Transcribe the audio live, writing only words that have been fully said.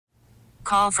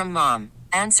Call from mom.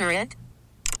 Answer it.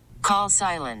 Call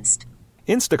silenced.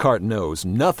 Instacart knows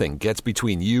nothing gets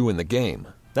between you and the game.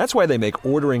 That's why they make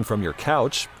ordering from your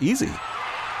couch easy.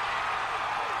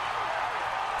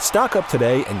 Stock up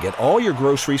today and get all your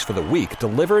groceries for the week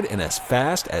delivered in as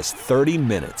fast as 30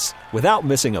 minutes without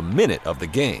missing a minute of the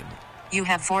game. You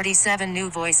have 47 new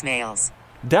voicemails.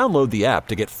 Download the app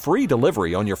to get free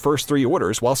delivery on your first 3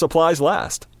 orders while supplies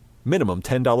last. Minimum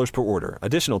 $10 per order.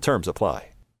 Additional terms apply.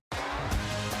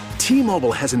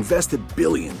 T-Mobile has invested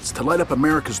billions to light up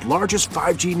America's largest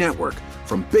 5G network,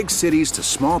 from big cities to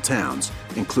small towns,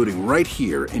 including right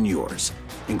here in yours.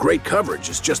 And great coverage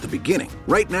is just the beginning.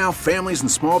 Right now, families and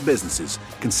small businesses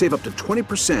can save up to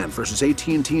 20% versus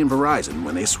AT&T and Verizon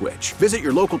when they switch. Visit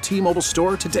your local T-Mobile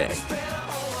store today.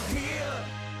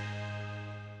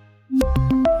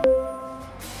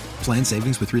 Plan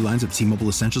savings with 3 lines of T-Mobile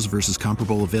Essentials versus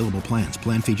comparable available plans.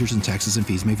 Plan features and taxes and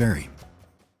fees may vary.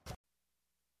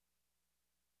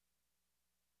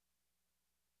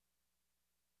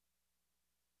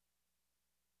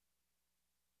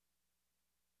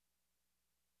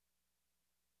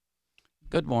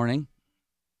 Good morning,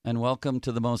 and welcome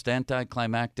to the most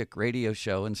anticlimactic radio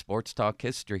show in sports talk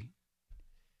history.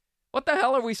 What the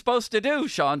hell are we supposed to do,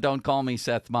 Sean? Don't call me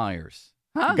Seth Meyers.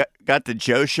 Huh? Got the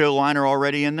Joe Show liner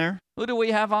already in there? Who do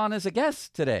we have on as a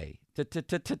guest today to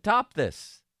top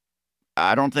this?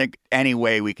 I don't think any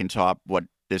way we can top what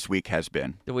this week has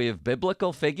been. Do we have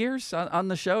biblical figures on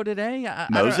the show today?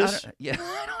 Moses? I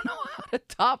don't know how to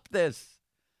top this.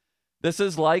 This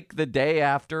is like the day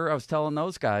after, I was telling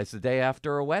those guys, the day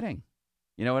after a wedding.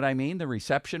 You know what I mean? The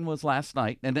reception was last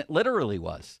night, and it literally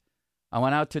was. I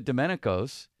went out to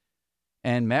Domenico's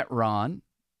and met Ron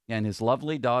and his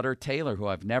lovely daughter, Taylor, who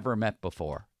I've never met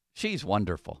before. She's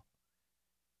wonderful.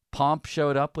 Pomp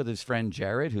showed up with his friend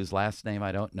Jared, whose last name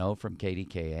I don't know, from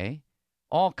KDKA.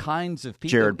 All kinds of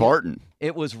people. Jared Barton.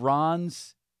 It was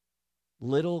Ron's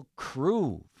little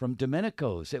crew from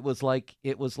Domenico's. It was like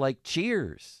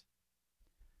Cheers,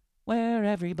 where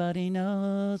everybody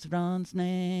knows Ron's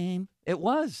name. It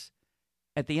was.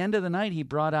 At the end of the night, he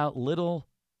brought out little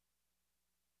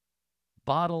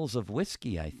bottles of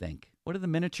whiskey, I think. What are the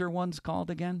miniature ones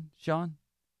called again, Sean?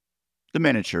 The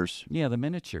miniatures. Yeah, the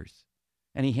miniatures.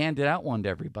 And he handed out one to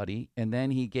everybody, and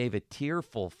then he gave a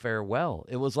tearful farewell.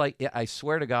 It was like, I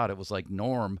swear to God, it was like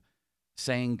Norm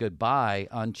saying goodbye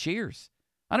on Cheers.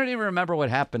 I don't even remember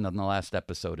what happened on the last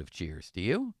episode of Cheers. Do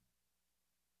you?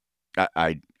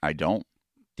 I don't.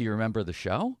 Do you remember the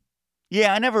show?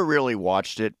 Yeah, I never really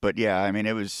watched it, but yeah, I mean,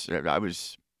 I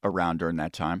was around during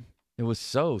that time. It was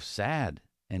so sad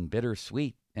and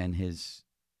bittersweet, and his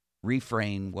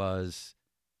refrain was,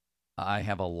 I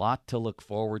have a lot to look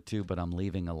forward to, but I'm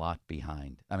leaving a lot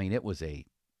behind. I mean, it was a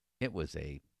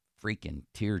freaking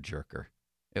tearjerker.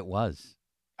 It was.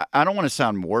 I don't want to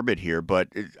sound morbid here, but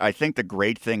I think the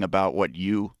great thing about what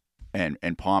you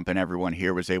and Pomp and everyone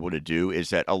here was able to do is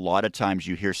that a lot of times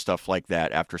you hear stuff like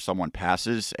that after someone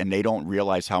passes and they don't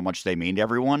realize how much they mean to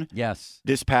everyone. Yes.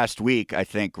 This past week, I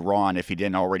think Ron, if he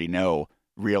didn't already know,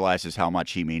 realizes how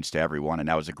much he means to everyone, and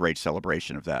that was a great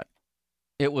celebration of that.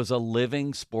 It was a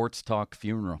living sports talk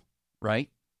funeral, right?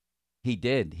 He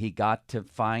did. He got to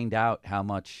find out how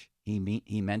much he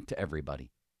meant to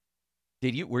everybody.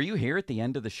 Were you here at the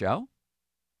end of the show?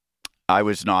 I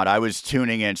was not. I was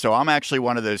tuning in. So I'm actually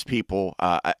one of those people.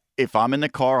 If I'm in the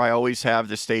car, I always have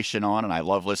the station on, and I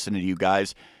love listening to you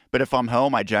guys. But if I'm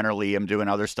home, I generally am doing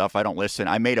other stuff. I don't listen.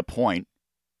 I made a point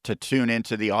to tune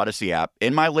into the Odyssey app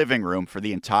in my living room for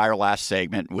the entire last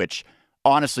segment, which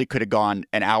honestly could have gone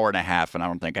an hour and a half, and I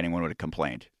don't think anyone would have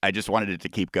complained. I just wanted it to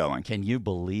keep going. Can you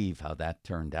believe how that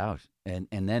turned out? And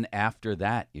then after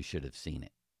that, you should have seen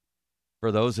it.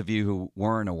 For those of you who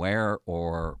weren't aware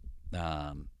or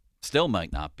still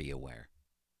might not be aware,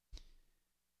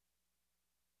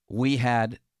 we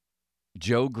had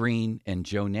Joe Green and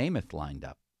Joe Namath lined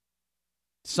up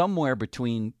somewhere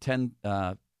between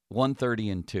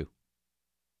 1:30 and 2.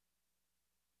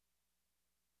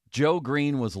 Joe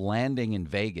Green was landing in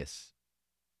Vegas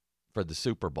for the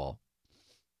Super Bowl,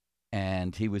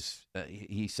 and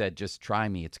he said, just try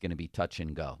me. It's going to be touch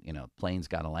and go. You know, plane's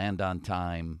got to land on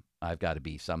time. I've got to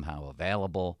be somehow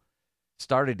available.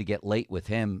 Started to get late with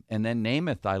him, and then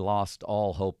Namath I lost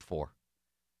all hope for.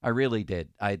 I really did.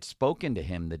 I had spoken to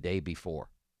him the day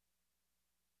before,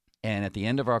 and at the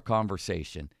end of our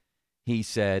conversation, he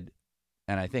said,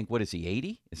 and I think, what is he,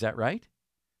 80? Is that right?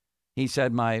 He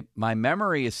said, my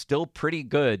memory is still pretty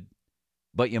good,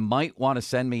 but you might want to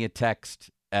send me a text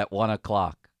at 1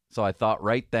 o'clock. So I thought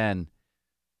right then,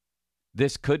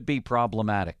 this could be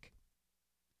problematic.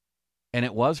 And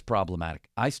it was problematic.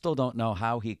 I still don't know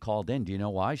how he called in. Do you know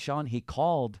why, Sean? He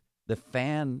called the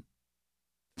fan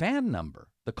number,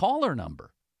 the caller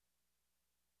number.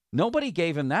 Nobody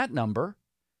gave him that number,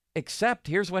 except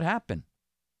here's what happened.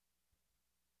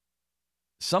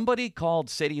 Somebody called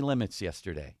City Limits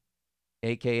yesterday,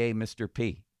 a.k.a. Mr.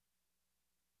 P,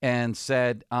 and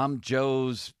said, I'm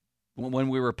Joe's, when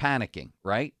we were panicking,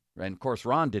 right? And, of course,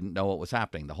 Ron didn't know what was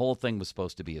happening. The whole thing was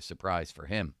supposed to be a surprise for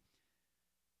him.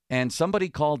 And somebody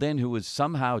called in who was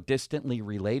somehow distantly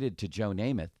related to Joe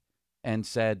Namath and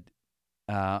said,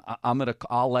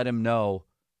 I'll let him know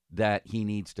that he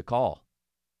needs to call.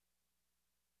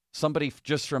 Somebody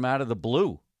just from out of the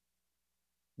blue.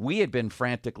 We had been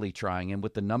frantically trying, and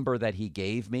with the number that he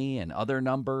gave me and other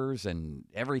numbers and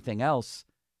everything else,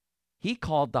 he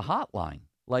called the hotline,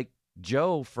 like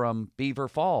Joe from Beaver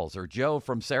Falls or Joe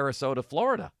from Sarasota,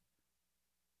 Florida.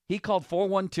 He called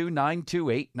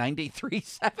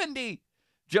 412-928-9370.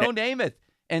 Joe Namath.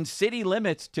 And City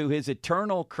Limits, to his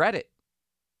eternal credit,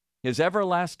 his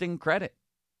everlasting credit,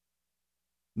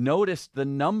 noticed the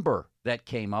number that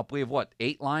came up. We have,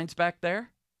 8 lines back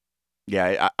there?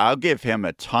 Yeah, I'll give him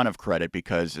a ton of credit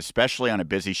because especially on a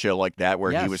busy show like that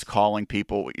where he was calling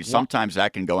people, sometimes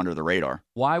that can go under the radar.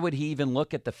 Why would he even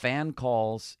look at the fan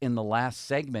calls in the last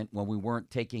segment when we weren't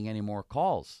taking any more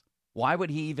calls? Why would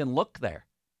he even look there?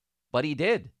 But he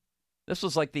did. This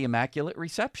was like the Immaculate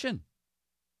Reception.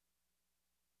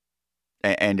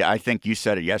 And I think you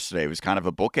said it yesterday. It was kind of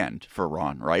a bookend for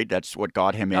Ron, right? That's what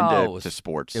got him into to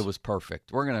sports. It was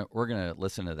perfect. We're gonna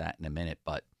listen to that in a minute.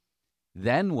 But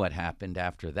then what happened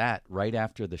after that? Right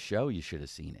after the show, you should have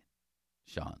seen it,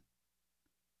 Sean.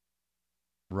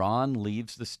 Ron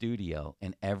leaves the studio,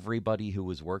 and everybody who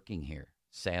was working here,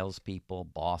 salespeople,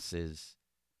 bosses,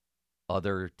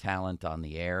 other talent on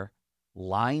the air,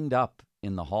 lined up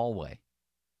in the hallway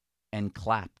and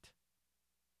clapped.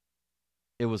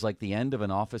 It was like the end of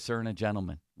An Officer and a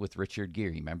Gentleman with Richard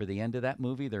Gere. Remember the end of that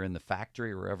movie? They're in the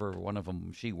factory or wherever one of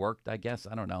them, she worked, I guess.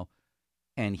 I don't know.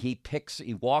 And he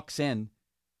walks in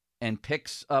and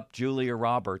picks up Julia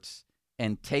Roberts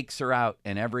and takes her out,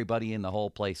 and everybody in the whole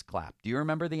place clapped. Do you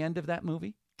remember the end of that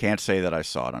movie? Can't say that I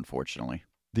saw it, unfortunately.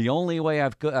 The only way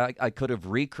I could have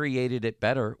recreated it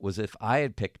better was if I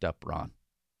had picked up Ron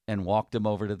and walked him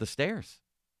over to the stairs.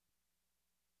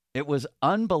 It was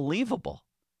unbelievable.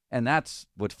 And that's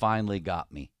what finally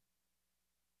got me.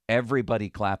 Everybody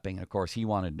clapping. Of course, he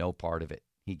wanted no part of it.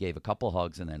 He gave a couple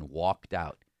hugs and then walked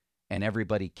out. And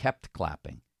everybody kept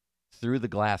clapping through the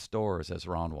glass doors as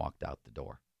Ron walked out the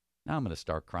door. Now I'm going to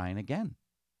start crying again.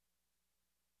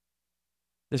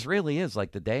 This really is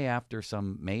like the day after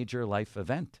some major life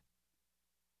event.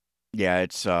 Yeah,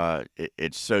 it's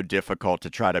so difficult to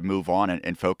try to move on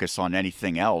and focus on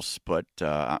anything else. But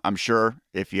I'm sure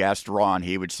if you asked Ron,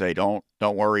 he would say, "Don't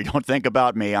worry, don't think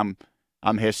about me. I'm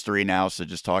history now, so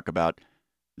just talk about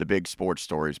the big sports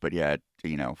stories." But yeah,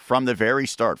 from the very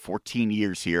start, 14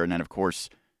 years here, and then of course,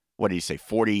 what did he say?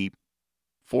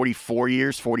 44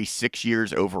 years, 46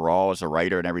 years overall as a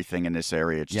writer and everything in this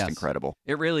area. It's just incredible.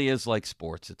 It really is like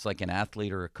sports. It's like an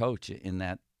athlete or a coach in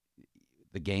that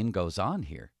the game goes on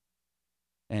here.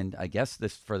 And I guess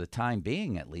this, for the time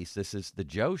being at least, this is the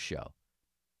Joe show.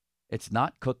 It's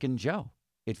not Cook and Joe.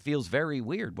 It feels very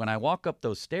weird. When I walk up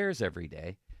those stairs every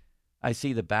day, I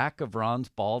see the back of Ron's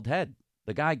bald head.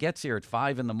 The guy gets here at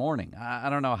 5 in the morning. I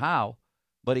don't know how,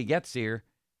 but he gets here,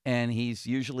 and he's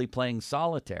usually playing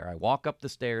solitaire. I walk up the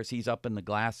stairs. He's up in the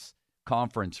glass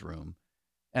conference room,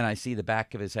 and I see the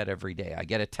back of his head every day. I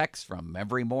get a text from him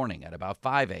every morning at about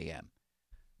 5 a.m.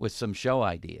 with some show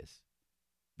ideas.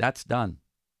 That's done.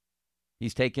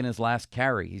 He's taken his last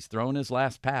carry. He's thrown his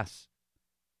last pass.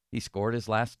 He scored his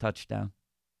last touchdown.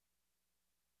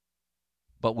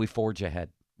 But we forge ahead,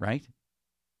 right?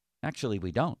 Actually,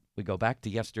 we don't. We go back to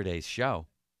yesterday's show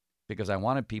because I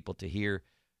wanted people to hear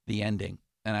the ending.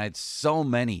 And I had so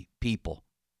many people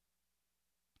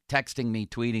texting me,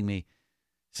 tweeting me,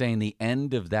 saying the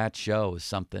end of that show is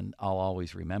something I'll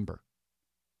always remember.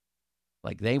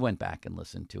 Like they went back and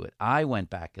listened to it. I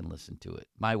went back and listened to it.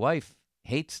 My wife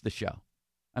hates the show.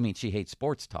 I mean, she hates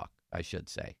sports talk, I should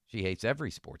say. She hates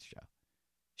every sports show.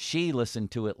 She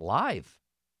listened to it live,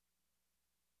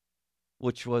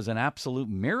 which was an absolute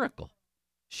miracle.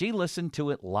 She listened to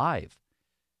it live.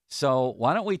 So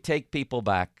why don't we take people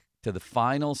back to the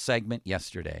final segment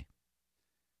yesterday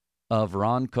of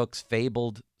Ron Cook's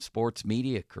fabled sports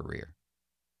media career.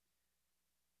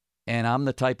 And I'm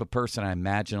the type of person I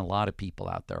imagine a lot of people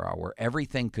out there are, where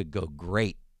everything could go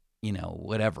great,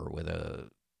 whatever, with a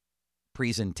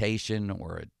presentation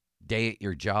or a day at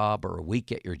your job or a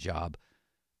week at your job.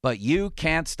 but you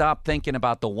can't stop thinking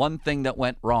about the one thing that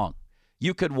went wrong.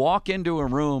 You could walk into a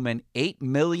room and 8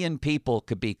 million people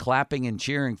could be clapping and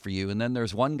cheering for you, and then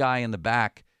there's one guy in the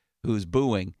back who's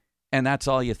booing, and that's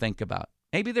all you think about.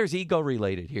 Maybe there's ego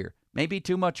related here. Maybe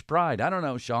too much pride. I don't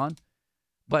know, Sean.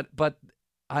 But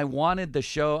I wanted the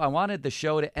show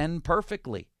to end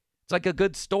perfectly. It's like a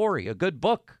good story, a good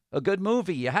book, a good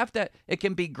movie. It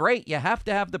can be great. You have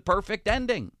to have the perfect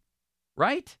ending,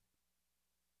 right?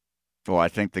 Well, I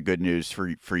think the good news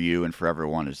for you and for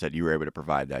everyone is that you were able to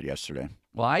provide that yesterday.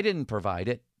 Well, I didn't provide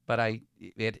it, but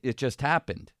it just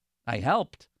happened. I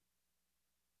helped.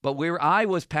 But I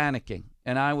was panicking,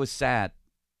 and I was sad.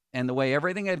 And the way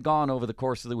everything had gone over the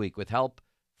course of the week, with help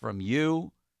from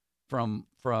you, from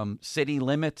City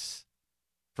Limits,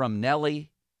 from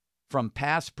Nelly, from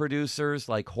past producers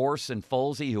like Horse and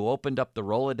Folsey, who opened up the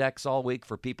Rolodex all week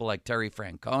for people like Terry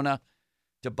Francona,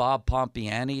 to Bob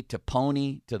Pompiani, to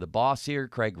Pony, to the boss here,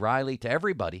 Craig Riley, to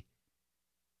everybody,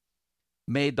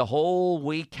 made the whole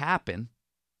week happen.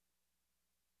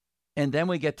 And then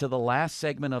we get to the last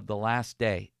segment of the last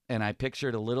day, and I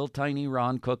pictured a little tiny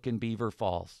Ron Cook in Beaver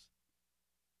Falls.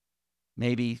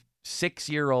 Maybe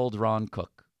 6-year-old Ron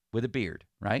Cook with a beard,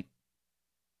 right?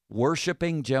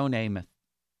 Worshiping Joe Namath.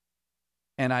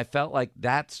 And I felt like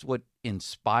that's what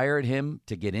inspired him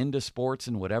to get into sports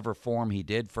in whatever form he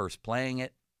did, first playing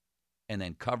it and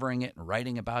then covering it and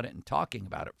writing about it and talking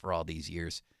about it for all these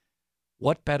years.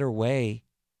 What better way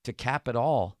to cap it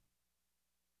all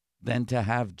than to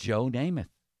have Joe Namath,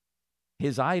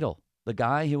 his idol, the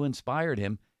guy who inspired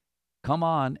him, come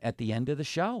on at the end of the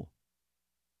show?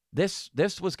 This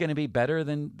was going to be better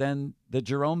than the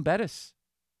Jerome Bettis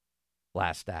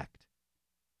last act.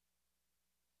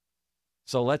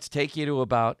 So let's take you to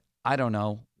about,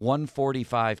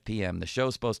 1:45 p.m. The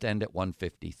show's supposed to end at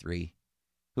 1:53.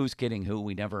 Who's kidding who?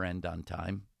 We never end on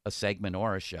time, a segment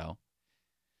or a show.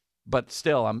 But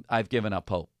still, I've given up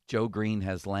hope. Joe Green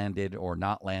has landed or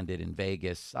not landed in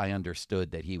Vegas. I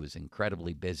understood that he was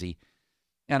incredibly busy.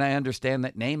 And I understand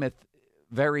that Namath,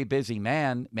 very busy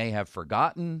man, may have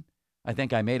forgotten. I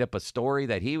think I made up a story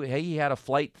that he had a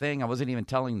flight thing. I wasn't even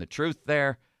telling the truth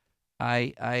there.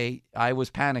 I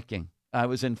was panicking. I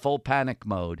was in full panic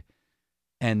mode.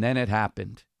 And then it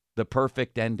happened. The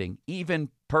perfect ending. Even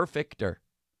perfecter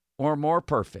or more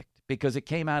perfect, because it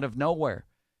came out of nowhere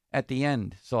at the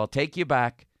end. So I'll take you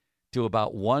back to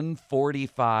about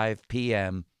 1:45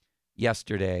 p.m.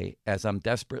 yesterday as I'm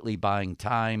desperately buying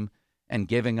time and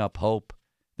giving up hope.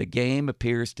 The game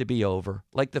appears to be over,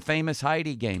 like the famous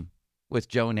Heidi game with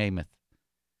Joe Namath.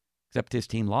 Except his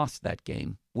team lost that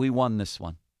game. We won this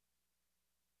one.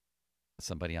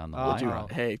 Somebody on the line.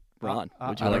 Hey, Ron,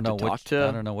 would you I like don't to know talk which, to?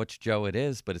 I don't know which Joe it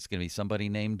is, but it's going to be somebody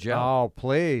named Joe. Oh,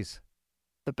 please.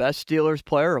 The best Steelers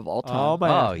player of all time. Oh,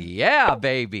 man. Oh, yeah,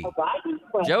 baby.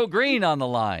 Joe Green on the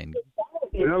line.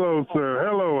 Hello, sir.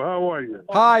 Hello. How are you?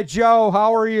 Hi, Joe.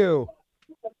 How are you?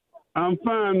 I'm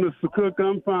fine, Mr. Cook.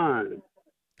 I'm fine.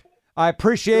 I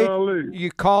appreciate Golly. you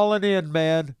calling in,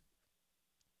 man.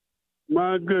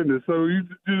 My goodness. So you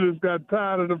just got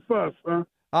tired of the fuss, huh?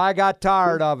 I got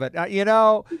tired of it. You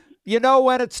know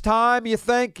when it's time, you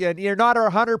think, and you're not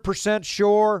 100%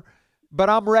 sure, but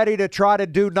I'm ready to try to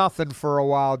do nothing for a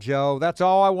while, Joe. That's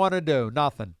all I want to do,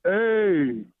 nothing.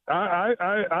 Hey, I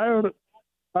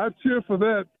cheer for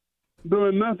that.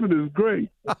 Doing nothing is great.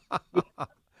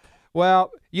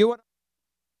 Well, you and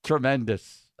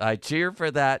Tremendous. I cheer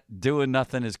for that. Doing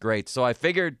nothing is great. So I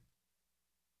figured,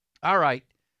 all right,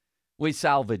 we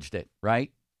salvaged it,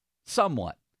 right?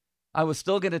 Somewhat. I was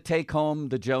still going to take home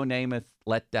the Joe Namath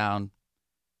letdown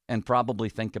and probably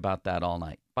think about that all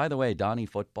night. By the way, Donnie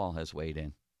Football has weighed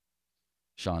in.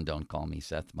 Sean, don't call me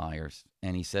Seth Meyers.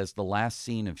 And he says the last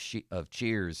scene of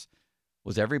Cheers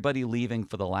was everybody leaving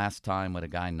for the last time when a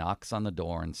guy knocks on the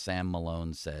door and Sam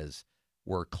Malone says,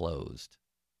 "We're closed."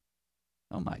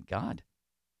 Oh, my God.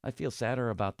 I feel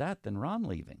sadder about that than Ron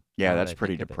leaving. Yeah, that's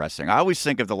pretty depressing. I always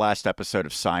think of the last episode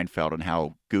of Seinfeld and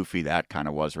how goofy that kind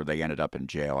of was, where they ended up in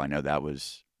jail. I know that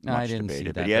was much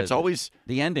debated. But yeah, it's always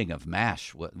the ending of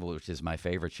MASH, which is my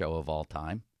favorite show of all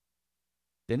time.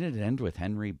 Didn't it end with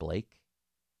Henry Blake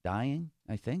dying,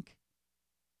 I think?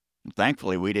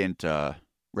 Thankfully, we didn't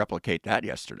replicate that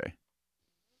yesterday.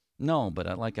 No,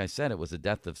 but like I said, it was a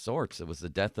death of sorts. It was the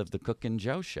death of the Cook and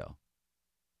Joe show.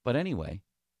 But anyway,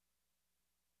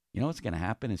 you know what's going to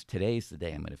happen is today's the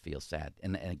day I'm going to feel sad.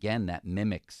 And again, that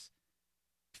mimics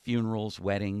funerals,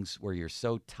 weddings, where you're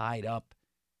so tied up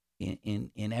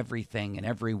in everything and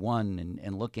everyone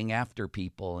and looking after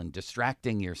people and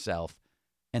distracting yourself.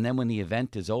 And then when the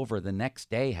event is over, the next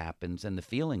day happens and the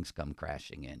feelings come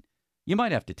crashing in. You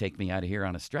might have to take me out of here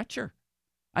on a stretcher.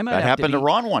 That happened to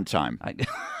Ron one time.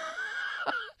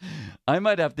 I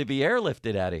might have to be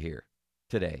airlifted out of here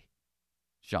today,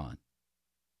 Sean.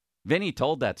 Vinny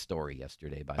told that story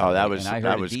yesterday, by the way. Oh,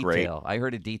 that was great. I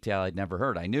heard a detail I'd never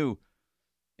heard. I knew.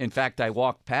 In fact, I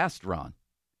walked past Ron.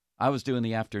 I was doing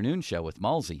the afternoon show with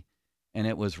Mulsey, and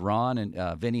it was Ron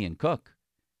and Vinny and Cook.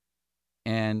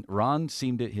 And Ron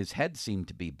his head seemed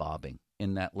to be bobbing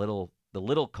in the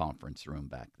little conference room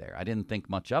back there. I didn't think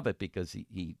much of it because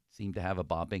he seemed to have a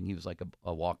bobbing. He was like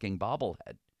a walking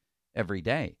bobblehead every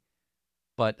day.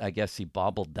 But I guess he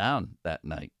bobbled down that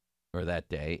night or that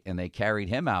day, and they carried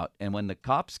him out. And when the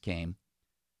cops came,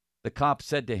 the cops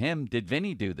said to him, "Did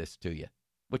Vinny do this to you?"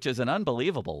 Which is an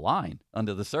unbelievable line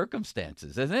under the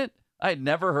circumstances, isn't it? I had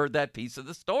never heard that piece of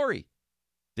the story.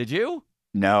 Did you?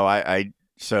 No,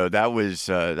 so that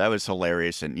was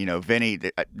hilarious. And, Vinny,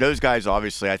 those guys,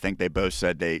 obviously, I think they both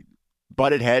said they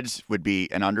butted heads would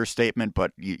be an understatement,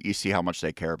 but you see how much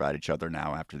they care about each other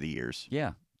now after the years.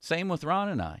 Yeah. Same with Ron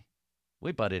and I.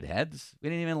 We butted heads. We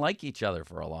didn't even like each other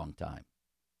for a long time.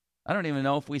 I don't even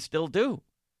know if we still do.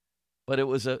 But it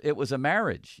was a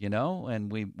marriage,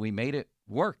 and we made it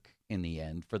work in the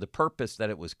end for the purpose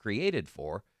that it was created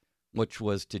for, which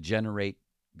was to generate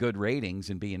good ratings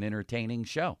and be an entertaining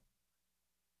show.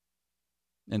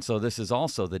 And so this is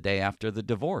also the day after the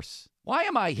divorce. Why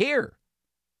am I here?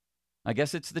 I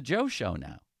guess it's the Joe Show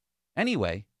now.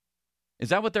 Anyway, is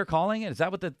that what they're calling it? Is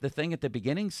that what the thing at the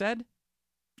beginning said?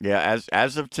 Yeah,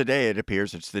 as of today, it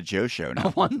appears it's the Joe Show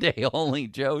now. One day only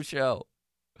Joe Show.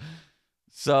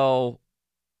 So,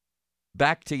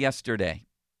 back to yesterday.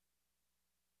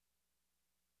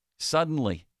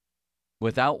 Suddenly,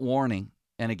 without warning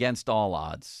and against all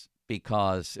odds,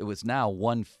 because it was now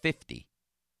 1:50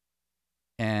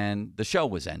 and the show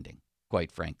was ending,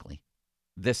 quite frankly,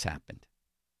 this happened.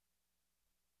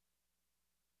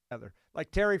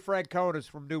 Like Terry Francona's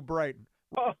from New Brighton.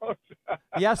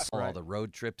 Yes. All the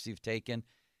road trips you've taken.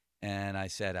 And I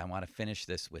said, I want to finish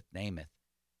this with Namath.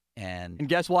 And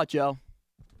guess what, Joe?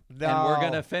 No. And we're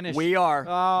going to finish. We are.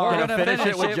 Oh. We're going to finish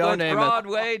it with Joe Namath.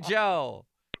 Broadway Joe.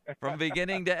 From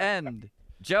beginning to end.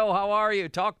 Joe, how are you?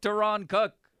 Talk to Ron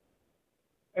Cook.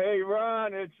 Hey,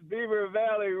 Ron, it's Beaver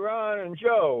Valley Ron and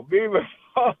Joe. Beaver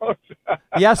Falls.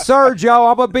 Yes, sir, Joe.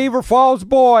 I'm a Beaver Falls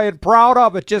boy and proud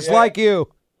of it, just like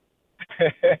you.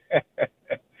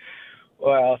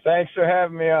 Well, thanks for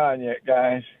having me on, you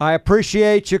guys. I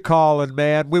appreciate you calling,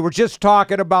 man. We were just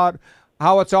talking about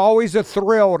how it's always a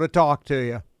thrill to talk to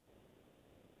you.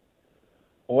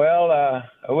 Well, I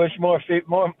wish more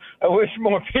people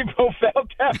felt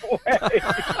that way.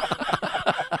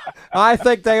 I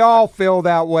think they all feel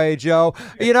that way, Joe.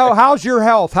 How's your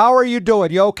health? How are you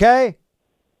doing? You okay?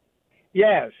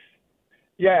 Yes.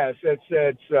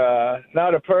 It's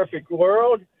not a perfect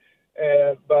world,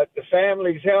 but the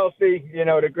family's healthy.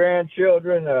 The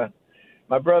grandchildren.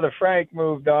 My brother Frank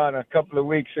moved on a couple of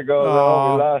weeks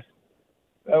ago.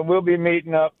 We'll be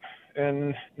meeting up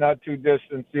in not too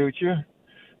distant future.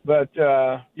 But,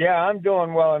 I'm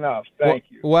doing well enough. Thank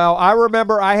you. Well, I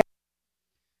remember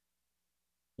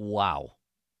Wow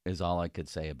is all I could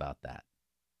say about that.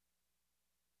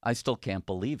 I still can't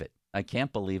believe it. I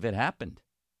can't believe it happened.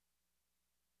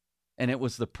 And it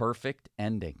was the perfect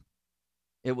ending.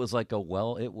 It was like a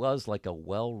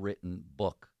well-written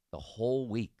book the whole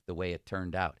week, the way it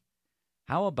turned out.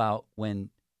 How about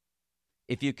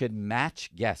if you could match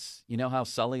guess, you know how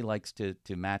Sully likes to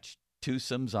match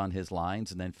twosomes on his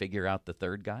lines and then figure out the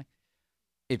third guy?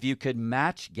 If you could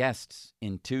match guests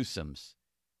in twosomes,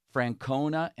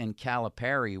 Francona and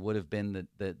Calipari would have been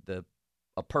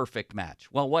a perfect match.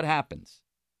 Well, what happens?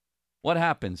 What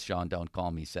happens, Sean? Don't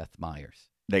call me Seth Meyers.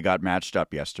 They got matched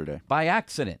up yesterday. By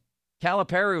accident.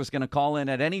 Calipari was going to call in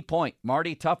at any point.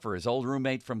 Marty Tuffer, his old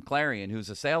roommate from Clarion, who's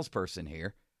a salesperson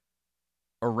here,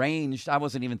 arranged. I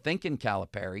wasn't even thinking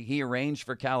Calipari. He arranged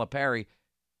for Calipari.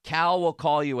 Cal will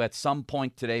call you at some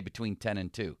point today between 10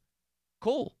 and 2.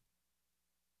 Cool.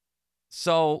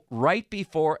 So right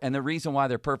before, and the reason why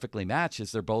they're perfectly matched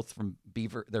is they're both from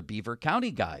they're Beaver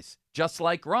County guys, just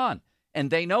like Ron, and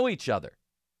they know each other.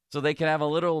 So they can have a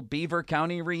little Beaver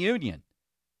County reunion.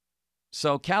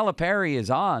 So Calipari is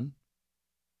on.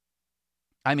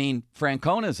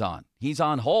 Francona's on. He's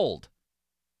on hold.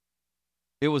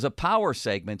 It was a power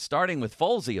segment starting with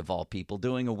Folsey, of all people,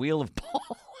 doing a wheel of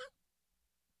ball.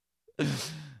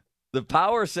 The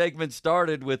power segment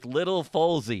started with little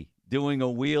Folsey doing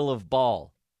a wheel of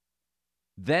ball.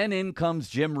 Then in comes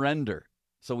Jim Render.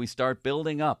 So we start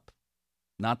building up.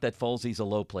 Not that Folsey's a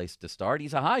low place to start.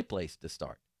 He's a high place to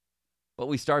start. But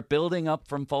we start building up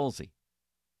from Folsey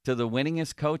to the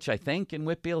winningest coach, I think, in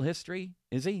Whitfield history.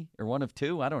 Is he? Or one of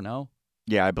two? I don't know.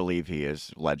 Yeah, I believe he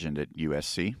is legend at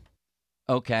USC.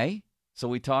 Okay, so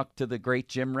we talked to the great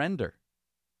Jim Render.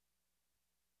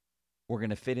 We're going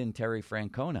to fit in Terry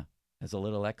Francona as a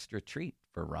little extra treat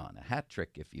for Ron, a hat trick,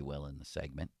 if you will, in the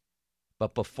segment.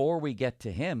 But before we get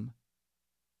to him,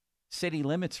 City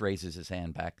Limits raises his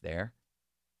hand back there.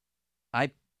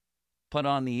 I put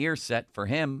on the ear set for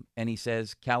him, and he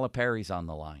says Calipari's on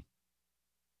the line.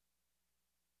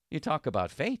 You talk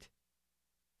about fate.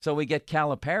 So we get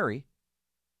Calipari.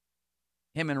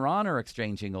 Him and Ron are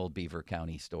exchanging old Beaver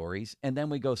County stories, and then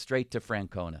we go straight to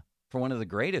Francona for one of the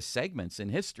greatest segments in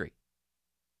history.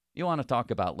 You want to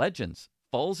talk about legends.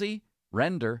 Folsey,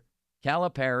 Render,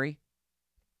 Calipari,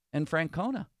 and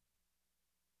Francona.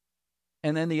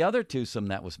 And then the other twosome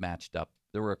that was matched up,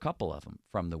 there were a couple of them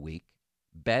from the week,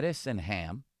 Bettis and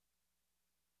Ham.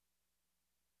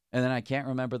 And then I can't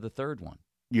remember the third one.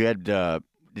 You had,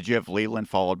 did you have Leland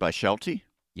followed by Shelty?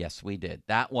 Yes, we did.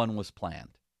 That one was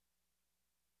planned.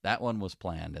 That one was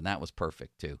planned, and that was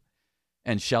perfect, too.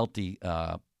 And Shelty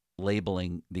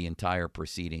labeling the entire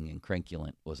proceeding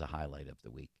incrinculant was a highlight of the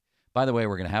week. By the way,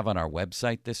 we're going to have on our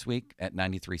website this week at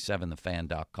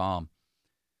 937thefan.com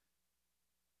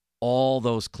all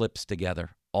those clips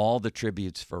together, all the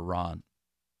tributes for Ron.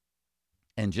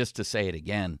 And just to say it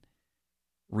again,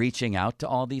 reaching out to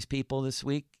all these people this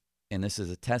week, and this is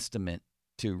a testament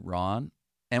to Ron.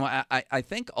 And I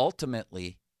think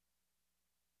ultimately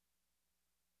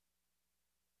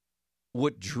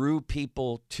what drew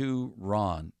people to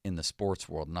Ron in the sports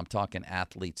world, and I'm talking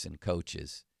athletes and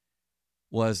coaches,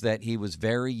 was that he was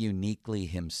very uniquely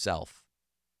himself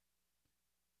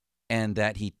and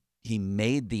that he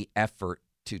made the effort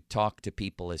to talk to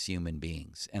people as human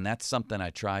beings. And that's something I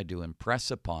tried to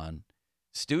impress upon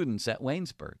students at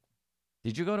Waynesburg.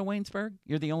 Did you go to Waynesburg?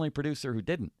 You're the only producer who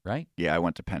didn't, right? Yeah, I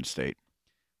went to Penn State.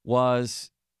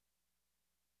 Was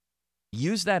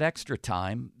use that extra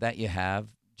time that you have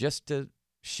just to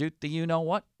shoot the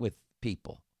you-know-what with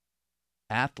people.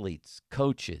 Athletes,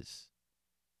 coaches,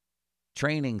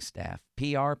 training staff,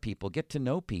 PR people. Get to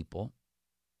know people,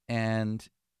 and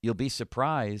you'll be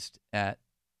surprised at,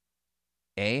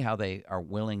 A, how they are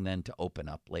willing then to open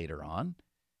up later on,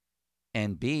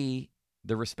 and B,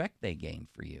 the respect they gain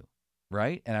for you,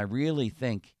 right? And I really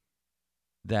think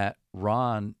that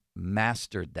Ron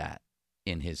mastered that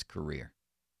in his career.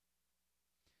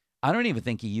 I don't even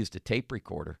think he used a tape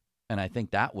recorder, and I think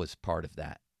that was part of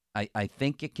that. I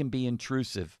think it can be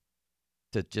intrusive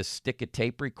to just stick a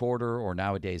tape recorder or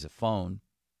nowadays a phone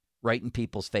right in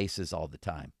people's faces all the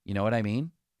time. You know what I mean?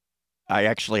 I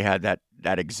actually had that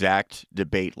exact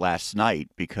debate last night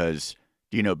because,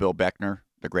 do you know Bill Beckner,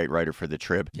 the great writer for the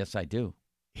Trib? Yes, I do.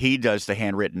 He does the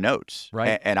handwritten notes.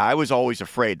 Right. And I was always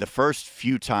afraid. The first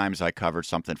few times I covered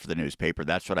something for the newspaper,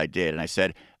 that's what I did. And I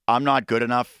said, I'm not good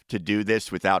enough to do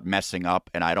this without messing up,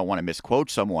 and I don't want to misquote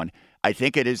someone. I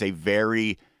think it is a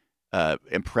very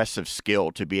impressive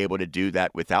skill to be able to do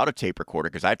that without a tape recorder,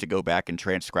 because I have to go back and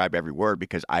transcribe every word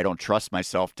because I don't trust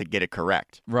myself to get it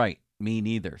correct. Right. Me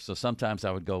neither. So sometimes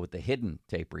I would go with the hidden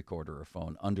tape recorder or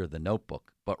phone under the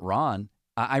notebook. But Ron,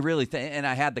 I really think, and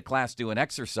I had the class do an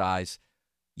exercise.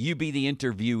 You be the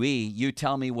interviewee. You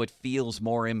tell me what feels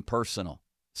more impersonal.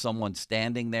 Someone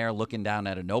standing there looking down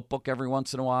at a notebook every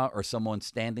once in a while, or someone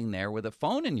standing there with a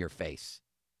phone in your face.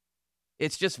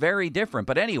 It's just very different.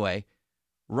 But anyway,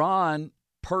 Ron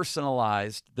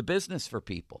personalized the business for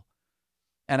people.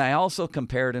 And I also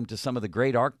compared him to some of the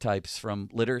great archetypes from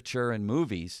literature and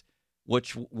movies,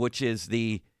 which is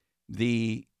the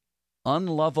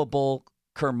unlovable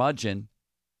curmudgeon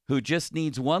who just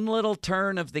needs one little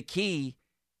turn of the key,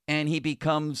 and he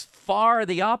becomes far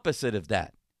the opposite of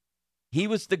that. He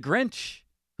was the Grinch,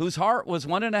 whose heart was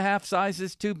 1.5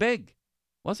 sizes too big.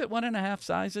 Was it 1.5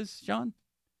 sizes, John?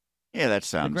 Yeah, that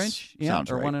sounds, the Grinch? Yeah, sounds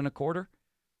or right. 1.25.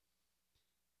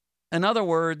 In other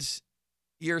words,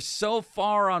 you're so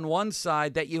far on one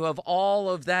side that you have all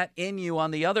of that in you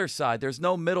on the other side. There's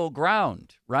no middle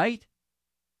ground, right?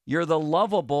 You're the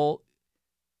lovable,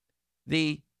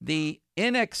 the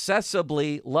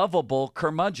inaccessibly lovable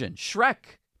curmudgeon.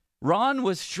 Shrek. Ron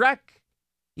was Shrek.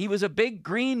 He was a big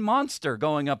green monster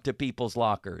going up to people's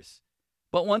lockers.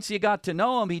 But once you got to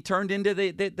know him, he turned into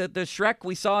the Shrek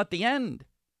we saw at the end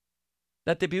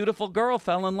that the beautiful girl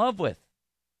fell in love with.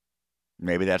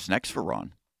 Maybe that's next for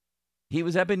Ron. He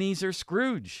was Ebenezer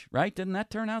Scrooge, right? Didn't that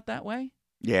turn out that way?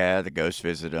 Yeah, the ghosts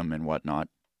visit him and whatnot.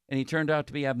 And he turned out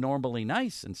to be abnormally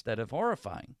nice instead of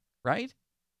horrifying, right?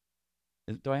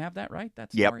 Do I have that right,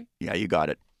 that story? Yep. Yeah, you got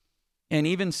it. And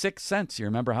even Sixth Sense, you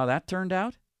remember how that turned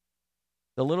out?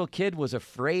 The little kid was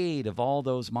afraid of all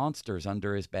those monsters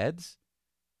under his beds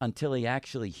until he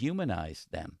actually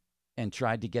humanized them. and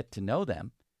tried to get to know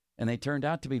them, and they turned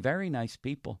out to be very nice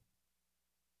people.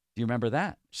 Do you remember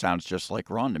that? Sounds just like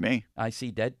Ron to me. I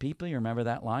see dead people. You remember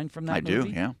that line from that movie? I do,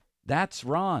 yeah. That's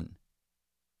Ron.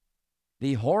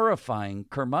 The horrifying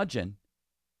curmudgeon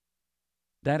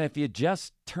that if you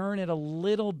just turn it a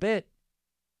little bit,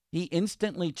 he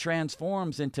instantly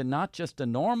transforms into not just a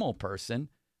normal person,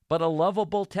 but a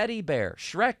lovable teddy bear.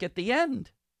 Shrek at the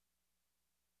end.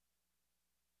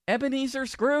 Ebenezer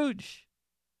Scrooge.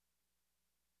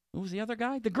 Who was the other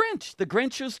guy? The Grinch. The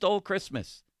Grinch who stole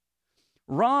Christmas.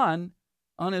 Ron,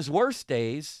 on his worst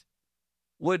days,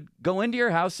 would go into your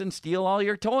house and steal all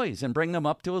your toys and bring them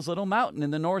up to his little mountain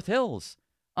in the North Hills.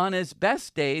 On his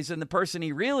best days, and the person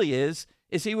he really is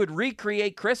he would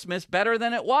recreate Christmas better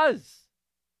than it was.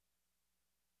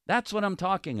 That's what I'm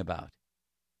talking about.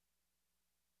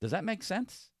 Does that make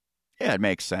sense? Yeah, it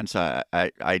makes sense.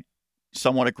 I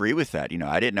somewhat agree with that. You know,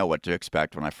 I didn't know what to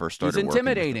expect when I first started working. He's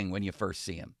intimidating when you first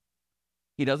see him.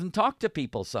 He doesn't talk to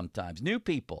people sometimes, new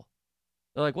people.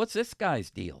 They're like, what's this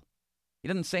guy's deal? He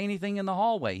doesn't say anything in the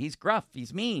hallway. He's gruff.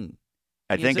 He's mean.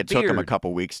 I think it took him a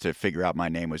couple weeks to figure out my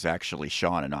name was actually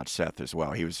Sean and not Seth as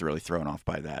well. He was really thrown off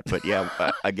by that. But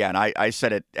yeah, again, I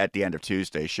said it at the end of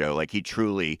Tuesday's show. Like, he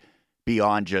truly,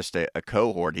 beyond just a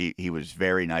cohort, he was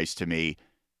very nice to me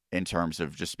in terms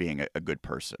of just being a good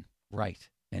person. Right.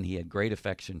 And he had great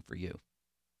affection for you.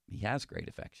 He has great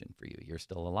affection for you. You're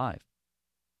still alive.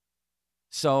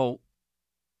 So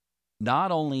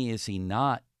not only is he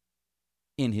not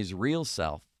in his real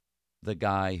self the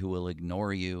guy who will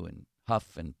ignore you and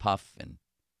huff and puff and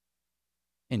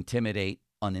intimidate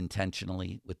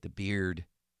unintentionally with the beard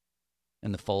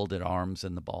and the folded arms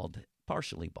and the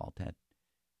partially bald head.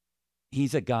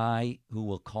 He's a guy who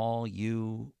will call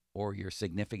you or your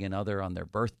significant other on their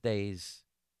birthdays.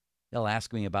 He'll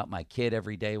ask me about my kid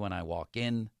every day when I walk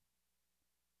in.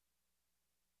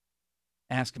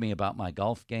 Ask me about my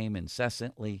golf game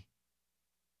incessantly.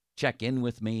 Check in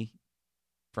with me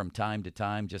from time to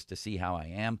time just to see how I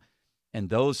am. And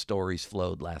those stories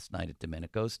flowed last night at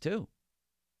Domenico's too.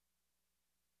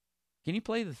 Can you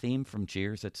play the theme from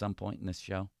Cheers at some point in this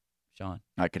show, Sean?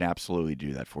 I can absolutely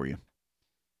do that for you.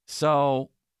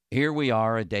 So here we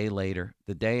are a day later,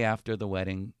 the day after the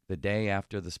wedding, the day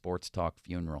after the sports talk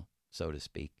funeral, so to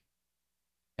speak.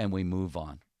 And we move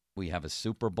on. We have a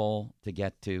Super Bowl to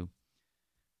get to.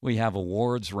 We have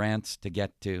awards rants to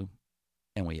get to.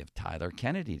 And we have Tyler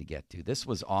Kennedy to get to. This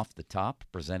was Off the Top,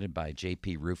 presented by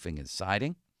JP Roofing and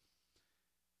Siding.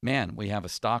 Man, we have a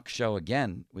stock show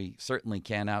again. We certainly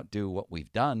can't outdo what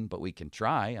we've done, but we can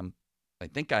try. I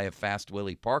think I have fast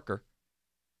Willie Parker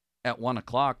at 1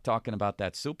 o'clock talking about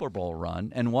that Super Bowl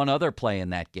run and one other play in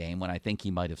that game when I think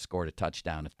he might have scored a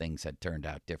touchdown if things had turned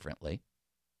out differently.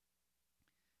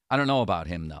 I don't know about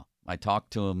him, though. I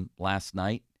talked to him last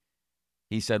night.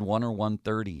 He said 1 or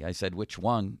 1:30. I said, which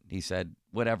one? He said,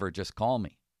 whatever, just call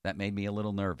me. That made me a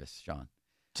little nervous, Sean.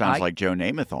 Sounds like Joe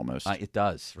Namath almost. It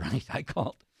does, right? I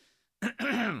called.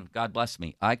 God bless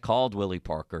me. I called Willie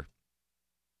Parker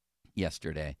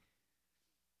yesterday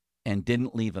and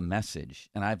didn't leave a message.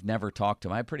 And I've never talked to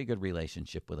him. I had a pretty good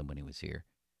relationship with him when he was here.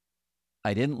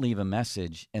 I didn't leave a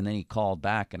message, and then he called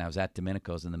back, and I was at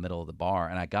Domenico's in the middle of the bar,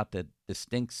 and I got the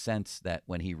distinct sense that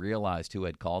when he realized who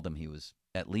had called him, he was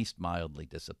at least mildly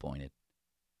disappointed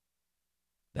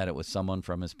that it was someone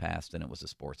from his past and it was a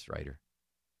sports writer.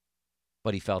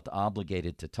 But he felt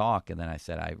obligated to talk, and then I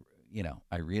said,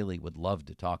 I really would love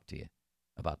to talk to you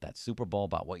about that Super Bowl,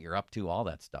 about what you're up to, all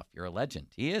that stuff. You're a legend.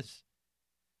 He is.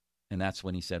 And that's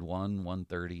when he said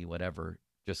 1:30, whatever,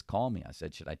 just call me. I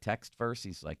said, should I text first?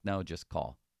 He's like, no, just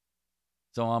call.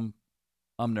 So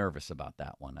I'm nervous about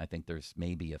that one. I think there's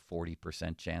maybe a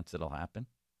 40% chance it'll happen.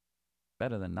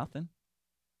 Better than nothing.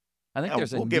 I think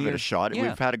we'll give it a shot. Yeah.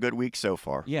 We've had a good week so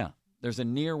far. Yeah. There's a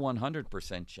near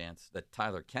 100% chance that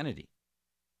Tyler Kennedy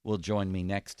will join me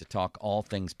next to talk all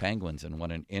things Penguins, and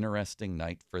what an interesting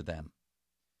night for them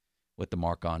with the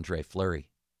Marc-Andre Fleury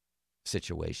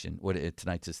situation.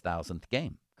 Tonight's his 1,000th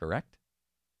game, correct?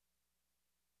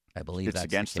 I believe it's that's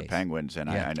against the Penguins,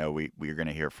 and yeah. I know we're going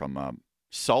to hear from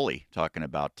Sully talking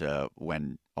about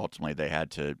when ultimately they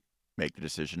had to make the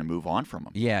decision to move on from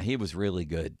him. Yeah, he was really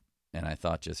good. And I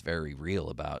thought just very real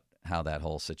about how that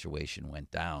whole situation went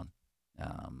down.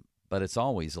 But it's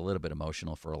always a little bit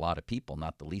emotional for a lot of people,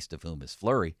 not the least of whom is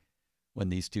Fleury, when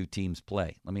these two teams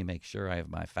play. Let me make sure I have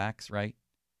my facts right.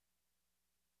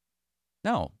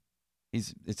 No,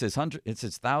 it's his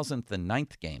 1,000th and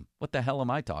 9th game. What the hell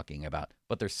am I talking about?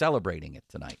 But they're celebrating it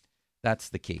tonight. That's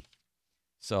the key.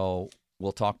 So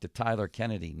we'll talk to Tyler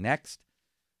Kennedy next.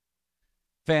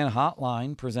 Fan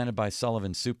Hotline, presented by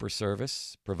Sullivan Super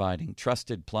Service, providing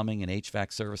trusted plumbing and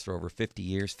HVAC service for over 50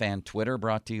 years. Fan Twitter,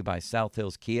 brought to you by South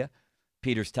Hills Kia,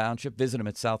 Peters Township. Visit them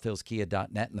at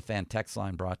southhillskia.net. And the Fan Text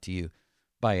Line, brought to you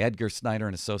by Edgar Snyder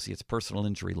and Associates Personal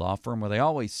Injury Law Firm, where they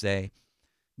always say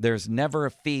there's never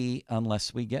a fee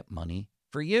unless we get money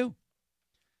for you.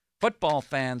 Football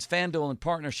fans, FanDuel, in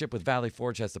partnership with Valley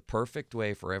Forge, has the perfect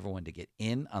way for everyone to get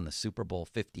in on the Super Bowl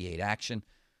 58 action.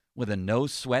 With a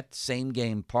no-sweat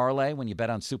same-game parlay, when you bet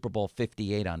on Super Bowl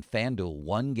 58 on FanDuel,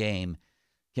 one game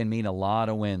can mean a lot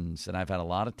of wins. And I've had a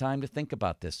lot of time to think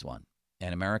about this one.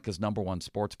 And America's #1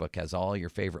 sportsbook has all your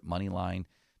favorite money line,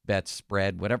 bets,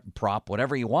 spread, whatever, prop,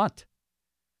 whatever you want.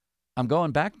 I'm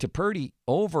going back to Purdy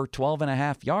over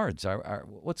 12.5 yards.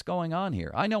 What's going on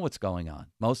here? I know what's going on.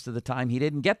 Most of the time, he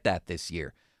didn't get that this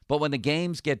year. But when the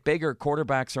games get bigger,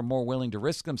 quarterbacks are more willing to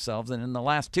risk themselves. And in the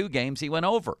last 2 games, he went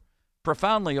over.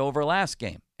 Profoundly over last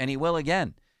game, and he will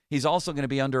again. He's also going to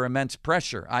be under immense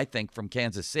pressure, I think, from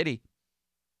Kansas City,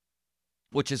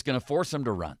 which is going to force him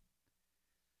to run.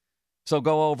 So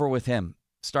go over with him.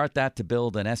 Start that to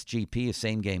build an SGP, a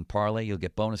same-game parlay. You'll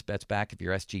get bonus bets back if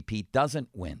your SGP doesn't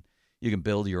win. You can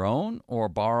build your own or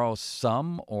borrow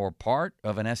some or part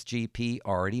of an SGP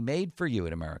already made for you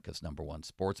at America's #1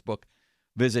 sportsbook.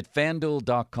 Visit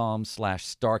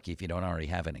FanDuel.com/Starkey if you don't already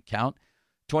have an account.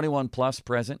 21 plus,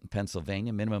 present in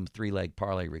Pennsylvania. Minimum 3-leg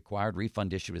parlay required.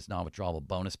 Refund issued as non-withdrawable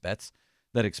bonus bets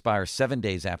that expire 7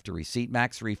 days after receipt.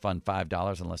 Max refund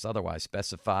 $5 unless otherwise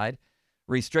specified.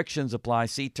 Restrictions apply.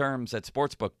 See terms at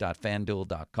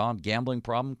sportsbook.fanduel.com. Gambling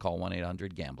problem? Call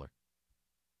 1-800-GAMBLER.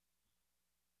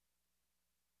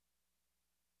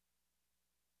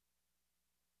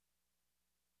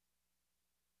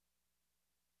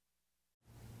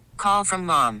 Call from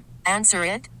mom. Answer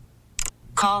it.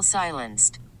 Call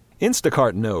silenced.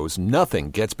 Instacart knows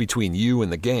nothing gets between you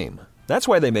and the game. That's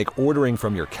why they make ordering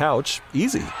from your couch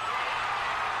easy.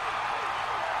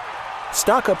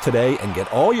 Stock up today and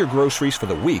get all your groceries for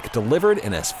the week delivered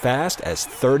in as fast as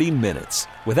 30 minutes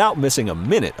without missing a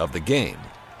minute of the game.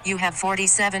 You have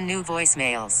 47 new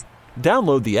voicemails.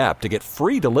 Download the app to get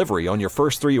free delivery on your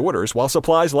first 3 orders while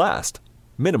supplies last.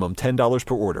 Minimum $10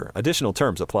 per order. Additional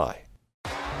terms apply.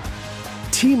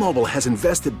 T-Mobile has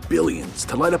invested billions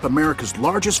to light up America's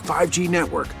largest 5G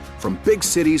network, from big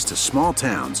cities to small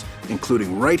towns,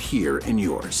 including right here in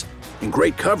yours. And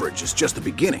great coverage is just the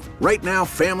beginning. Right now,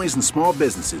 families and small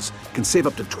businesses can save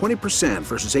up to 20%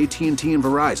 versus AT&T and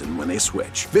Verizon when they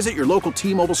switch. Visit your local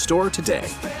T-Mobile store today.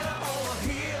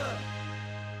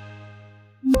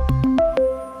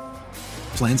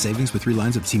 Plan savings with 3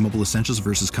 lines of T-Mobile Essentials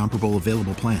versus comparable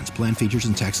available plans. Plan features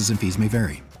and taxes and fees may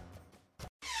vary.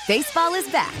 Baseball is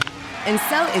back, and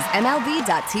so is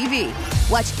MLB.tv.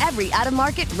 Watch every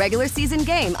out-of-market regular season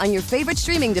game on your favorite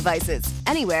streaming devices,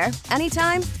 anywhere,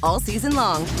 anytime, all season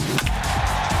long.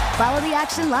 Follow the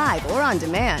action live or on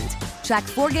demand. Track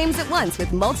 4 games at once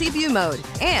with multi-view mode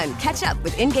and catch up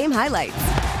with in-game highlights.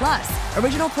 Plus,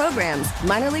 original programs,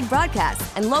 minor league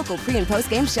broadcasts, and local pre- and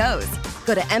post-game shows.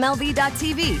 Go to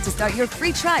MLB.tv to start your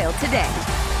free trial today.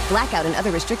 Blackout and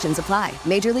other restrictions apply.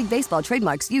 Major League Baseball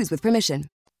trademarks used with permission.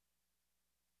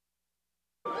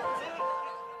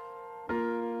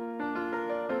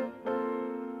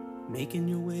 Making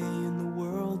your way in the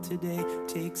world today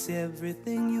takes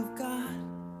everything you've got.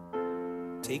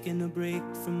 Taking a break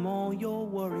from all your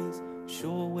worries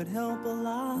sure would help a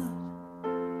lot.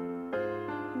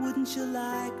 Wouldn't you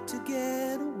like to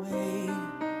get away?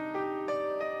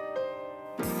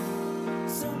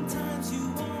 Sometimes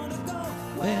you wanna go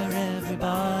where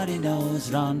everybody knows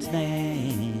Ron's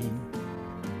name.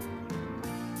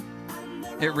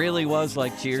 It really was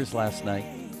like Cheers last night.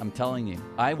 I'm telling you,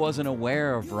 I wasn't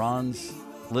aware of Ron's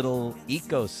little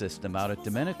ecosystem out at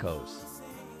Domenico's.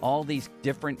 All these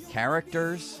different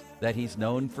characters that he's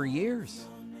known for years.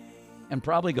 And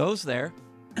probably goes there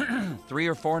 3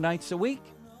 or 4 nights a week.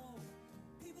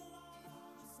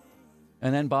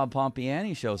 And then Bob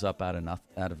Pompiani shows up out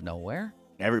of nowhere.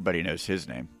 Everybody knows his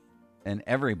name. And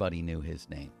everybody knew his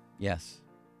name, yes.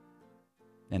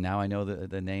 And now I know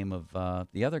the name of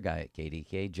the other guy at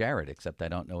KDK, Jared, except I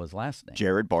don't know his last name.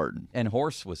 Jared Barton. And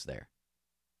Horse was there.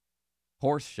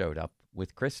 Horse showed up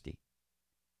with Christy.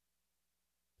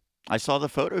 I saw the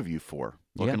photo of you 4,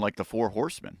 looking like the 4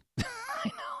 horsemen. I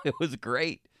know, it was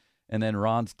great. And then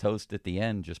Ron's toast at the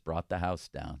end just brought the house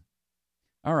down.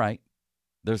 All right.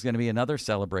 There's going to be another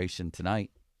celebration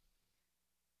tonight.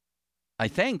 I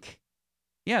think.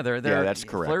 Yeah, that's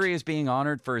correct. Fleury is being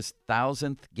honored for his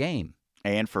 1,000th game.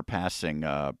 And for passing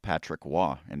Patrick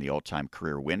Waugh in the all-time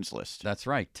career wins list. That's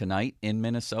right. Tonight in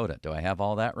Minnesota. Do I have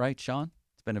all that right, Sean?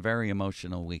 It's been a very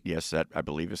emotional week. Yes, that I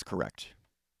believe is correct.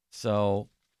 So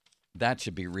that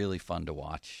should be really fun to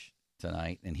watch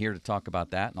tonight. And here to talk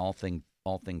about that and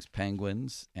all things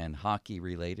Penguins and hockey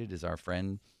related is our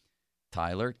friend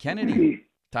Tyler Kennedy.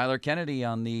 Tyler Kennedy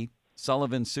on the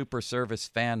Sullivan Super Service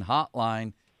Fan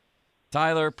Hotline.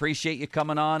 Tyler, appreciate you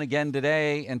coming on again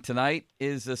today. And tonight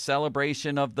is a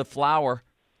celebration of the flower.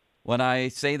 When I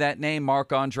say that name,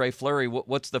 Marc-Andre Fleury,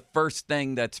 what's the first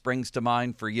thing that springs to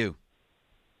mind for you?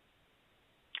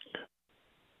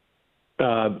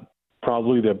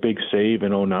 Probably the big save in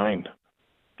 2009.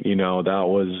 You know, that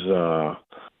was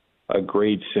a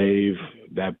great save,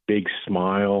 that big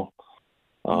smile.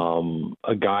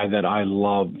 A guy that I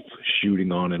loved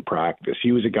shooting on in practice.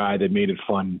 He was a guy that made it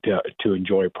fun to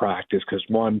enjoy practice because,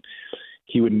 one,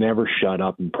 he would never shut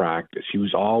up in practice. He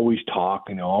was always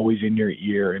talking, always in your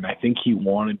ear, and I think he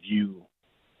wanted you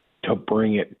to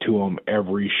bring it to him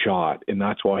every shot, and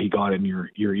that's why he got in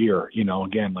your ear. You know,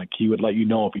 again, like he would let you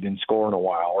know if he didn't score in a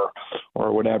while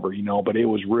or whatever, you know, but it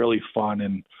was really fun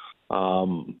and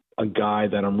a guy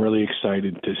that I'm really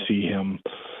excited to see him,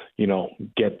 you know,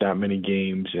 get that many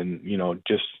games and, you know,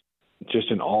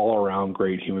 just an all-around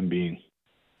great human being.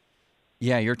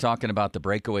 Yeah, you're talking about the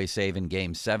breakaway save in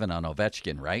Game 7 on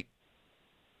Ovechkin, right?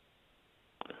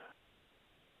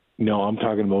 No, I'm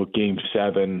talking about Game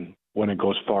 7 when it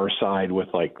goes far side with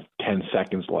like 10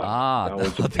 seconds left.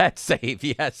 That save,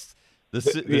 yes.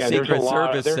 The yeah, Secret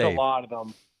Service there's save. A lot of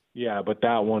them. Yeah, but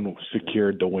that one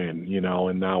secured the win, you know,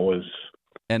 and that was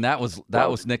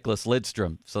Nicholas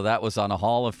Lidstrom. So that was on a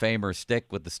Hall of Famer stick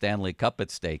with the Stanley Cup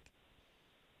at stake.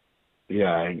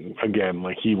 Yeah, again,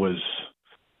 like he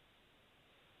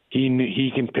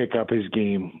can pick up his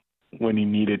game when he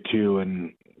needed to,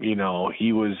 and you know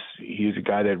he's a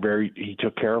guy that he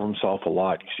took care of himself a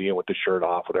lot. You see him with the shirt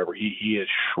off, whatever. He is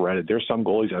shredded. There's some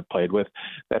goalies I've played with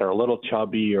that are a little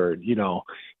chubby, or you know,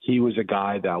 he was a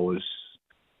guy that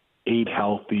ate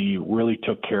healthy, really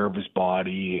took care of his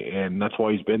body, and that's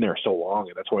why he's been there so long,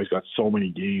 and that's why he's got so many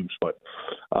games. But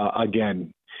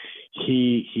again,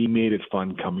 he made it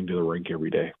fun coming to the rink every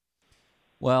day.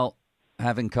 Well,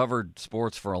 having covered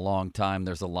sports for a long time,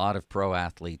 there's a lot of pro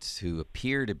athletes who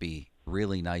appear to be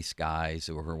really nice guys,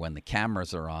 or when the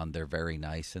cameras are on, they're very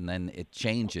nice, and then it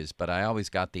changes. But I always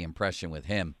got the impression with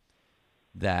him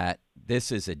that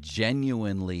this is a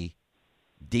genuinely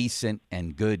decent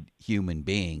and good human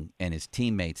being, and his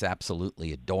teammates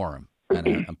absolutely adore him.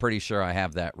 And I'm pretty sure I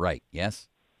have that right. Yes?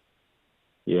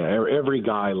 Yeah, every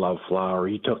guy loved Flower.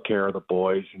 He took care of the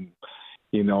boys, and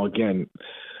you know, again,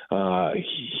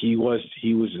 he was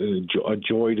a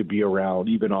joy to be around,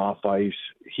 even off ice.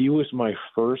 He was my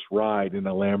first ride in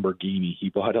a Lamborghini. He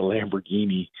bought a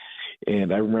Lamborghini,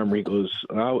 and I remember he goes,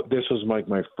 "This was like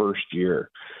my first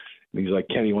year." And he's like,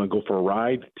 "Kenny, you want to go for a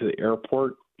ride to the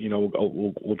airport? You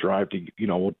know, we'll drive to, you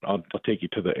know, I'll take you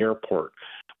to the airport."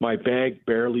 My bag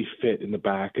barely fit in the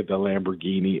back of the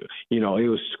Lamborghini. You know, it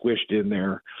was squished in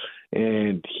there.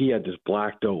 And he had this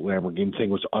blacked out Lamborghini. Thing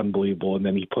was unbelievable. And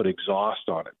then he put exhaust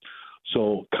on it.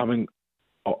 So coming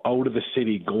out of the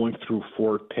city, going through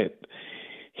Fort Pitt,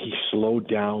 he slowed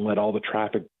down, let all the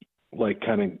traffic like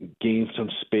kind of gain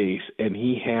some space, and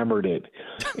he hammered it.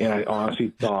 And I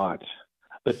honestly thought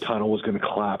the tunnel was going to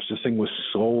collapse. This thing was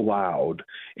so loud,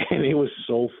 and it was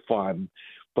so fun.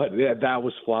 But that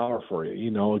was Flower for you. You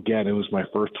know, again, it was my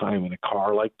first time in a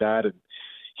car like that, and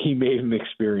he made an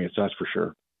experience, that's for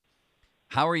sure.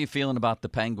 How are you feeling about the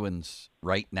Penguins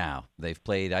right now? They've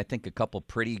played, I think, a couple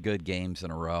pretty good games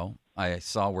in a row. I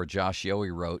saw where Josh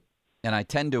Yohe wrote, and I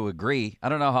tend to agree. I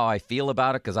don't know how I feel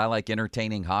about it because I like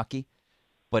entertaining hockey.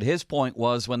 But his point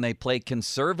was when they play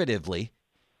conservatively,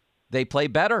 they play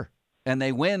better. And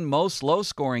they win most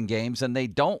low-scoring games, and they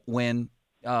don't win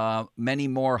many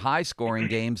more high-scoring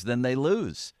games than they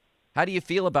lose. How do you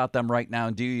feel about them right now,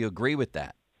 and do you agree with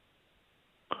that?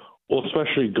 Well,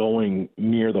 especially going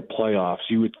near the playoffs,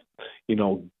 you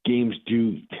know, games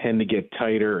do tend to get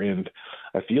tighter, and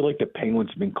I feel like the Penguins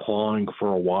have been clawing for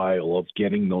a while of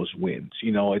getting those wins.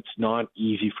 You know, it's not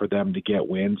easy for them to get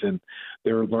wins, and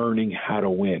they're learning how to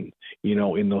win, you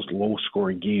know, in those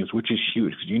low-scoring games, which is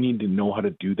huge because you need to know how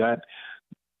to do that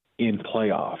in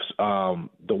playoffs.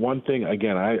 The one thing,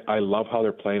 again, I love how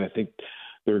they're playing. I think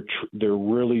they're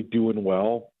really doing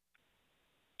well.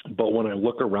 But when I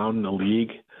look around in the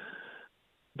league,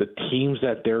 the teams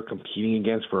that they're competing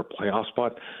against for a playoff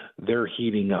spot, they're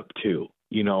heating up too.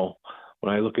 You know,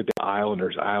 when I look at the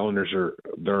Islanders are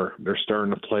they're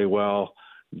starting to play well.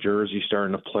 Jersey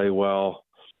starting to play well.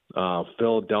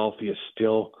 Philadelphia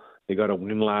still, they got a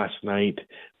win last night,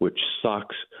 which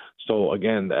sucks. So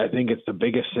again, I think it's the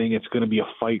biggest thing. It's going to be a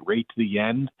fight right to the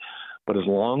end. But as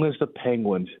long as the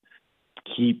Penguins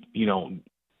keep,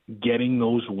 getting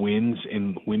those wins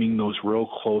and winning those real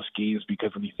close games,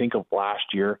 because when you think of last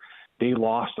year, they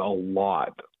lost a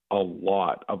lot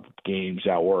of games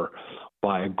that were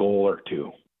by a goal or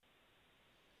two.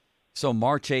 So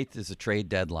March 8th is a trade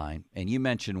deadline, and you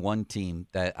mentioned one team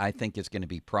that I think is going to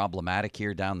be problematic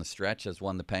here down the stretch as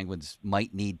one the Penguins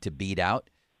might need to beat out.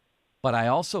 But I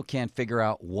also can't figure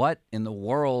out what in the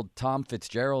world Tom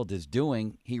Fitzgerald is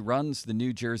doing. He runs the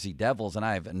New Jersey Devils, and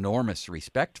I have enormous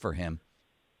respect for him.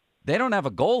 They don't have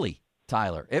a goalie,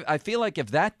 Tyler. I feel like if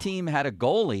that team had a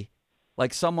goalie,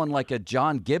 like someone like a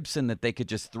John Gibson that they could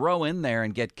just throw in there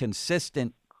and get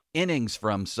consistent innings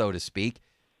from, so to speak,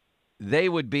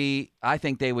 I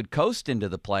think they would coast into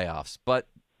the playoffs. But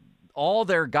all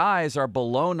their guys are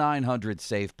below 900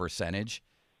 save percentage.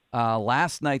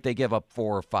 Last night they gave up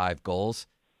 4 or 5 goals.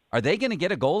 Are they going to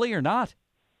get a goalie or not?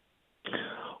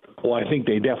 Well, I think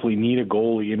they definitely need a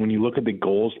goalie. And when you look at the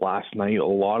goals last night, a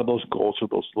lot of those goals are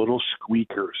those little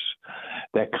squeakers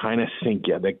that kind of sink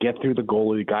you, that get through the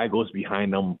goalie. The guy goes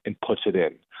behind them and puts it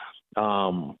in.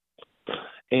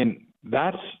 And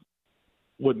that's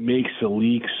what makes the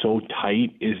league so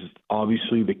tight, is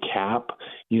obviously the cap.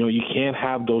 You can't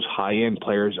have those high-end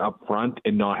players up front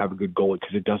and not have a good goalie,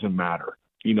 because it doesn't matter.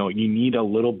 You need a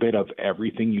little bit of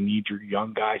everything. You need your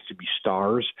young guys to be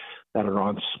stars that are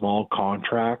on small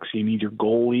contracts. You need your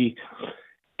goalie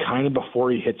kind of before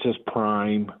he hits his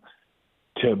prime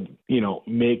to,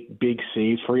 make big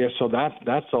saves for you. So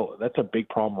that's a big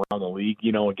problem around the league.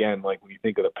 Again, like when you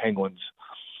think of the Penguins,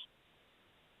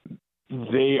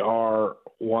 they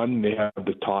have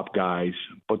the top guys,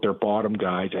 but their bottom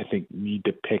guys, I think, need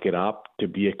to pick it up to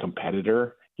be a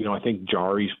competitor. I think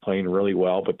Jari's playing really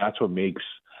well, but that's what makes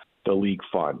the league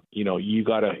fun. You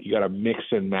gotta mix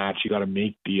and match. You gotta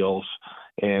make deals,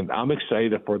 and I'm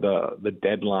excited for the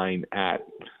deadline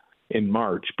in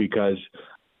March, because,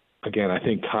 again, I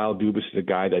think Kyle Dubas is a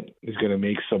guy that is going to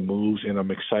make some moves, and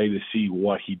I'm excited to see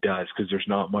what he does, because there's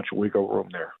not much wiggle room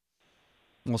there.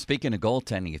 Well, speaking of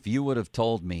goaltending, if you would have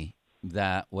told me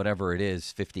that whatever it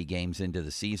is, 50 games into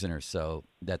the season or so,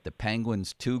 that the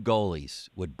Penguins' 2 goalies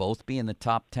would both be in the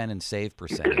top 10 in save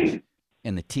percentage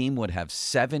and the team would have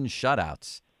 7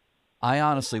 shutouts, I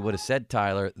honestly would have said,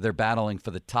 Tyler, they're battling for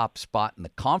the top spot in the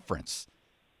conference,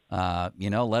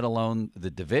 let alone the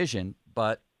division.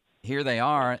 But here they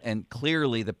are, and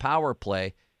clearly the power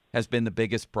play has been the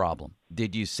biggest problem.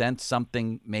 Did you sense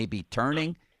something maybe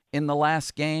turning in the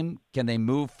last game? Can they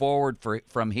move forward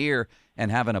from here and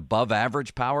have an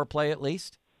above-average power play at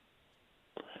least?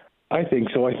 I think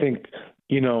so. I think,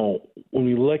 when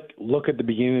we look at the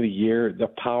beginning of the year, the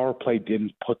power play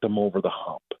didn't put them over the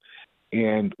hump.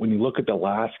 And when you look at the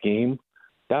last game,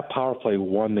 that power play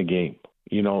won the game.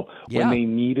 When they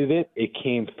needed it, it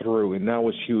came through, and that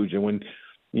was huge. And when,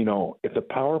 if the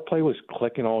power play was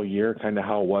clicking all year, kind of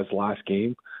how it was last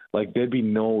game, like they would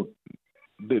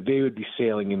be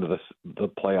sailing into the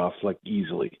playoffs like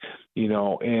easily,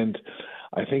 and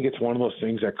I think it's one of those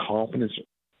things that confidence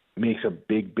makes a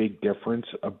big, big difference,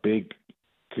 a big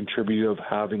contributor of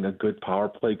having a good power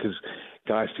play, because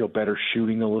guys feel better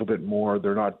shooting a little bit more.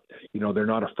 They're not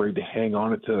afraid to hang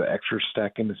on it to the extra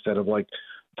second instead of like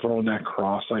throwing that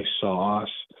cross-ice sauce.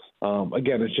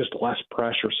 Again, it's just less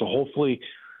pressure. So hopefully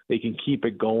they can keep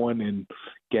it going and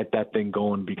get that thing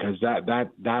going, because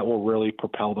that will really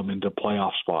propel them into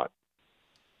playoff spot.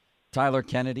 Tyler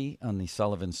Kennedy on the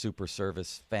Sullivan Super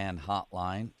Service fan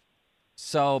hotline.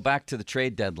 So back to the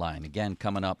trade deadline, again,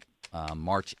 coming up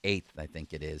March 8th, I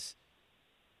think it is.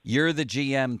 You're the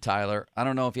GM, Tyler. I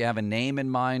don't know if you have a name in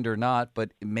mind or not,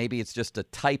 but maybe it's just a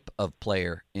type of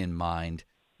player in mind.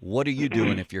 What are you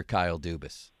doing if you're Kyle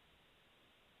Dubas?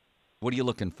 What are you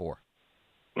looking for?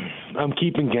 I'm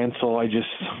keeping Gensel.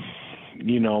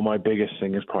 My biggest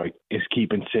thing is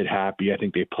keeping Sid happy. I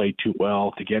think they played too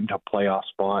well to get into a playoff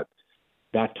spot.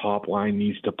 That top line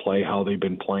needs to play how they've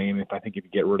been playing. I think if you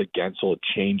get rid of Gensel, it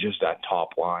changes that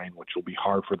top line, which will be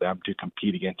hard for them to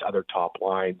compete against other top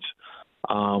lines.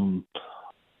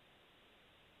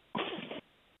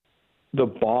 The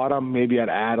bottom, maybe I'd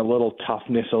add a little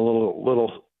toughness, a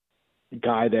little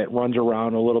guy that runs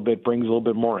around a little bit, brings a little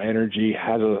bit more energy,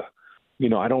 has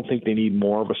I don't think they need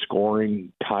more of a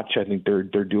scoring touch. I think they're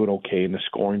doing okay in the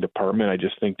scoring department. I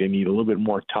just think they need a little bit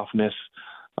more toughness.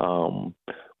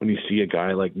 When you see a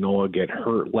guy like Noah get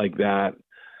hurt like that,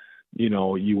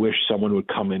 you wish someone would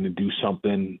come in and do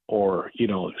something, or,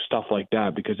 stuff like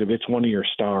that, because if it's one of your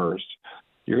stars,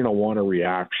 you're going to want a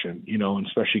reaction, and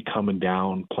especially coming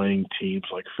down, playing teams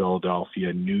like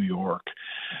Philadelphia, New York.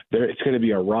 It's going to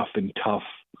be a rough and tough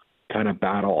kind of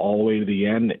battle all the way to the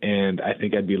end, and I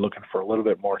think I'd be looking for a little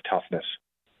bit more toughness.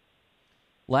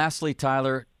 Lastly,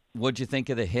 Tyler, what'd you think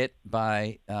of the hit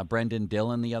by Brendan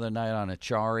Dillon the other night on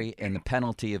Acciari and the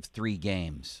penalty of 3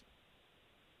 games?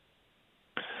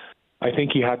 I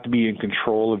think you have to be in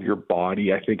control of your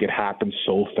body. I think it happens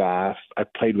so fast. I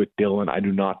played with Dillon. I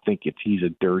do not think he's a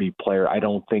dirty player. I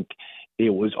don't think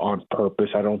it was on purpose.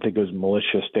 I don't think it was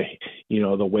malicious to,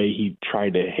 the way he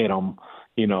tried to hit him.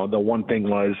 The one thing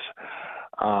was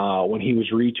when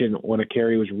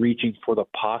Acciari was reaching for the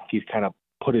puck, he kind of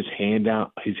put his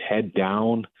head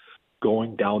down,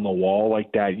 going down the wall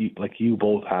like that. You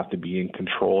both have to be in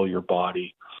control of your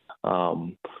body.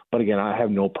 But again, I have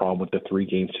no problem with the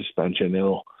 3-game suspension.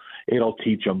 It'll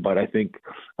teach him. But I think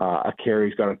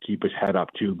Acciari's got to keep his head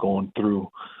up too, going through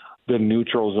the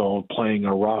neutral zone, playing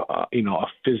a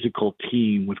physical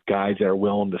team with guys that are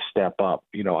willing to step up.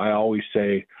 I always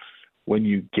say when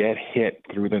you get hit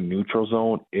through the neutral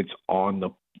zone, it's on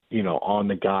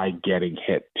the guy getting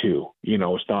hit too.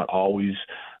 It's not always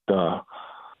the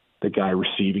guy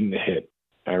receiving the hit.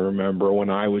 I remember when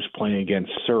I was playing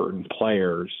against certain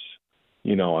players,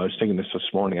 I was thinking this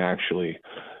morning actually,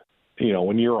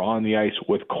 when you're on the ice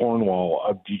with Cornwall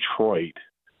of Detroit,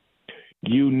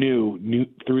 you knew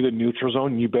through the neutral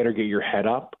zone, you better get your head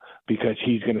up because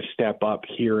he's going to step up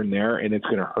here and there and it's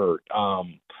going to hurt.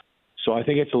 So I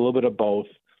think it's a little bit of both.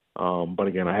 But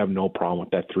again, I have no problem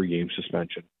with that 3-game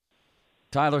suspension.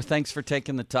 Tyler, thanks for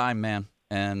taking the time, man.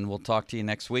 And we'll talk to you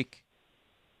next week.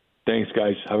 Thanks,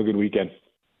 guys. Have a good weekend.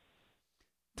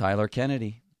 Tyler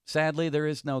Kennedy. Sadly, there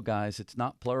is no guys. It's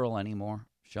not plural anymore,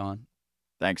 Sean.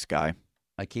 Thanks, Guy.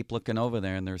 I keep looking over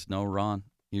there, and there's no Ron.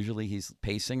 Usually he's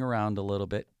pacing around a little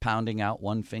bit, pounding out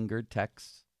one-fingered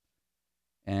texts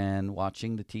and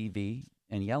watching the TV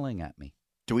and yelling at me.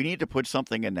 Do we need to put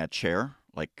something in that chair?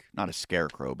 Like, not a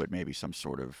scarecrow, but maybe some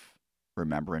sort of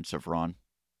remembrance of Ron?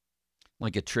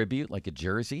 Like a tribute, like a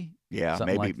jersey? Yeah,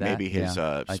 something maybe like that? maybe his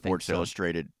Yeah, Sports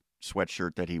Illustrated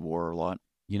sweatshirt that he wore a lot.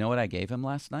 You know what I gave him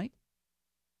last night?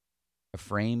 A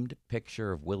framed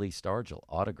picture of Willie Stargell,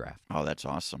 autographed. Oh, that's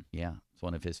awesome. Yeah, it's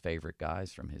one of his favorite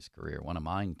guys from his career. One of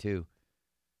mine, too.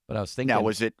 But I was thinking... Now,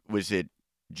 was it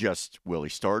just Willie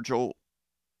Stargell?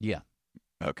 Yeah.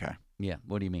 Okay. Yeah,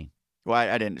 what do you mean? Well,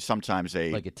 I didn't... Sometimes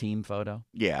they... Like a team photo?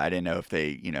 Yeah, I didn't know if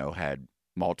they, had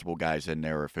multiple guys in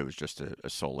there or if it was just a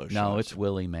solo shot. No, it's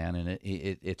Willie, man, and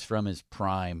it's from his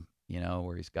prime,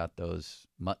 where he's got those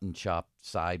mutton chop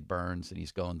sideburns and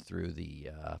he's going through the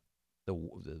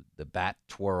bat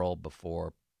twirl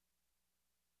before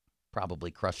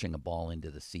probably crushing a ball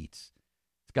into the seats.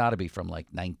 It's got to be from like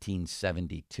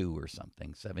 1972 or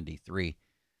something, 73.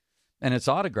 And it's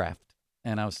autographed.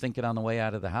 And I was thinking on the way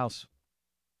out of the house,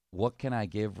 what can I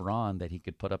give Ron that he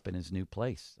could put up in his new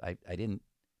place? I didn't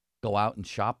go out and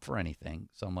shop for anything.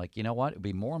 So I'm like, you know what? It would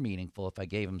be more meaningful if I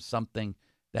gave him something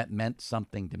that meant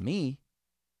something to me,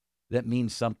 that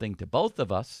means something to both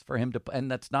of us, for him to,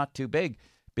 and that's not too big,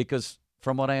 because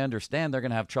from what I understand, they're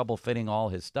going to have trouble fitting all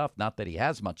his stuff, not that he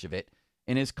has much of it,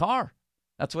 in his car.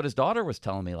 That's what his daughter was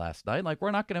telling me last night. Like,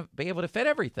 we're not going to be able to fit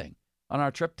everything on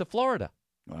our trip to Florida.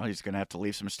 Well, he's going to have to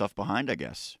leave some stuff behind, I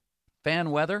guess.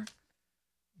 Fan weather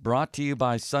brought to you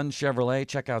by Sun Chevrolet.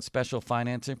 Check out special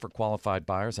financing for qualified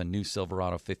buyers on new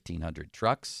Silverado 1500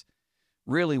 trucks.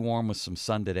 Really warm with some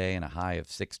sun today and a high of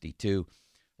 62.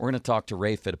 We're going to talk to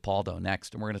Ray Fittipaldo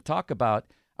next, and we're going to talk about,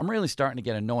 I'm really starting to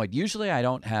get annoyed. Usually I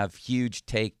don't have huge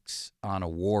takes on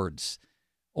awards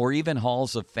or even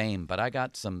halls of fame, but I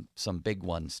got some big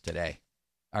ones today.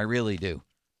 I really do.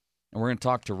 And we're going to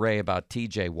talk to Ray about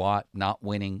TJ Watt not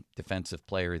winning Defensive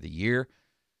Player of the Year.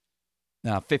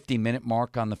 Now, 50-minute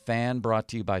mark on the Fan, brought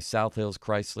to you by South Hills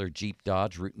Chrysler Jeep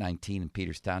Dodge, Route 19 in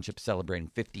Peters Township, celebrating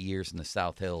 50 years in the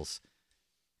South Hills.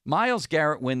 Myles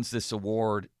Garrett wins this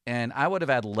award, and I would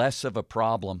have had less of a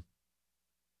problem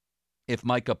if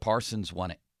Micah Parsons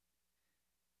won it.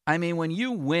 I mean, when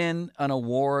you win an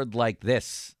award like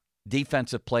this,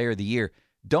 Defensive Player of the Year,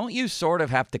 don't you sort of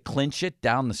have to clinch it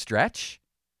down the stretch?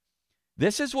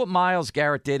 This is what Myles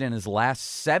Garrett did in his last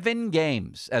 7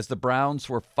 games as the Browns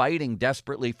were fighting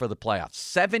desperately for the playoffs.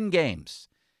 7 games.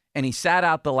 And he sat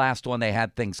out the last one. They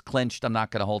had things clinched. I'm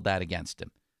not going to hold that against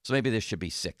him. So maybe this should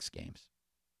be 6 games.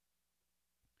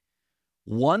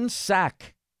 1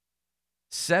 sack,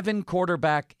 7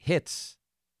 quarterback hits,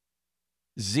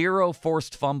 0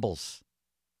 forced fumbles.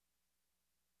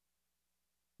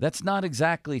 That's not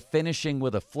exactly finishing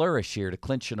with a flourish here to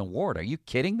clinch an award. Are you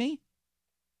kidding me?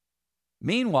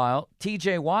 Meanwhile,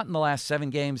 TJ Watt in the last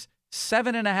 7 games,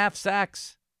 7.5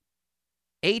 sacks,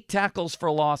 8 tackles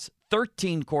for loss,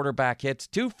 13 quarterback hits,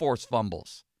 2 forced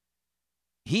fumbles.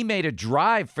 He made a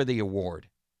drive for the award.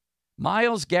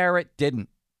 Myles Garrett didn't.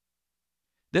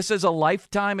 This is a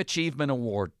Lifetime Achievement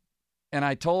Award. And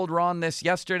I told Ron this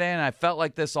yesterday, and I felt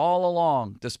like this all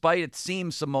along, despite it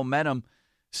seems some momentum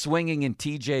swinging in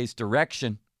TJ's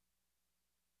direction,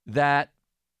 that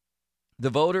the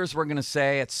voters were going to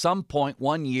say at some point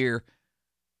one year,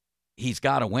 he's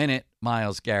got to win it,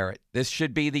 Myles Garrett. This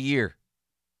should be the year.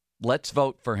 Let's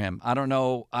vote for him. I don't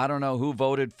know who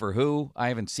voted for who. I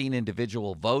haven't seen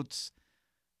individual votes.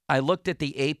 I looked at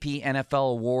the AP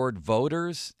NFL Award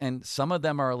voters, and some of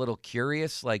them are a little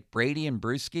curious, like Brady and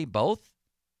Bruschi, both.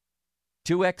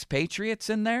 2 ex-Patriots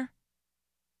in there.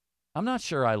 I'm not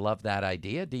sure I love that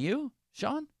idea. Do you,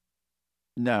 Sean?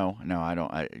 No, I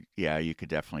don't. Yeah, you could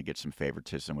definitely get some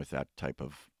favoritism with that type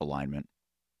of alignment.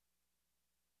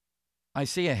 I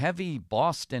see a heavy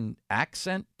Boston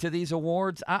accent to these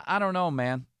awards. I don't know,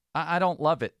 man. I don't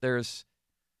love it. There's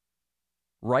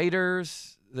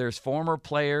writers, there's former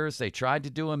players. They tried to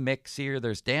do a mix here.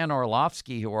 There's Dan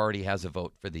Orlovsky, who already has a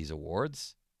vote for these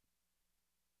awards.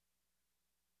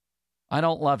 I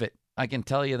don't love it. I can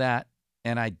tell you that.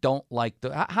 And I don't like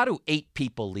how do 8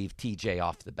 people leave TJ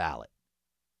off the ballot?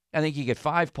 I think you get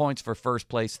 5 points for first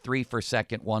place, 3 for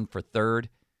second, 1 for third.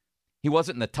 He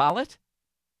wasn't in the talent?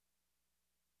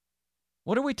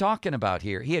 What are we talking about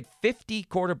here? He had 50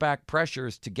 quarterback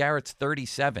pressures to Garrett's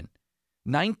 37,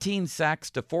 19 sacks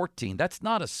to 14. That's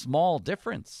not a small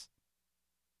difference.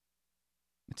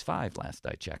 It's 5 last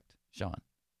I checked, Sean.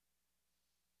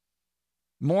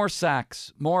 More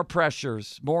sacks, more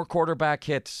pressures, more quarterback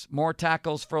hits, more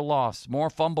tackles for loss, more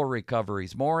fumble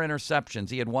recoveries, more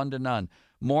interceptions. He had 1 to none.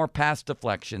 More pass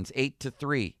deflections, 8 to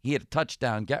 3. He had a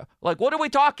touchdown. Like, what are we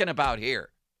talking about here?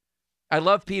 I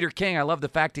love Peter King. I love the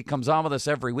fact he comes on with us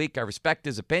every week. I respect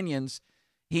his opinions.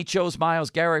 He chose Myles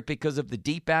Garrett because of the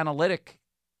deep analytic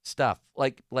stuff.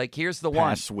 Like here's the one.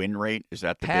 Pass win rate? Is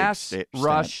that the pass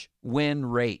rush win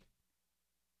rate?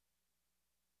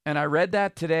 And I read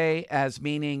that today as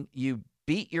meaning you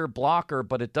beat your blocker,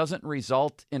 but it doesn't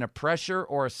result in a pressure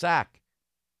or a sack.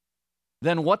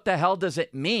 Then what the hell does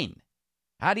it mean?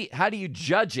 How do you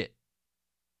judge it?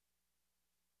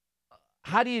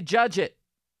 How do you judge it?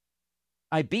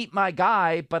 I beat my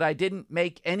guy, but I didn't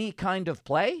make any kind of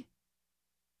play?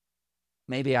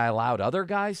 Maybe I allowed other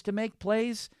guys to make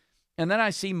plays? And then I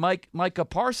see Micah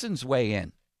Parsons weigh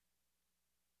in.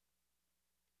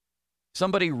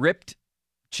 Somebody ripped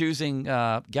choosing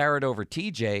Garrett over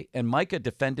TJ, and Micah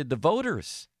defended the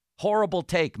voters. Horrible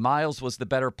take. Myles was the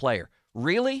better player.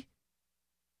 Really?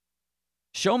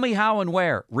 Show me how and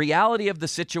where. Reality of the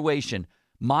situation.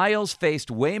 Myles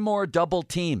faced way more double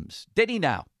teams. Did he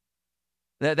now?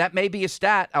 That may be a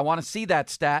stat. I want to see that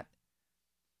stat.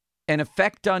 An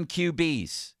effect on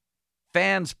QBs.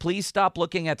 Fans, please stop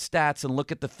looking at stats and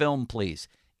look at the film, please.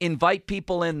 Invite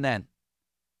people in then.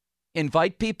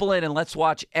 Invite people in and let's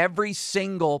watch every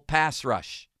single pass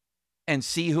rush and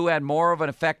see who had more of an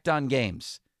effect on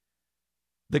games.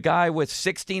 The guy with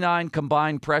 69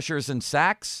 combined pressures and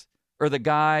sacks or the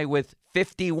guy with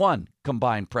 51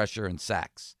 combined pressure and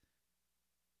sacks?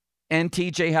 And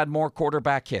TJ had more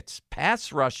quarterback hits.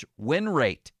 Pass rush win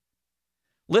rate.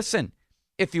 Listen,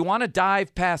 if you want to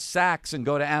dive past sacks and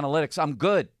go to analytics, I'm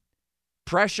good.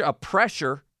 A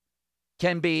pressure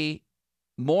can be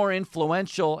more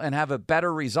influential and have a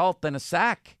better result than a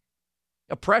sack.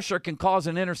 A pressure can cause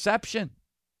an interception.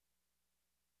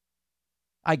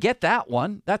 I get that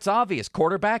one. That's obvious.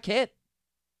 Quarterback hit.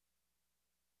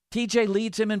 TJ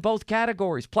leads him in both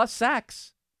categories, plus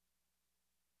sacks.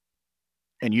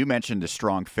 And you mentioned the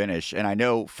strong finish, and I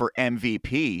know for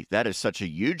MVP, that is such a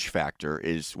huge factor,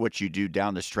 is what you do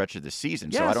down the stretch of the season.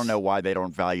 Yes. So I don't know why they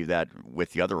don't value that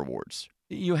with the other awards.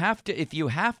 You have to, if you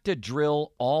have to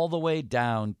drill all the way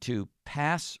down to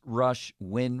pass rush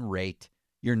win rate,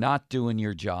 you're not doing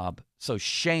your job. So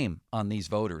shame on these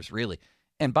voters, really.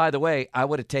 And by the way, I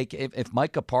would have taken, if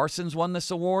Micah Parsons won this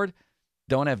award,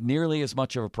 don't have nearly as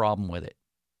much of a problem with it.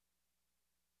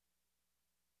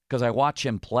 Because I watch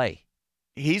him play.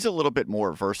 He's a little bit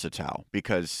more versatile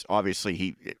because obviously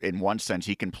he, in one sense,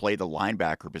 he can play the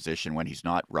linebacker position when he's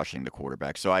not rushing the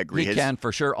quarterback. So I agree. He can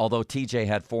for sure, although TJ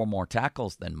had 4 more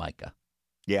tackles than Micah.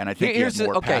 Yeah, and I think he had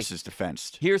more passes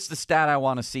defensed. Here's the stat I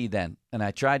want to see then. And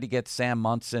I tried to get Sam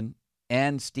Munson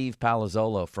and Steve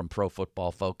Palazzolo from Pro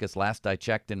Football Focus. Last I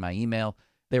checked in my email,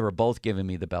 they were both giving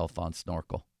me the Belfont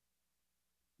snorkel.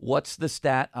 What's the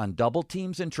stat on double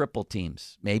teams and triple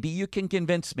teams? Maybe you can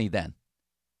convince me then.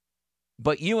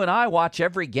 But you and I watch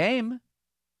every game.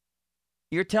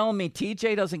 You're telling me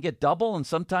TJ doesn't get double and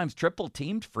sometimes triple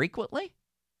teamed frequently?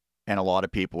 And a lot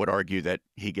of people would argue that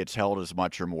he gets held as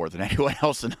much or more than anyone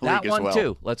else in the league as well. That one,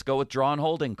 too. Let's go with drawn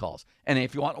holding calls. And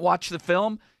if you want to watch the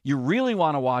film, you really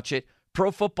want to watch it,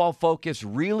 Pro Football Focus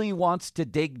really wants to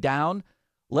dig down.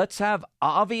 Let's have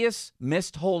obvious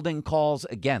missed holding calls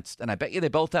against. And I bet you they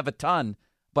both have a ton,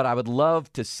 but I would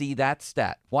love to see that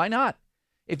stat. Why not?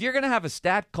 If you're going to have a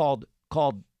stat called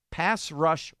pass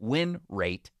rush win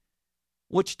rate,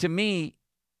 which to me,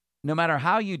 no matter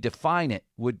how you define it,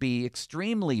 would be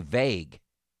extremely vague.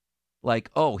 Like,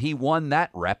 oh, he won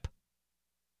that rep.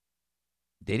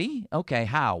 Did he? Okay,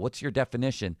 how? What's your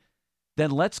definition? Then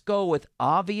let's go with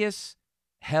obvious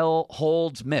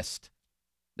holds missed.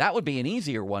 That would be an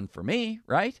easier one for me,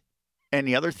 right? And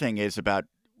the other thing is about,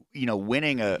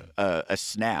 winning a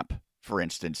snap, for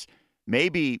instance.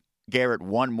 Maybe Garrett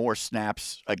won more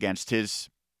snaps against his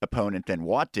opponent than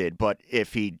Watt did, but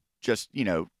if he just,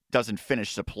 doesn't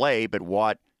finish the play, but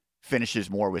Watt finishes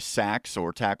more with sacks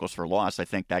or tackles for loss, I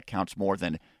think that counts more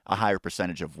than a higher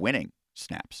percentage of winning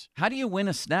snaps. How do you win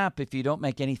a snap if you don't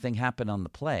make anything happen on the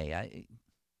play?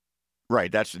 Right.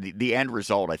 That's the end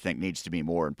result, I think, needs to be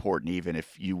more important, even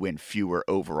if you win fewer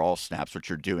overall snaps. What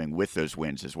you're doing with those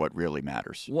wins is what really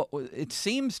matters. Well, it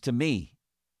seems to me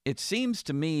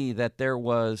that there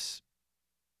was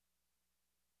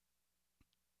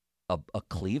a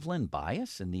Cleveland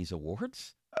bias in these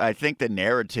awards. I think the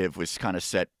narrative was kind of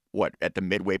set, at the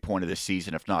midway point of the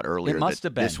season, if not earlier. It must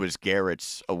have been. This was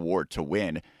Garrett's award to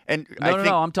win. And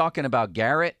No, I'm talking about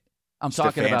Garrett. I'm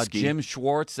talking about Stefanski. Jim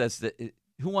Schwartz as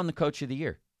who won the Coach of the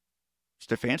Year?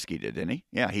 Stefanski did, didn't he?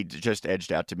 Yeah, he just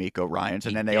edged out D'Amico Ryans,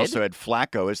 and then they did? also had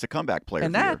Flacco as the comeback player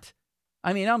of the year.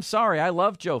 I mean, I'm sorry. I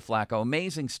love Joe Flacco.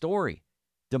 Amazing story.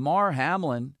 DeMar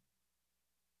Hamlin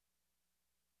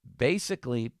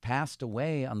basically passed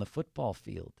away on the football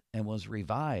field and was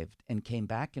revived and came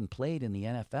back and played in the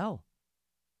NFL.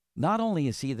 Not only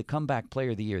is he the comeback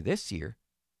player of the year this year,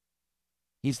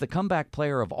 he's the comeback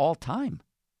player of all time.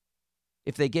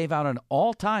 If they gave out an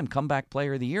all-time comeback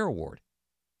player of the year award.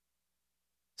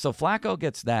 So Flacco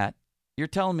gets that. You're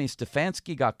telling me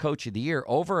Stefanski got coach of the year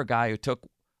over a guy who took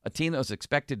a team that was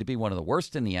expected to be one of the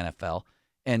worst in the NFL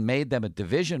and made them a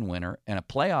division winner and a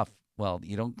playoff. Well,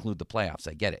 you don't include the playoffs,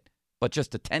 I get it. But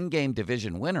just a 10-game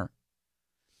division winner.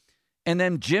 And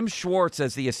then Jim Schwartz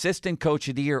as the assistant coach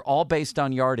of the year, all based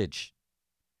on yardage.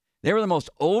 They were the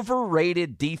most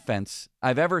overrated defense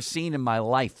I've ever seen in my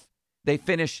life. They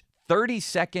finished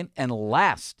 32nd and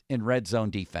last in red zone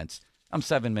defense. I'm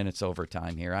 7 minutes over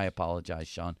time here. I apologize,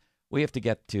 Sean. We have to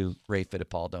get to Ray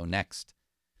Fittipaldo next.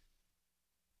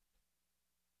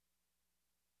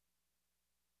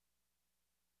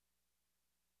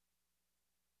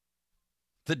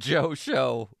 The Joe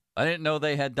Show. I didn't know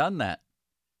they had done that.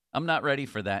 I'm not ready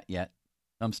for that yet.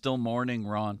 I'm still mourning,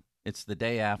 Ron. It's the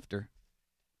day after.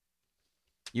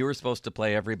 You were supposed to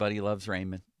play Everybody Loves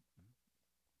Raymond,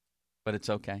 but it's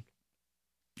okay.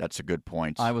 That's a good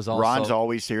point. Ron's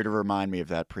always here to remind me of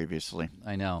that previously.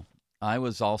 I know. I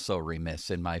was also remiss,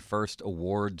 and my first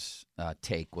awards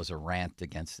take was a rant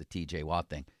against the TJ Watt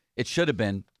thing. It should have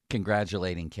been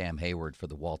congratulating Cam Heyward for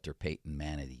the Walter Payton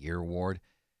Man of the Year award.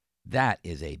 That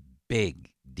is a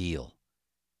big deal,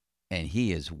 and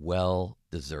he is well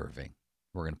deserving.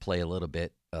 We're going to play a little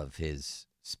bit of his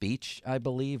speech, I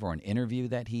believe, or an interview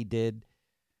that he did.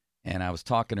 And I was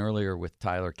talking earlier with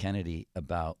Tyler Kennedy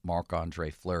about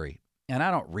Marc-Andre Fleury. And I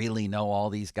don't really know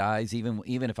all these guys, even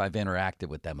if I've interacted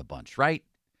with them a bunch, right?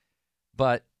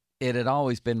 But it had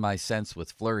always been my sense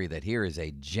with Fleury that here is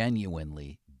a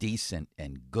genuinely decent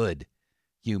and good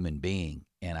human being.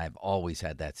 And I've always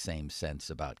had that same sense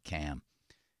about Cam.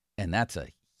 And that's a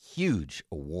huge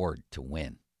award to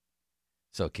win.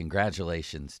 So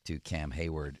congratulations to Cam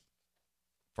Heyward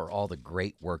for all the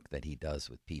great work that he does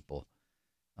with people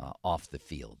off the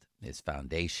field. His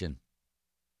foundation,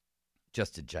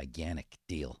 just a gigantic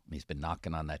deal. He's been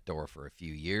knocking on that door for a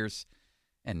few years,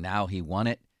 and now he won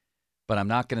it. But I'm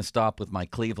not going to stop with my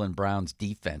Cleveland Browns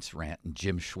defense rant and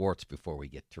Jim Schwartz before we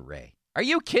get to Ray. Are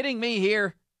you kidding me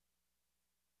here?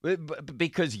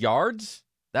 Because yards?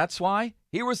 That's why?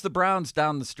 Here was the Browns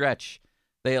down the stretch.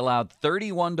 They allowed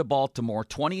 31 to Baltimore,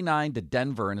 29 to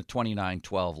Denver in a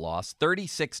 29-12 loss,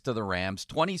 36 to the Rams,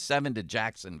 27 to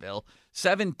Jacksonville,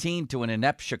 17 to an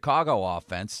inept Chicago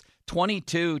offense,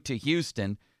 22 to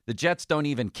Houston. The Jets don't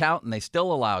even count, and they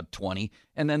still allowed 20,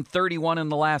 and then 31 in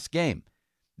the last game.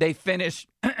 They finished,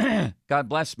 God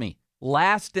bless me,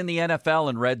 last in the NFL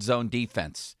in red zone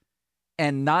defense,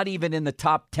 and not even in the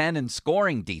top 10 in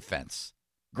scoring defense.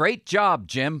 Great job,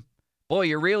 Jim. Boy,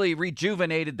 you really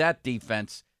rejuvenated that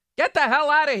defense. Get the hell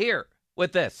out of here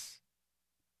with this.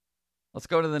 Let's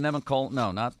go to the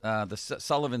the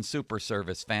Sullivan Super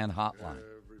Service fan hotline.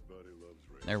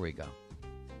 There we go.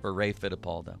 For Ray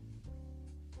Fittipaldo.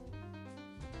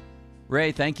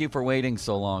 Ray, thank you for waiting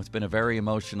so long. It's been a very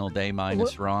emotional day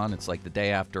minus Ron. It's like the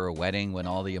day after a wedding when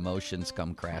all the emotions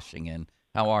come crashing in.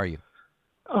 How are you?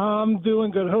 I'm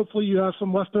doing good. Hopefully you have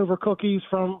some leftover cookies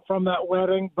from that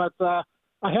wedding. But I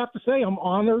have to say I'm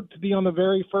honored to be on the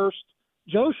very first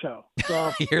Joe show.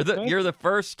 So you're the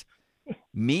first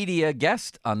media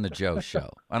guest on the Joe show.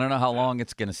 I don't know how long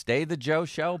it's going to stay the Joe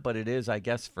show, but it is, I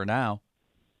guess, for now.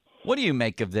 What do you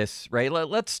make of this, Ray?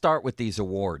 Let's start with these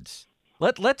awards.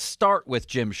 Let's start with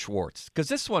Jim Schwartz, because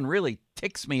this one really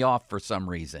ticks me off for some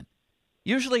reason.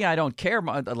 Usually I don't care,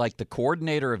 like the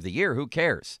coordinator of the year, who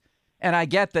cares? And I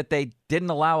get that they didn't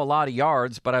allow a lot of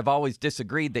yards, but I've always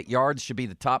disagreed that yards should be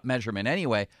the top measurement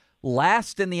anyway.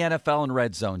 Last in the NFL in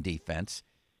red zone defense,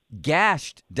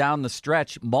 gashed down the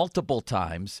stretch multiple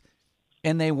times,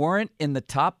 and they weren't in the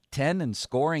top 10 in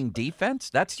scoring defense?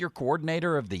 That's your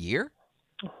coordinator of the year?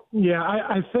 Yeah,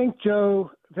 I think,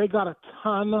 Joe, they got a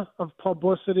ton of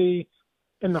publicity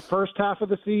in the first half of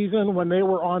the season when they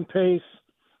were on pace,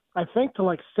 I think,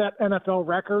 to set NFL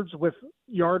records with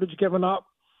yardage given up,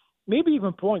 maybe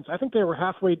even points. I think they were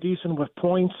halfway decent with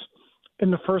points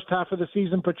in the first half of the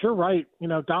season. But you're right,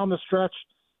 down the stretch,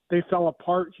 they fell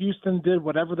apart. Houston did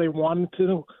whatever they wanted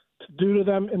to do to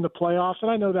them in the playoffs.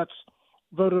 And I know that's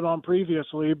voted on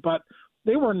previously, but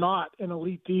they were not an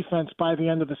elite defense by the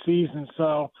end of the season.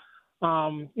 So,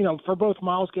 for both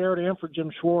Myles Garrett and for Jim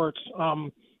Schwartz,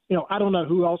 I don't know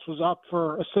who else was up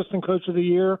for assistant coach of the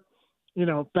year.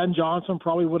 Ben Johnson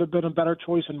probably would have been a better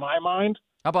choice in my mind.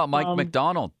 How about Mike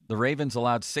McDonald? The Ravens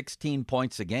allowed 16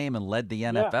 points a game and led the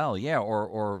NFL. Yeah,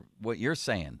 or what you're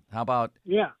saying. How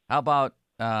about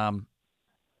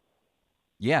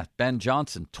Ben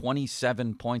Johnson,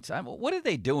 27 points. What are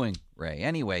they doing, Ray?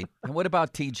 Anyway, what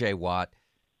about TJ Watt?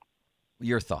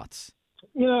 Your thoughts?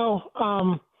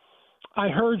 I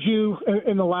heard you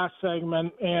in the last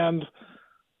segment, and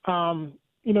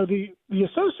the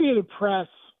Associated Press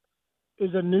is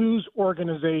a news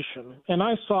organization, and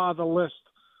I saw the list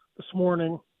this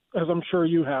morning, as I'm sure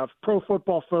you have. Pro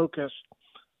Football Focus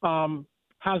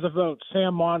has a vote.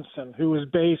 Sam Monson, who is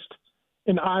based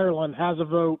in Ireland, has a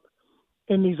vote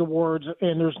in these awards,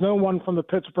 and there's no one from the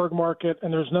Pittsburgh market,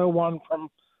 and there's no one from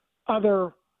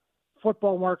other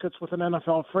football markets with an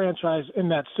NFL franchise in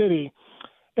that city.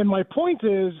 And my point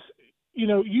is,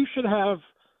 you should have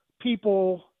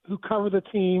people who cover the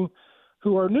team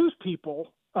who are news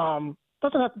people.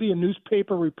 Doesn't have to be a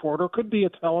newspaper reporter, could be a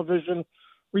television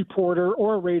reporter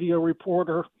or a radio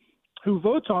reporter who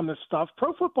votes on this stuff.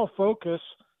 Pro Football Focus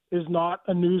is not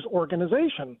a news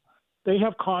organization. They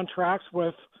have contracts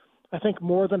with, I think,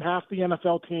 more than half the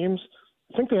NFL teams.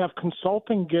 I think they have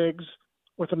consulting gigs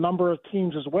with a number of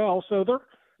teams as well. So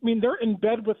they're in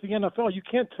bed with the NFL. You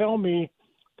can't tell me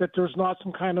that there's not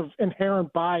some kind of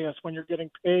inherent bias when you're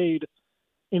getting paid,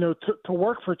 to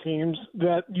work for teams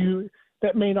that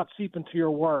may not seep into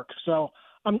your work. So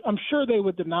I'm sure they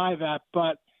would deny that.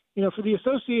 But, for the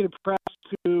Associated Press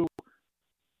to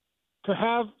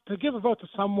give a vote to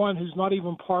someone who's not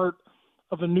even part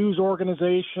of a news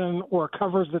organization or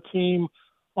covers the team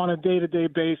on a day-to-day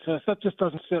basis, that just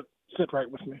doesn't sit right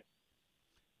with me.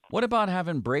 What about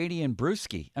having Brady and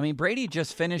Brewski? I mean, Brady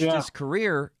just finished his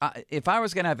career. If I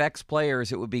was going to have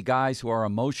ex-players, it would be guys who are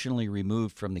emotionally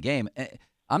removed from the game.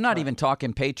 I'm not even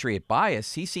talking Patriot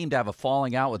bias. He seemed to have a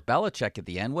falling out with Belichick at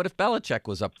the end. What if Belichick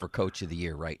was up for Coach of the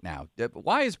Year right now?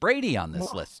 Why is Brady on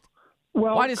this list?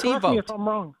 Well, why does he vote? Correct me if I'm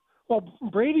wrong. Well,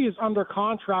 Brady is under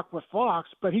contract with Fox,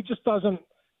 but he just doesn't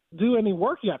do any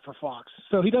work yet for Fox.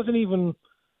 So he doesn't even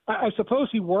 – I suppose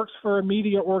he works for a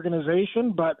media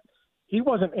organization, but he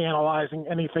wasn't analyzing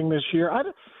anything this year.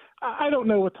 I don't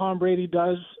know what Tom Brady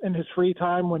does in his free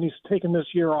time when he's taking this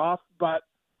year off, but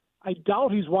I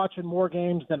doubt he's watching more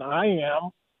games than I am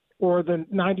or than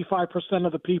 95%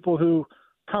 of the people who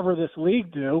cover this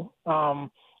league do. I'm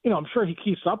sure he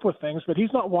keeps up with things, but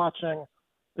he's not watching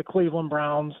the Cleveland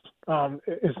Browns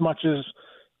as much as,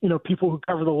 people who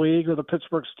cover the league or the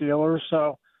Pittsburgh Steelers.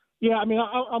 So, yeah, I mean,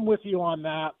 I'm with you on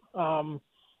that.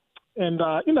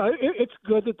 It's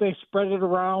good that they spread it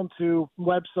around to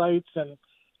websites and,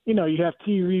 you have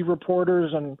TV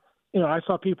reporters and, I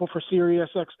saw people for Sirius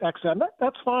XM.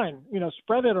 That's fine.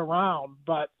 Spread it around.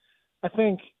 But I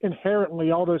think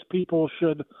inherently all those people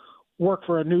should work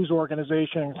for a news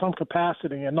organization in some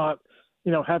capacity and not,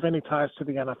 have any ties to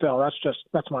the NFL.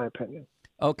 That's my opinion.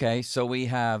 Okay, so we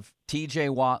have T.J.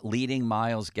 Watt leading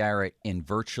Myles Garrett in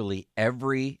virtually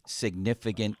every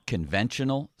significant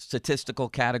conventional statistical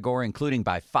category, including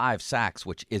by 5 sacks,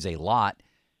 which is a lot,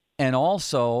 and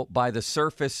also by the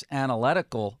surface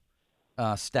analytical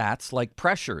stats like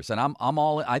pressures. And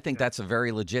I think that's a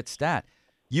very legit stat.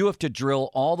 You have to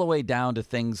drill all the way down to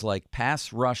things like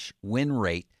pass rush win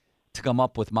rate to come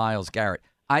up with Myles Garrett.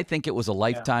 I think it was a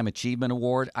Lifetime Achievement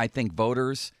Award. I think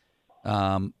voters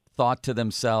thought to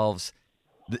themselves,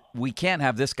 we can't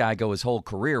have this guy go his whole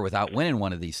career without winning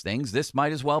one of these things. This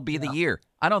might as well be the year.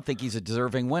 I don't think he's a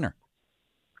deserving winner.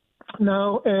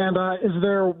 No, and is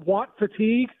there Watt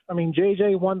fatigue? I mean,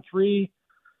 JJ won 3,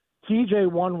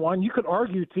 TJ won 1. You could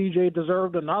argue TJ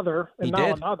deserved another, and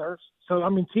now another. So, I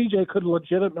mean, TJ could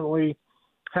legitimately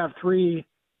have 3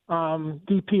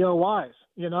 DPOYs,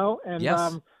 you know? And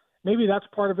yes. Maybe that's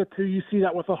part of it, too. You see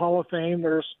that with the Hall of Fame.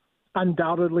 There's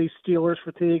undoubtedly Steelers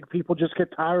fatigue. People just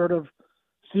get tired of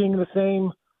seeing the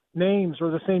same names or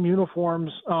the same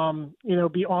uniforms,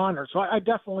 be honored. So I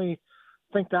definitely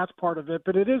think that's part of it.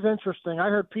 But it is interesting. I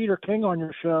heard Peter King on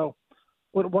your show.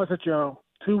 What was it, Joe?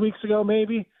 2 weeks ago,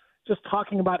 maybe? Just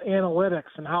talking about analytics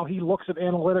and how he looks at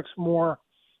analytics more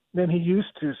than he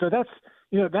used to. So that's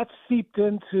seeped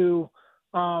into,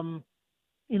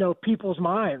 people's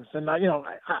minds. And, I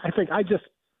think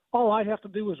all I have to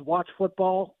do is watch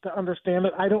football to understand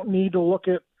it. I don't need to look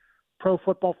at Pro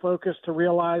Football Focus to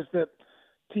realize that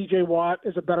T.J. Watt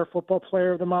is a better football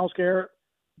player than Myles Garrett.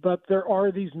 But there are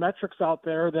these metrics out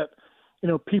there that,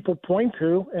 people point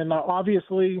to. And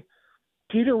obviously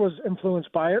Peter was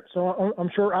influenced by it. So I'm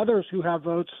sure others who have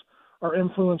votes are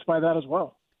influenced by that as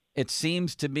well. It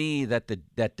seems to me that the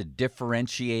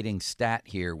differentiating stat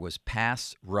here was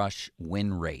pass rush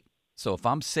win rate. So if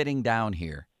I'm sitting down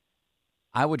here,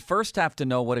 I would first have to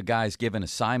know what a guy's given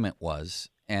assignment was.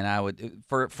 And I would,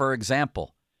 for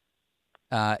example,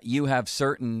 you have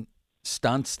certain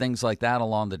stunts, things like that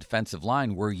along the defensive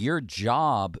line where your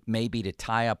job may be to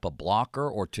tie up a blocker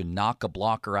or to knock a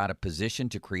blocker out of position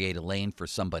to create a lane for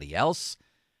somebody else.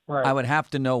 Right. I would have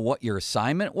to know what your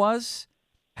assignment was,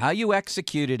 how you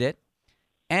executed it,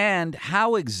 and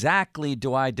how exactly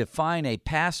do I define a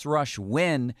pass rush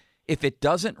win if it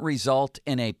doesn't result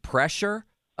in a pressure,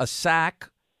 a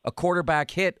sack, a quarterback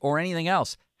hit, or anything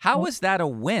else. How is that a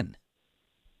win?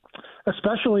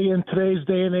 Especially in today's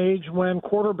day and age when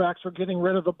quarterbacks are getting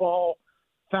rid of the ball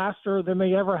faster than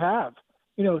they ever have.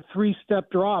 3-step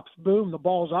drops, boom, the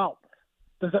ball's out.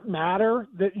 Does it matter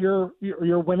that you're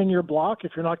winning your block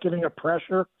if you're not getting a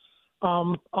pressure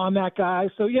on that guy?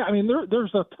 So, yeah, I mean,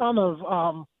 there's a ton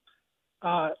of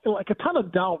a ton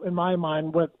of doubt in my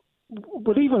mind what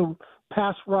even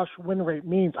pass rush win rate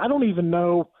means. I don't even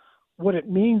know what it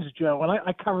means, Joe, and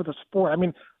I cover the sport. I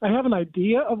mean, I have an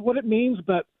idea of what it means,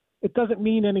 but it doesn't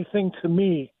mean anything to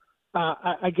me,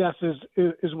 I guess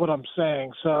is what I'm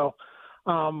saying. So,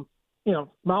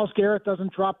 Myles Garrett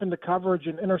doesn't drop into coverage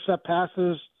and intercept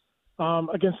passes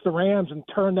against the Rams and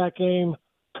turn that game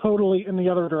totally in the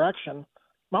other direction.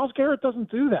 Myles Garrett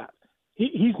doesn't do that.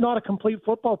 He's not a complete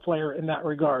football player in that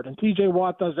regard, and T.J.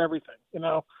 Watt does everything.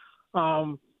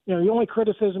 The only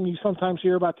criticism you sometimes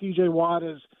hear about T.J. Watt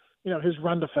is, his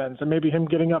run defense and maybe him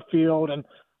getting upfield. And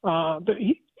but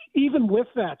even with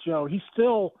that, Joe, he's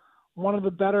still one of the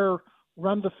better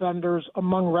run defenders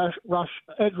among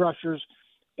edge rushers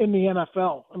in the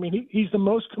NFL. I mean, he's the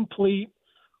most complete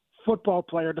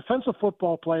defensive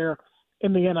football player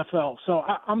in the NFL. So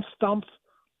I'm stumped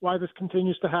why this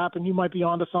continues to happen. You might be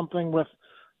onto something with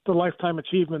the lifetime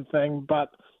achievement thing, but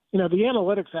the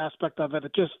analytics aspect of it,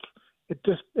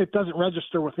 it doesn't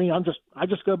register with me. I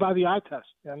just go by the eye test,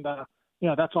 and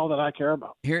that's all that I care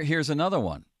about. Here's another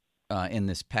one in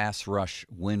this pass rush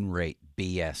win rate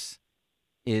BS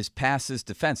is passes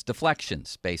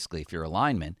deflections. Basically, if you're a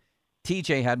lineman,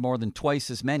 TJ had more than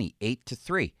twice as many,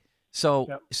 8-3.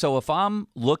 So if I'm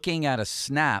looking at a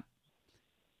snap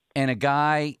and a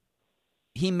guy,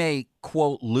 he may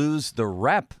quote lose the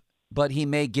rep, but he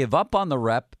may give up on the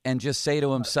rep and just say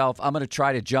to himself, I'm going to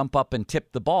try to jump up and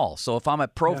tip the ball. So if I'm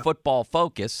at Pro Football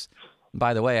Focus,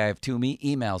 by the way, I have 2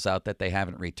 emails out that they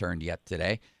haven't returned yet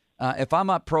today. If I'm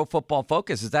at Pro Football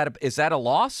Focus, is that a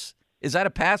loss? Is that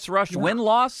a pass rush win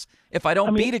loss? If I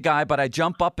don't beat a guy, but I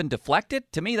jump up and deflect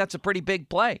it, to me, that's a pretty big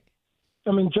play.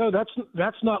 I mean, Joe,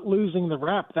 that's not losing the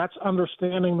rep. That's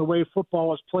understanding the way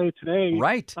football is played today.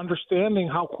 Right. Understanding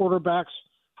how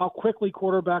quickly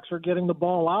quarterbacks are getting the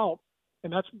ball out,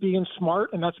 and that's being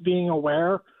smart and that's being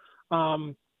aware.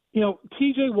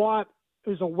 T.J. Watt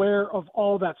is aware of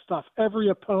all that stuff. Every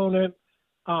opponent,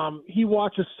 he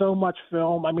watches so much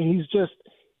film. I mean,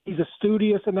 he's a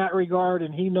studious in that regard,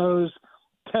 and he knows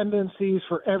tendencies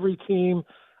for every team,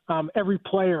 every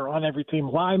player on every team,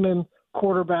 lineman,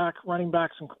 quarterback, running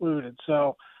backs included.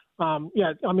 So,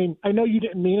 yeah, I mean, I know you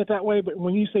didn't mean it that way, but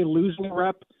when you say losing a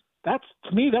rep, to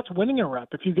me, that's winning a rep.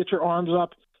 If you get your arms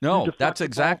up. No, that's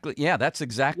exactly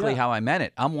how I meant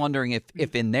it. I'm wondering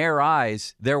if in their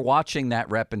eyes, they're watching that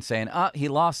rep and saying, he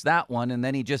lost that one, and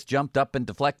then he just jumped up and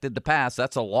deflected the pass.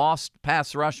 That's a lost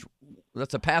pass rush.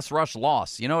 That's a pass rush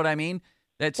loss. You know what I mean?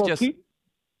 That's just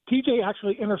TJ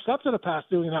actually intercepted a pass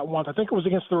doing that once. I think it was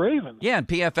against the Ravens. Yeah, and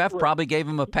PFF probably gave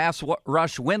him a pass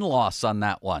rush win-loss on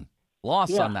that one.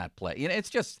 On that play. You know, it's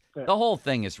just the whole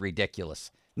thing is ridiculous.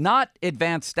 Not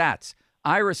advanced stats.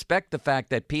 I respect the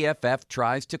fact that PFF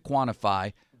tries to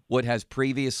quantify what has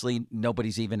previously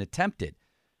nobody's even attempted.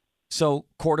 So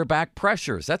quarterback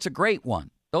pressures, that's a great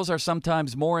one. Those are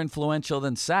sometimes more influential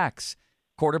than sacks.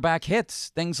 Quarterback hits,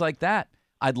 things like that.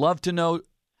 I'd love to know,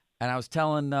 and I was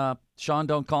telling Sean,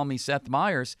 don't call me Seth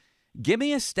Meyers, give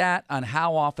me a stat on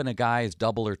how often a guy is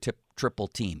double or triple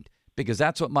teamed, because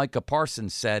that's what Micah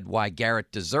Parsons said why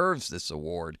Garrett deserves this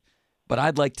award. But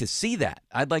I'd like to see that.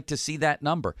 I'd like to see that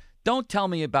number. Don't tell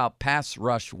me about pass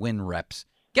rush win reps.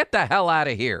 Get the hell out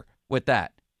of here with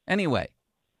that. Anyway,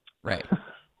 right.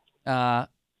 How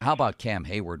about Cam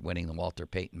Heyward winning the Walter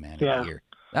Payton Man of the Year?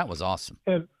 That was awesome.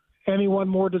 And anyone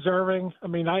more deserving? I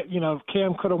mean,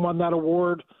 Cam could have won that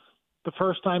award the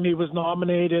first time he was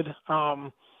nominated.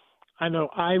 I know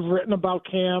I've written about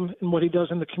Cam and what he does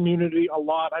in the community a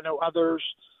lot. I know others,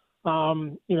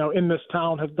 in this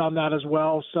town have done that as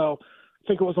well. So I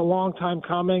think it was a long time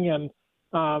coming, and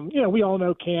we all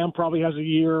know Cam probably has a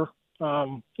year,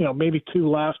 maybe two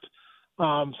left.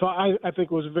 So I think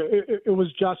it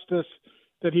was justice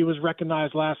that he was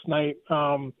recognized last night.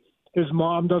 His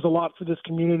mom does a lot for this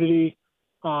community.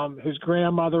 His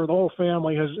grandmother, the whole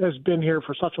family has been here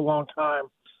for such a long time.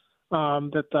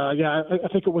 I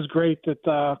think it was great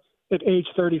that at age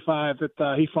 35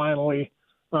 that he finally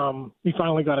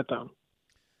got it done.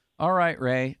 All right,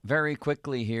 Ray, very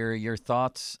quickly here, your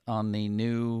thoughts on the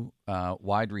new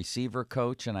wide receiver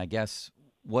coach, and I guess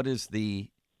what is the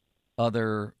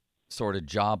other sort of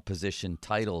job position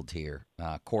titled here?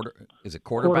 Is it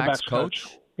quarterback's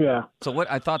coach? Yeah. So what?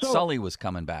 I thought Sully was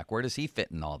coming back. Where does he fit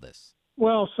in all this?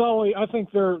 Well, Sully, I think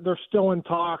they're still in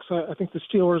talks. I think the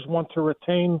Steelers want to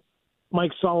retain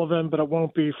Mike Sullivan, but it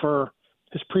won't be for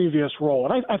his previous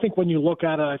role. And I think when you look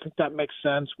at it, I think that makes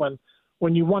sense.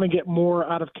 When you want to get more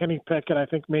out of Kenny Pickett, I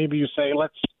think maybe you say,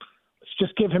 let's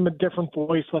just give him a different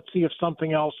voice. Let's see if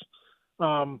something else,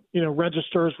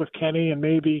 registers with Kenny, and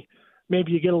maybe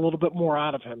you get a little bit more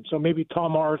out of him. So maybe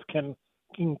Tom Arth can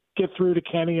get through to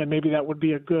Kenny, and maybe that would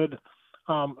be a good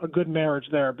marriage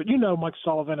there. But Mike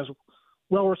Sullivan is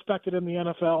well respected in the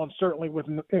NFL and certainly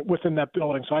within that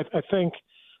building. So I think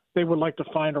they would like to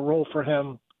find a role for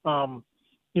him,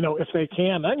 if they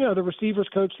can. And, the receivers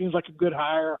coach seems like a good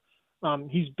hire.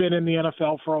 He's been in the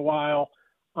NFL for a while.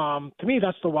 To me,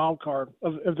 that's the wild card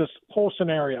of this whole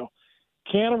scenario.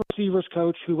 Can a receivers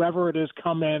coach, whoever it is,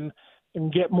 come in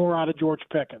and get more out of George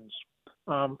Pickens?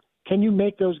 Can you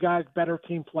make those guys better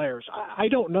team players? I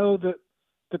don't know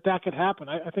that could happen.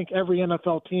 I think every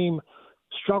NFL team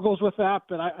struggles with that,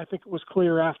 but I think it was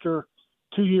clear after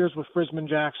 2 years with Frisman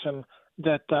Jackson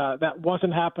that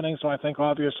wasn't happening. So I think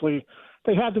obviously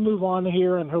they had to move on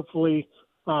here, and hopefully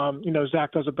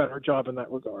Zach does a better job in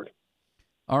that regard.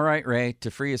 All right, Ray,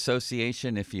 to free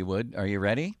association, if you would. Are you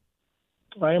ready?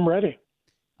 I am ready.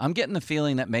 I'm getting the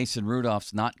feeling that Mason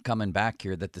Rudolph's not coming back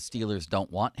here, that the Steelers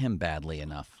don't want him badly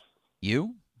enough.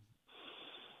 You?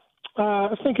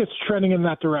 I think it's trending in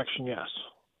that direction, yes.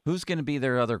 Who's going to be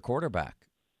their other quarterback?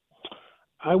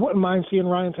 I wouldn't mind seeing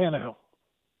Ryan Tannehill.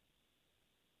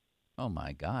 Oh,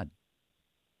 my God.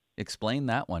 Explain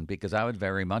that one, because I would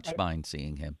very much mind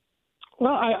seeing him.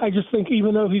 Well, I just think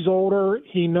even though he's older,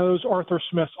 he knows Arthur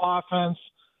Smith's offense.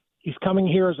 He's coming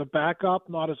here as a backup,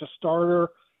 not as a starter.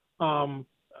 And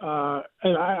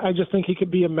I just think he could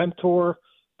be a mentor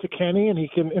to Kenny, and he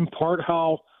can impart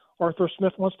how Arthur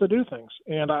Smith wants to do things.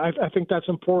 And I think that's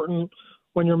important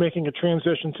when you're making a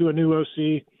transition to a new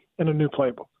OC and a new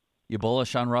playbook. You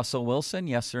bullish on Russell Wilson,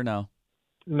 yes or no?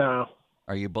 No.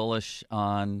 Are you bullish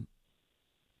on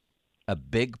a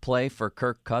big play for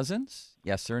Kirk Cousins,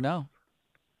 yes or no?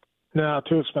 No,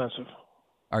 too expensive.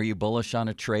 Are you bullish on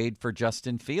a trade for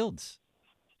Justin Fields?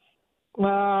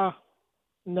 No,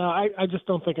 I just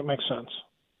don't think it makes sense.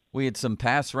 We had some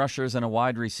pass rushers and a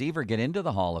wide receiver get into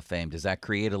the Hall of Fame. Does that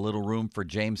create a little room for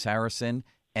James Harrison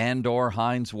and or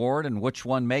Hines Ward, and which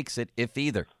one makes it, if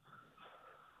either?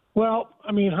 Well,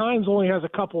 I mean, Hines only has a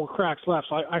couple of cracks left,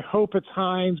 so I hope it's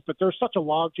Hines, but there's such a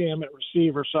logjam at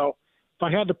receiver, so if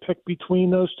I had to pick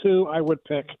between those two, I would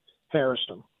pick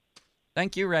Hairston.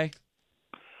 Thank you, Ray.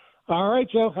 All right,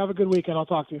 Joe. Have a good weekend. I'll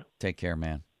talk to you. Take care,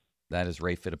 man. That is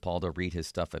Ray Fittipaldo. Read his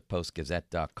stuff at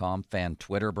postgazette.com. Fan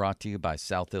Twitter brought to you by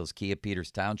South Hills Kia,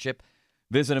 Peters Township.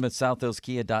 Visit him at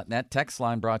southhillskia.net. Text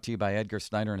line brought to you by Edgar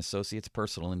Snyder and Associates,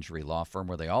 personal injury law firm,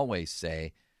 where they always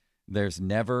say there's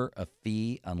never a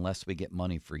fee unless we get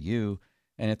money for you.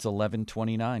 And it's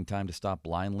 11:29. Time to stop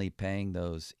blindly paying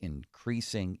those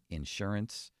increasing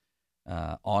insurance,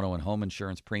 auto and home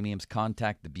insurance premiums.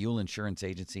 Contact the Buell Insurance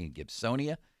Agency in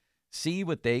Gibsonia. See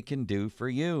what they can do for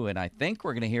you. And I think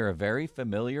we're going to hear a very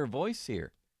familiar voice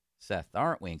here, Seth,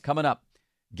 aren't we? And coming up,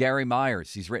 Gary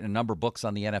Myers. He's written a number of books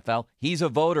on the NFL. He's a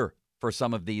voter for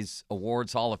some of these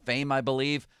awards, Hall of Fame, I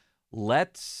believe.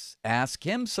 Let's ask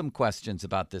him some questions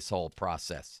about this whole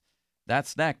process.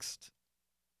 That's next.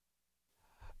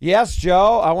 Yes,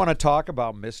 Joe, I want to talk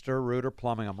about Mr. Rooter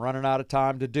Plumbing. I'm running out of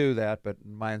time to do that, but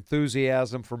my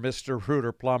enthusiasm for Mr.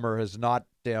 Rooter Plumber has not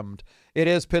dimmed. It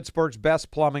is Pittsburgh's best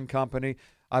plumbing company.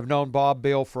 I've known Bob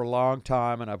Beal for a long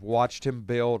time, and I've watched him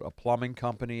build a plumbing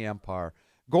company empire.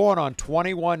 Going on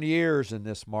 21 years in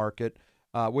this market,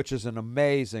 which is an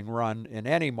amazing run in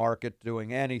any market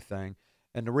doing anything.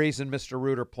 And the reason Mr.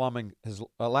 Rooter Plumbing has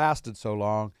lasted so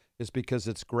long is because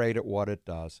it's great at what it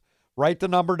does. Write the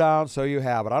number down so you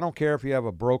have it. I don't care if you have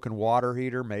a broken water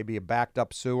heater, maybe a backed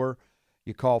up sewer.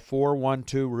 You call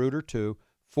 412-ROOTER-2,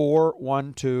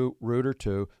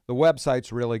 412-ROOTER-2. The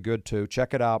website's really good, too.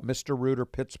 Check it out,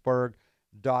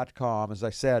 MrRooterPittsburgh.com. As I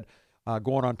said,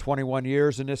 going on 21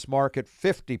 years in this market,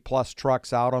 50-plus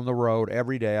trucks out on the road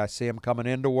every day. I see them coming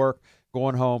into work,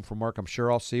 going home from work. I'm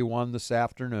sure I'll see one this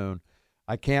afternoon.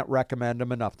 I can't recommend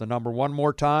them enough. The number one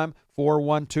more time,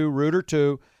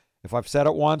 412-ROOTER-2. If I've said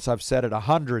it once, I've said it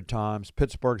 100 times.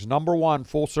 Pittsburgh's number one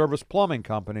full-service plumbing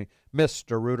company,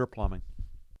 Mr. Rooter Plumbing.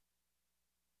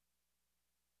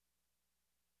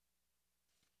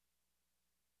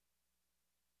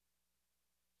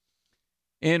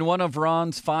 In one of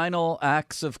Ron's final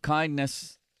acts of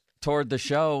kindness toward the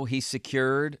show, he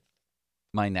secured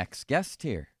my next guest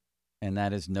here, and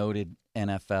that is noted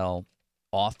NFL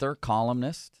author,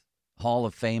 columnist, Hall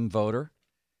of Fame voter,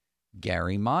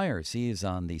 Gary Myers. He is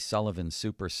on the Sullivan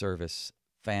Super Service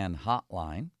fan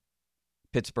hotline,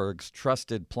 Pittsburgh's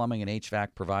trusted plumbing and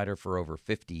HVAC provider for over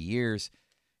 50 years.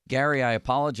 Gary, I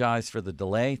apologize for the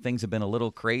delay. Things have been a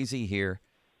little crazy here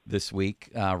this week.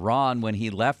 Ron, when he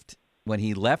left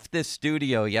this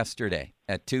studio yesterday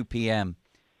at 2 p.m.,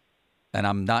 and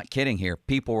I'm not kidding here,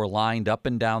 people were lined up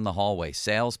and down the hallway,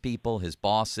 salespeople, his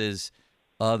bosses,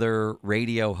 other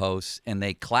radio hosts, and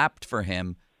they clapped for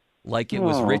him like it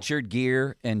was Richard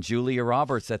Gere and Julia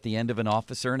Roberts at the end of An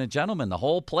Officer and a Gentleman. The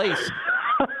whole place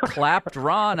clapped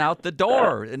Ron out the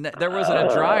door, and there wasn't a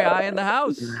dry eye in the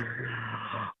house.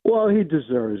 Well, he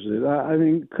deserves it. I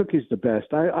mean, Cookie's the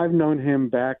best. I've known him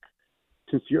back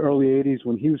since the early 80s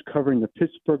when he was covering the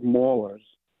Pittsburgh Maulers,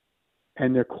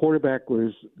 and their quarterback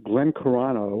was Glenn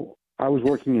Carano. I was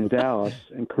working in Dallas,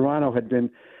 and Carano had been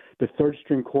the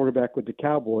third-string quarterback with the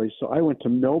Cowboys, so I went to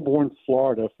Melbourne,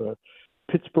 Florida for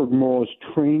Pittsburgh Maulers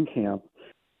training camp,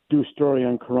 do a story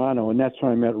on Carano, and that's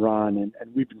when I met Ron, and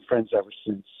we've been friends ever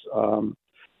since.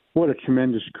 What a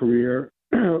tremendous career.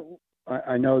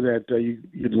 I know that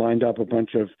you'd lined up a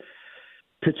bunch of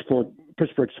Pittsburgh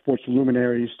sports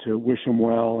luminaries to wish him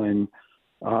well, and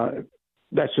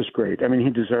that's just great. I mean,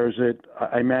 he deserves it.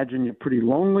 I imagine you're pretty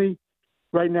lonely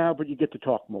right now, but you get to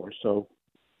talk more, so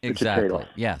exactly.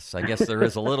 Yes, I guess there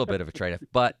is a little bit of a trade-off,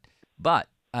 but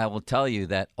I will tell you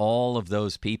that all of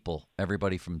those people,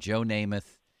 everybody from Joe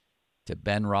Namath to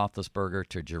Ben Roethlisberger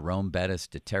to Jerome Bettis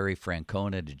to Terry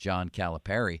Francona to John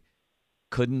Calipari,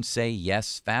 couldn't say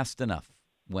yes fast enough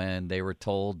when they were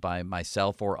told by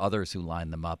myself or others who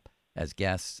lined them up as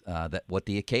guests that what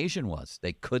the occasion was.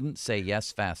 They couldn't say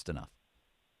yes fast enough.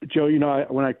 Joe, you know,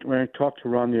 when I talked to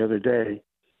Ron the other day,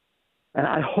 and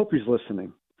I hope he's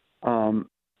listening,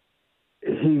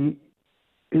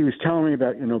 he was telling me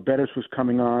about, Bettis was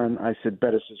coming on. I said,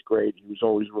 Bettis is great. He was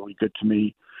always really good to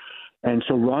me. And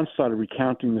so Ron started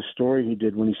recounting the story he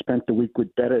did when he spent the week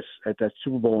with Bettis at that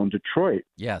Super Bowl in Detroit.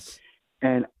 Yes.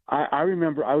 And I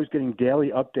remember I was getting daily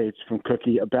updates from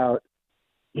Cookie about,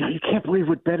 you can't believe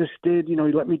what Bettis did. He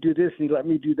let me do this and he let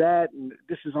me do that. And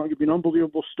this is going to be an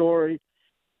unbelievable story.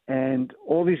 And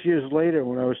all these years later,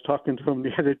 when I was talking to him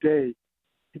the other day,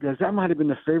 he goes, that might have been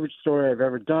the favorite story I've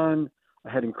ever done. I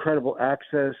had incredible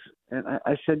access. And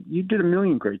I said, you did a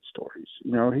million great stories.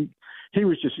 He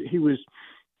was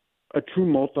a true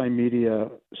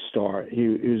multimedia star. He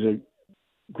was a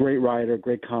great writer,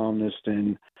 great columnist,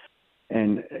 and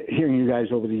And hearing you guys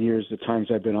over the years, the times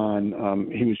I've been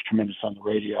on, he was tremendous on the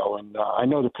radio. And I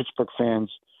know the Pittsburgh fans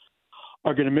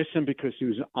are going to miss him because he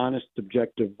was an honest,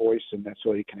 objective voice, and that's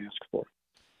all you can ask for.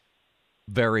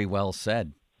 Very well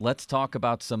said. Let's talk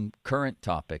about some current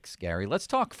topics, Gary. Let's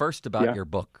talk first about your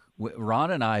book.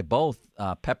 Ron and I both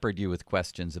peppered you with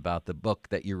questions about the book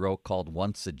that you wrote called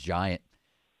Once a Giant.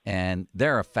 And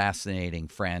they're a fascinating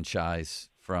franchise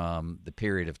from the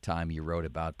period of time you wrote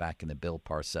about back in the Bill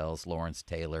Parcells, Lawrence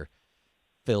Taylor,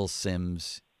 Phil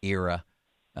Simms era.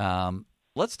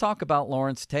 Let's talk about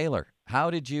Lawrence Taylor.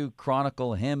 How did you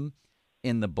chronicle him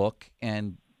in the book,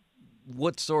 and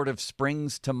what sort of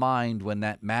springs to mind when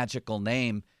that magical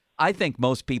name? I think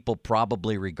most people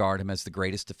probably regard him as the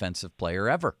greatest defensive player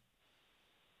ever.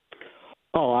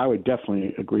 Oh, I would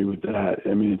definitely agree with that.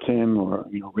 I mean, it's him or,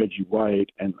 Reggie White,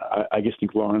 and I just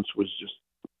think Lawrence was just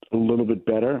a little bit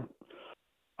better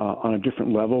on a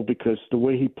different level because the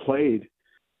way he played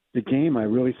the game, I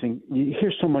really think you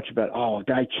hear so much about, a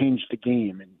guy changed the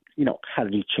game, and how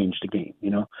did he change the game?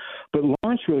 But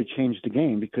Lawrence really changed the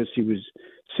game because he was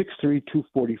 6'3",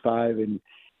 245,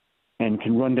 and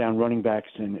can run down running backs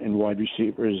and wide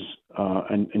receivers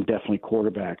and definitely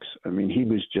quarterbacks. I mean, he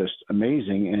was just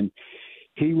amazing, and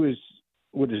he was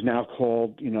what is now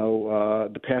called,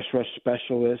 the pass rush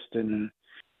specialist and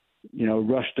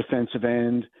rush defensive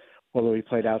end, although he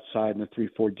played outside in the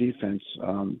 3-4 defense.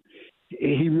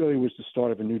 He really was the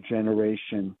start of a new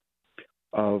generation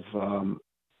of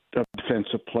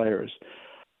defensive players.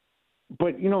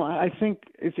 But, I think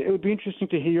it would be interesting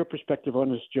to hear your perspective on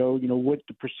this, Joe. What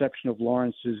the perception of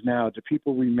Lawrence is now. Do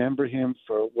people remember him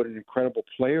for what an incredible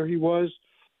player he was?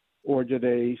 Or do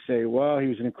they say, well, he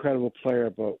was an incredible player,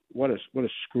 but what a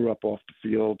screw up off the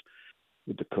field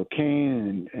with the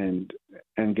cocaine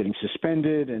and getting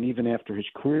suspended. And even after his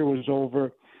career was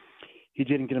over, he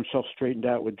didn't get himself straightened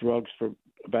out with drugs for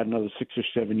about another 6 or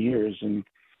 7 years. And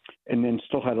then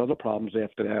still had other problems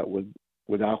after that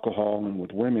with alcohol and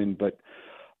with women. But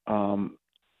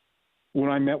when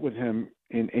I met with him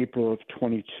in April of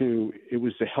 22, it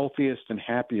was the healthiest and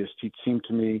happiest he'd seemed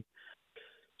to me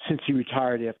since he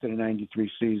retired after the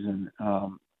 93 season.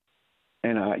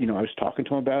 And I was talking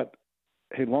to him about,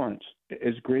 hey, Lawrence,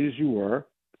 as great as you were,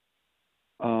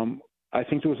 I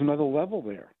think there was another level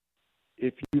there.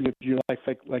 If you lived your life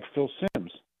like Phil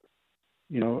Simms,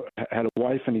 had a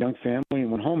wife and a young family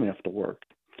and went home after work.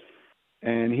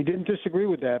 And he didn't disagree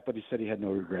with that, but he said he had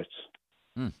no regrets.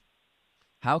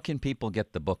 How can people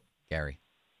get the book, Gary?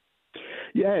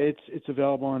 Yeah, it's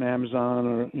available on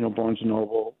Amazon or, Barnes &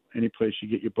 Noble, any place you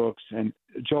get your books. And,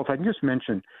 Joe, if I can just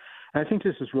mention, I think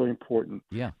this is really important.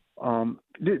 Yeah.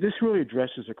 This really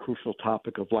addresses a crucial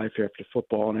topic of life after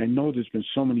football. And I know there's been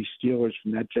so many Steelers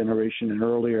from that generation and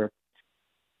earlier,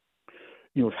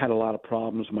 have had a lot of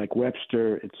problems, Mike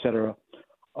Webster, et cetera.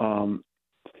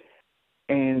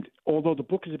 And although the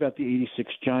book is about the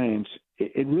 86 Giants,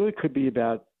 it really could be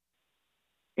about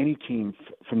any team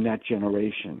from that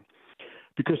generation.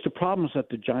 Because the problems that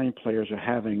the Giant players are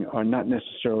having are not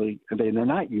necessarily, they're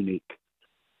not unique.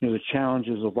 The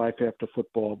challenges of life after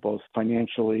football, both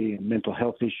financially and mental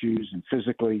health issues and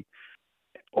physically,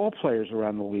 all players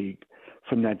around the league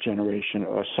from that generation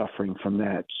are suffering from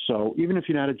that. So even if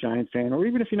you're not a Giant fan, or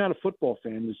even if you're not a football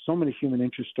fan, there's so many human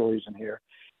interest stories in here.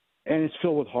 And it's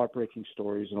filled with heartbreaking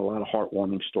stories and a lot of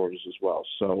heartwarming stories as well.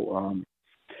 So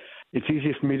it's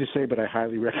easy for me to say, but I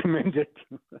highly recommend it.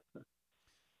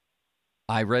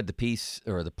 I read the piece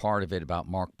or the part of it about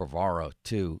Mark Bavaro,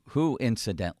 too, who,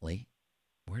 incidentally,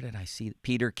 where did I see it?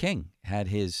 Peter King had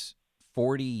his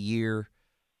 40-year,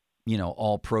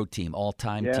 all-pro team,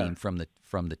 all-time team from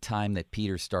the time that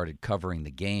Peter started covering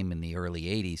the game in the early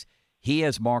 80s. He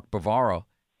has Mark Bavaro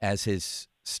as his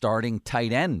starting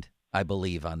tight end, I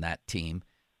believe, on that team.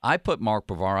 I put Mark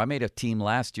Bavaro, I made a team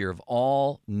last year of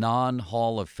all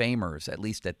non-Hall of Famers, at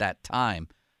least at that time.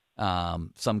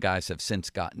 Some guys have since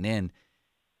gotten in.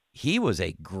 He was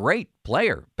a great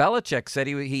player. Belichick said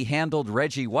he handled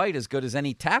Reggie White as good as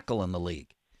any tackle in the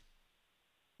league.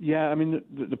 Yeah, I mean,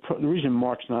 the reason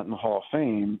Mark's not in the Hall of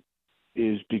Fame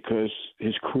is because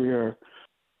his career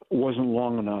wasn't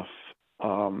long enough.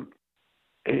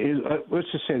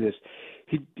 Let's just say this.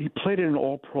 He played at an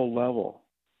all-pro level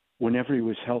whenever he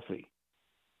was healthy.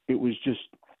 It was just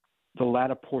the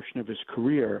latter portion of his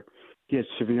career, he had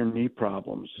severe knee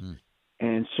problems.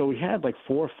 And so he had like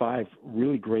 4 or 5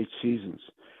 really great seasons.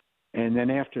 And then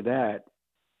after that,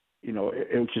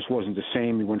 it just wasn't the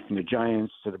same. He went from the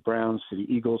Giants to the Browns to the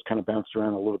Eagles, kind of bounced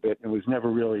around a little bit, and was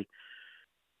never really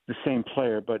the same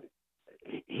player. But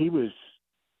he was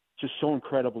just so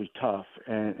incredibly tough.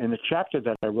 And the chapter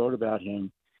that I wrote about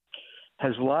him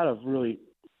has a lot of really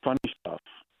funny stuff.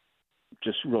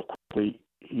 Just real quickly,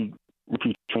 he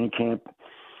repeats training camp,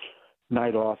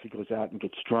 night off, he goes out and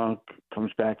gets drunk,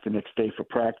 comes back the next day for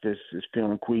practice, is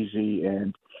feeling queasy,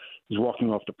 and he's walking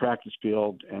off the practice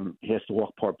field, and he has to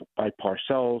walk by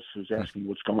Parcells, who's asking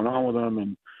what's going on with him,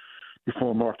 and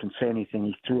before Mark can say anything,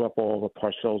 he threw up all of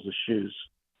Parcells' shoes.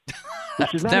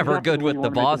 Which is never good with the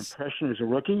boss. Impression as a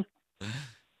rookie.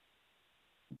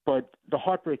 But the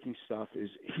heartbreaking stuff is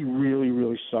he really,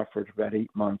 really suffered for about 8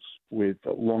 months with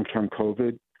long-term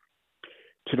COVID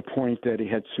to the point that he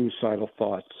had suicidal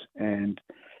thoughts. And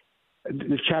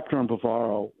the chapter on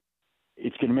Bavaro,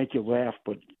 it's going to make you laugh,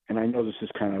 and I know this is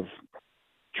kind of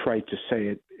trite to say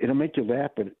it, it'll make you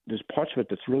laugh, but there's parts of it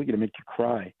that's really going to make you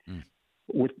cry.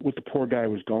 What the poor guy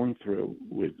was going through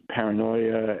with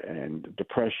paranoia and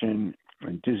depression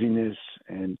and dizziness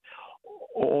and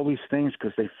all these things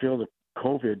because they feel that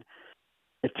COVID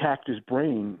attacked his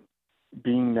brain,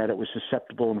 being that it was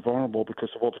susceptible and vulnerable because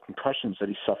of all the concussions that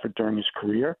he suffered during his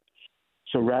career.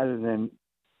 So rather than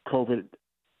COVID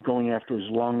going after his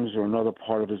lungs or another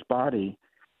part of his body,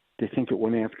 they think it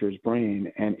went after his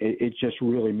brain, and it just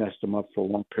really messed him up for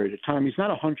a long period of time. He's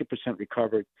not 100%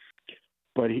 recovered,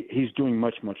 but he's doing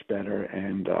much, much better,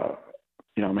 and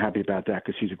I'm happy about that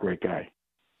because he's a great guy.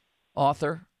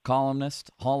 Author,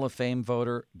 columnist, Hall of Fame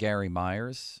voter Gary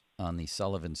Myers on the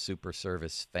Sullivan Super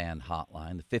Service Fan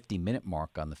Hotline. The 50-minute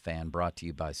mark on the Fan brought to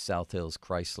you by South Hills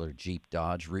Chrysler Jeep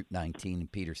Dodge, Route 19 in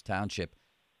Peters Township,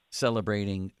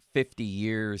 celebrating 50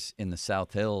 years in the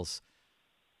South Hills.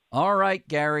 All right,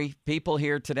 Gary, people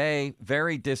here today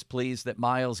very displeased that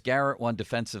Myles Garrett won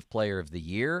Defensive Player of the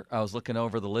Year. I was looking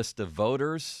over the list of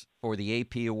voters for the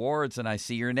AP Awards, and I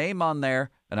see your name on there,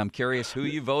 and I'm curious who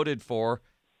you voted for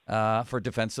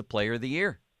Defensive Player of the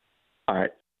Year. All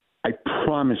right. I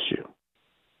promise you,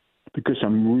 because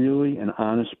I'm really an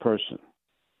honest person,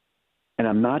 and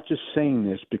I'm not just saying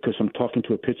this because I'm talking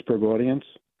to a Pittsburgh audience,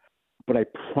 but I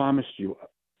promise you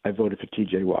I voted for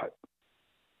T.J. Watt.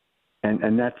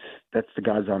 And that's the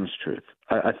God's honest truth.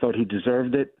 I thought he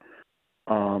deserved it.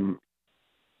 I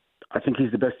think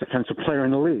he's the best defensive player in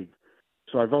the league.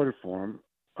 So I voted for him.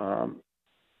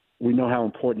 We know how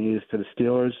important he is to the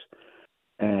Steelers,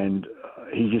 and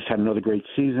he just had another great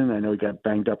season. I know he got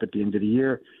banged up at the end of the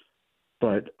year,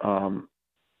 but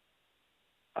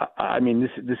I mean,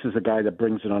 this is a guy that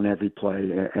brings it on every play,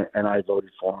 and I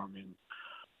voted for him. And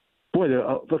boy,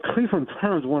 the Cleveland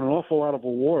Browns won an awful lot of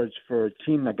awards for a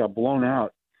team that got blown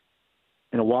out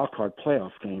in a wild card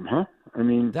playoff game, huh? I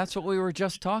mean, that's what we were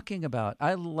just talking about.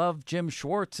 I love Jim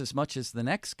Schwartz as much as the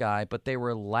next guy, but they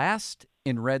were last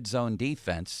in red zone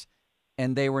defense,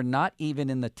 and they were not even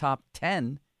in the top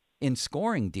 10 in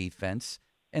scoring defense,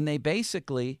 and they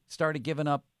basically started giving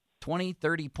up 20,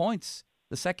 30 points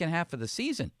the second half of the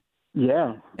season.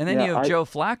 Yeah. And then you have Joe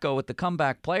Flacco with the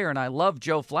comeback player, and I love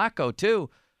Joe Flacco too,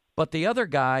 but the other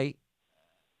guy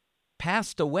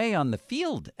passed away on the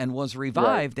field and was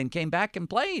revived and came back and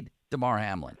played, DeMar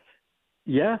Hamlin.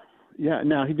 Yeah.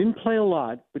 Now, he didn't play a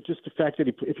lot, but just the fact that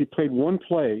if he played one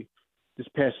play this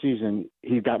past season,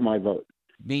 he got my vote.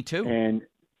 Me too.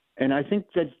 And I think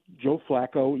that Joe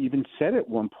Flacco even said at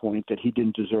one point that he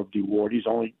didn't deserve the award. He's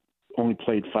only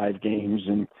played 5 games.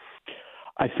 And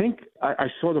I think I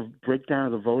saw the breakdown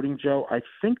of the voting, Joe. I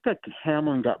think that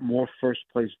Hamlin got more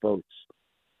first-place votes,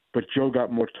 but Joe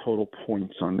got more total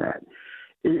points on that.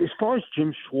 As far as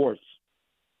Jim Schwartz,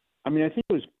 I mean, I think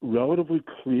it was relatively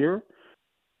clear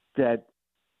that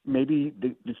maybe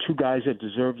the two guys that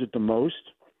deserved it the most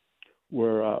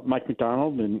were Mike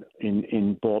McDonald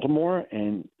in Baltimore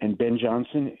and Ben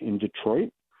Johnson in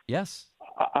Detroit. Yes.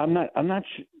 I'm not.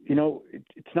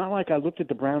 It's not like I looked at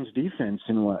the Browns' defense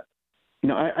and what.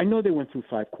 I know they went through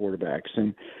 5 quarterbacks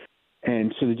and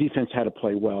so the defense had to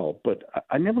play well, but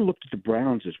I never looked at the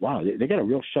Browns as, wow, they got a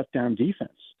real shutdown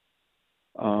defense.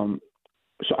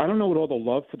 So I don't know what all the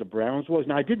love for the Browns was.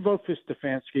 Now, I did vote for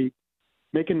Stefanski.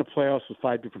 Making the playoffs with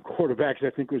 5 different quarterbacks, I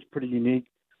think, was pretty unique.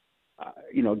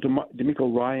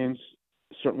 DeMeco Ryans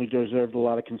certainly deserved a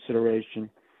lot of consideration.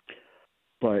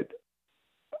 But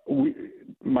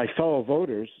my fellow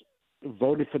voters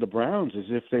voted for the Browns as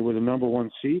if they were the number 1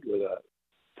 seed with a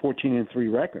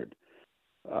 14-3 record.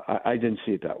 I didn't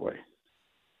see it that way.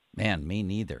 Man, me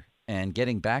neither. And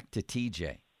getting back to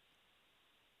TJ,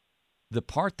 the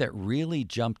part that really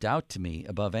jumped out to me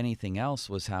above anything else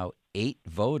was how 8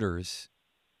 voters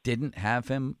didn't have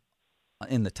him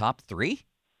in the top 3.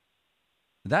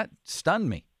 That stunned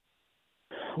me.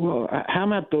 Well, how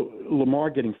about Lamar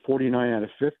getting 49 out of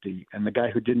 50, and the guy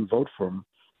who didn't vote for him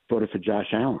voted for Josh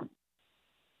Allen?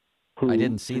 I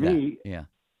didn't see that.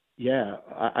 Yeah,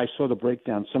 I saw the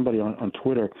breakdown. Somebody on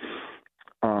Twitter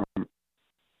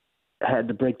had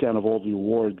the breakdown of all the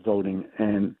award voting.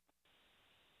 And,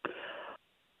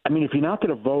 I mean, if you're not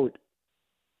going to vote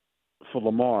for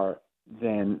Lamar,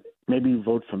 then maybe you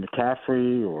vote for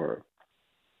McCaffrey or,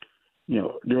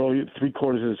 the early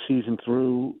 3/4 of the season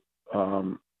through.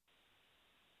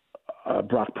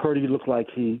 Brock Purdy looked like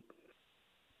he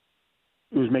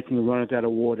was making a run at that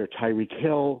award, or Tyreek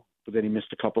Hill, but then he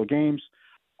missed a couple of games.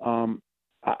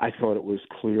 I thought it was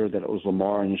clear that it was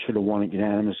Lamar, and he should have won it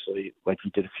unanimously like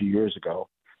he did a few years ago.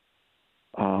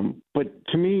 But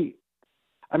to me,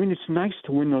 I mean, it's nice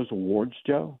to win those awards,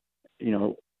 Joe,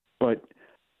 but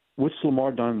what's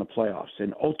Lamar done in the playoffs?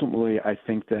 And ultimately, I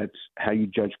think that's how you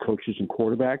judge coaches and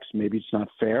quarterbacks. Maybe it's not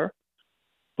fair,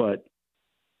 but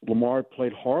Lamar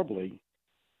played horribly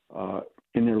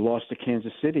in their loss to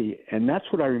Kansas City, and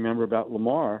that's what I remember about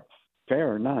Lamar,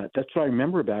 fair or not. That's what I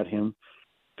remember about him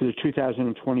for the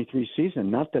 2023 season.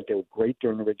 Not that they were great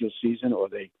during the regular season or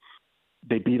they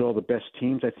beat all the best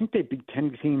teams. I think they beat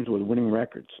 10 teams with winning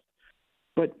records.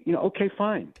 But, okay,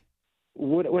 fine.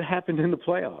 What happened in the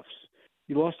playoffs?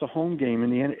 You lost a home game in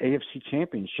the AFC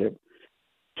Championship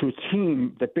to a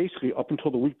team that basically, up until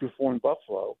the week before in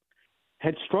Buffalo,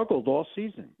 had struggled all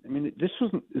season. I mean, this is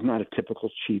not a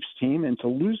typical Chiefs team, and to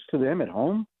lose to them at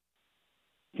home,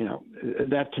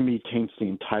 that to me taints the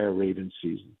entire Ravens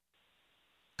season.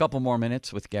 Couple more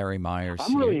minutes with Gary Myers.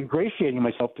 I'm really ingratiating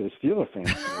myself to the Steeler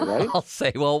fans, right? I'll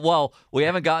say, well, we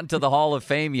haven't gotten to the Hall of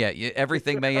Fame yet.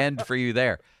 Everything may end for you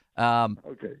there.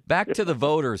 Okay. Back to the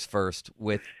voters first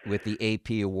with the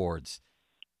AP awards.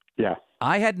 Yeah.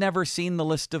 I had never seen the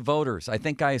list of voters. I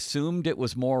think I assumed it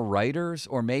was more writers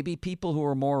or maybe people who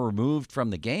were more removed from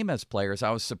the game as players.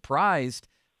 I was surprised,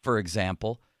 for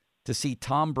example, to see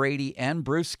Tom Brady and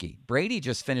Bruschi. Brady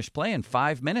just finished playing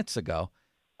 5 minutes ago.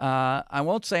 I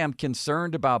won't say I'm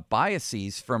concerned about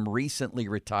biases from recently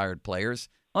retired players.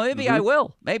 Well, maybe I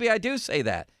will. Maybe I do say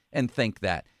that and think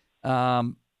that.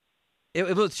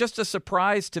 It was just a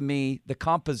surprise to me, the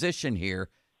composition here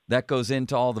that goes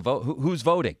into all the vote. Who's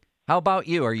voting? How about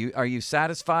you? Are you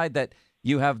satisfied that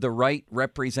you have the right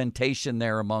representation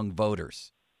there among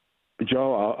voters?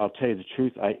 Joe, I'll tell you the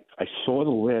truth. I saw the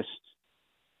list,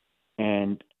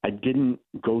 and I didn't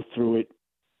go through it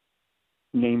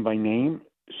name by name.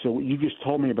 So what you just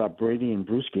told me about Brady and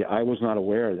Bruschi, I was not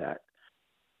aware of that.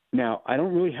 Now, I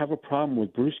don't really have a problem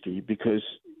with Bruschi because,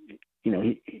 he's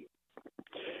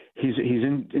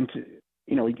into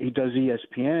he does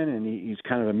ESPN, and he's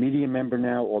kind of a media member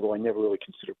now, although I never really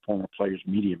considered former players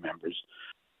media members.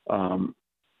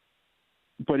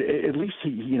 But at least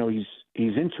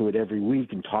he's into it every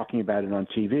week and talking about it on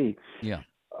TV. Yeah.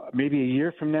 Maybe a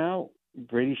year from now,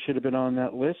 Brady should have been on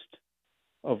that list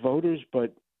of voters,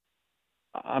 but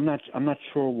I'm not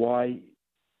sure why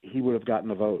he would have gotten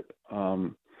the vote.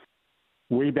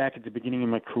 Way back at the beginning of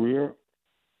my career,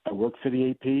 I worked for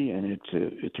the AP, and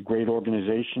it's a great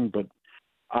organization, but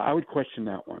I would question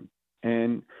that one.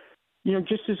 And,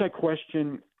 just as I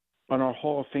question on our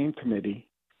Hall of Fame committee,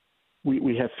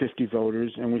 we have 50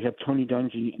 voters, and we have Tony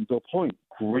Dungy and Bill Polian.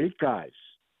 Great guys.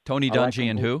 Tony Dungy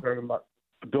and who?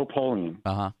 Bill Polian.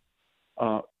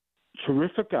 Uh-huh.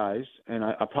 Terrific guys, and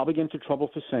I'll probably get into trouble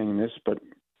for saying this, but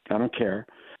I don't care.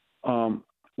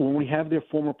 When we have their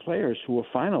former players who are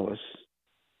finalists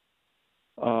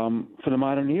for the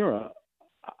modern era,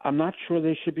 I'm not sure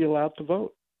they should be allowed to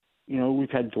vote.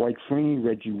 We've had Dwight Freeney,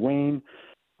 Reggie Wayne,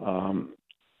 and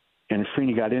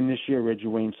Freeney got in this year. Reggie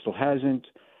Wayne still hasn't.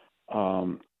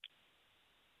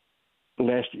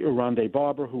 Last year, Rondé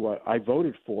Barber, who I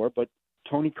voted for, but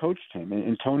Tony coached him.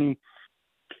 And Tony,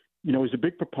 was a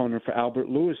big proponent for Albert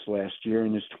Lewis last year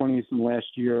in his 20th and last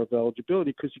year of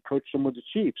eligibility because he coached him with the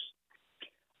Chiefs.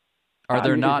 Are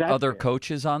there not other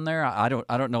coaches on there? I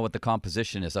don't know what the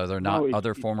composition is. Are there not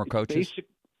other former coaches?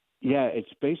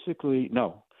 It's basically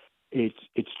no.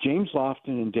 It's James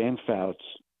Lofton and Dan Fouts,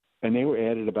 and they were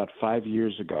added about 5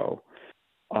 years ago.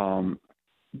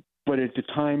 But at the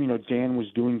time, Dan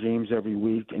was doing games every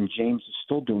week, and James is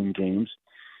still doing games.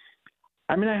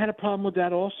 I mean, I had a problem with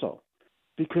that also,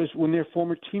 because when their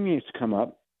former teammates come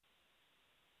up,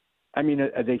 I mean,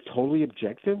 are they totally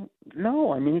objective?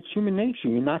 No, I mean, it's human nature.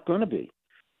 You're not going to be.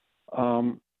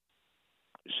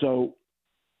 So,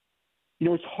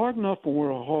 it's hard enough when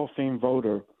we're a Hall of Fame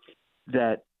voter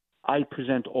that I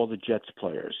present all the Jets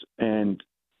players. And,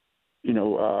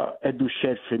 Ed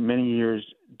Bouchette for many years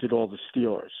did all the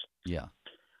Steelers. Yeah.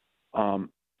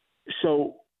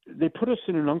 So they put us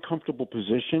in an uncomfortable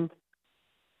position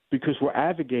because we're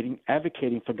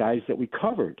advocating for guys that we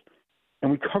covered.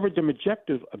 and we covered them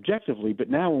objectively. But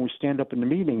now when we stand up in the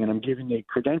meeting and I'm giving the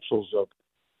credentials of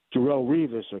Darrelle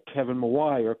Revis or Kevin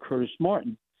Mawai or Curtis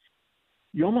Martin,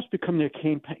 you almost become their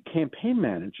campaign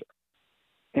manager.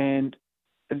 And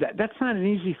that's not an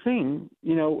easy thing,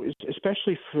 you know,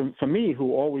 especially for me,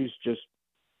 who always just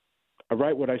I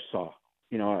write what I saw.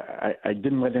 You know, I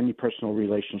didn't let any personal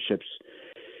relationships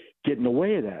get in the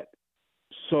way of that.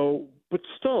 So, but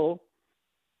still,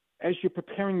 as you're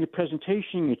preparing your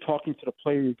presentation, you're talking to the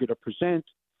player you're going to present,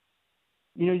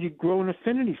 you know, you grow an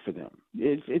affinity for them.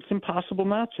 It's impossible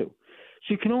not to. So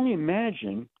you can only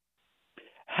imagine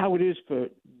how it is for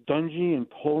Dungy and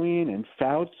Polian and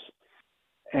Fouts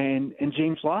and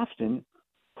James Lofton,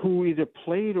 who either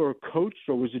played or coached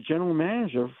or was a general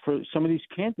manager for some of these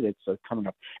candidates that are coming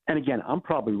up. And again, I'm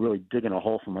probably really digging a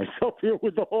hole for myself here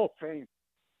with the Hall of Fame.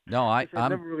 No, I've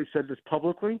never really said this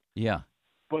publicly. Yeah.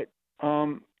 But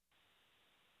there's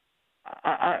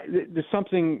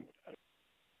something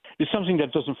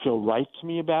that doesn't feel right to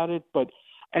me about it.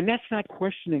 And that's not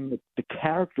questioning the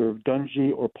character of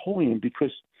Dungy or Polian,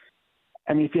 because,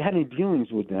 I mean, if you had any dealings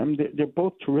with them, they're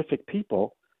both terrific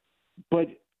people. But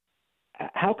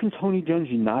how can Tony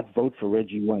Dungy not vote for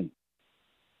Reggie Wayne?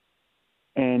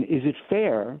 And is it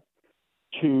fair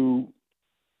to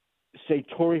say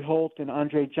Torrey Holt and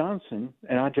Andre Johnson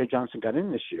got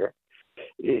in this year,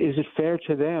 is it fair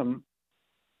to them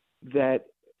that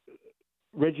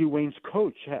Reggie Wayne's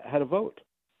coach had a vote?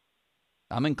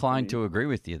 I'm inclined to agree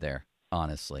with you there,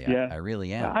 honestly. Yeah. I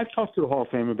really am. I've talked to the Hall of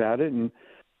Fame about it, and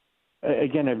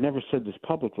again, I've never said this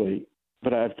publicly,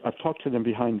 but I've talked to them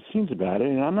behind the scenes about it,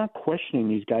 and I'm not questioning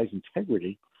these guys'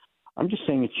 integrity. I'm just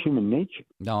saying it's human nature.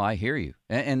 No, I hear you.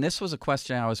 And this was a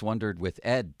question I always wondered with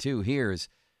Ed, too, here is,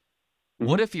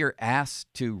 what if you're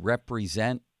asked to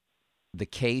represent the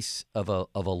case of a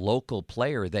local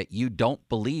player that you don't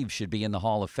believe should be in the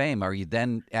Hall of Fame? Are you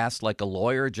then asked like a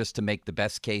lawyer just to make the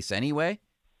best case anyway?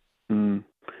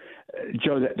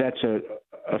 Joe, that's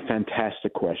a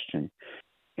fantastic question.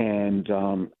 And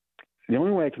the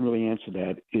only way I can really answer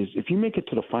that is if you make it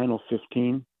to the final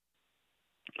 15,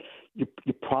 you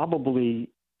probably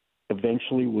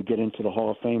eventually will get into the Hall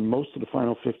of Fame. Most of the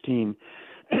final 15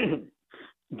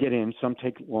 get in. Some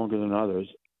take longer than others.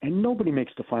 And nobody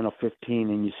makes the final 15,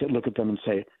 and you look at them and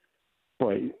say,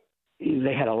 boy,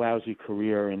 they had a lousy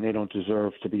career and they don't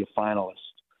deserve to be a finalist.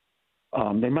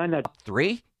 They might not.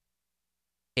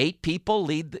 8 people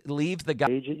leave the guy.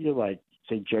 You like,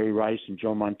 say, Jerry Rice and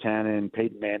Joe Montana and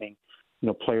Peyton Manning, you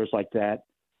know, players like that.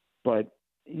 But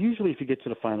usually if you get to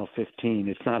the final 15,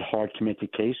 it's not hard to make a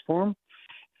case for them.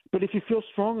 But if you feel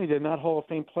strongly they're not Hall of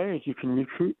Fame players, you can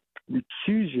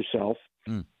recuse yourself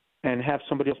and have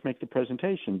somebody else make the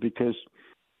presentation, because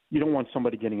you don't want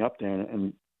somebody getting up there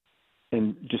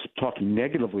and just talking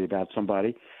negatively about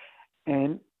somebody.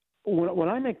 And when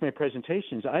I make my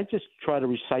presentations, I just try to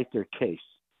recite their case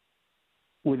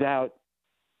without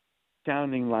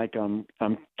sounding like I'm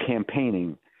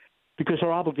campaigning, because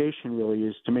our obligation really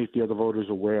is to make the other voters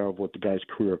aware of what the guy's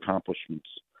career accomplishments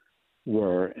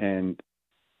were. And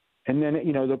then,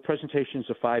 you know, the presentations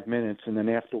are 5 minutes, and then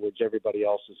afterwards everybody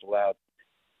else is allowed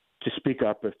to speak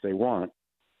up if they want.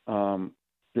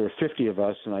 There are 50 of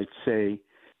us, and I'd say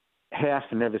half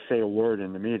never say a word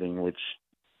in the meeting, which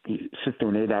you sit through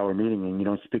an 8-hour meeting and you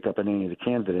don't speak up on any of the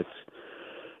candidates.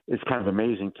 It's kind of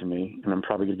amazing to me, and I'm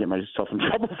probably going to get myself in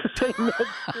trouble for saying that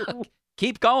too.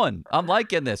 Keep going. I'm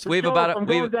liking this. I'm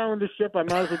going down with the ship. I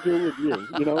might as well do it with you,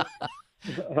 you know?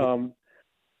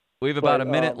 We have about a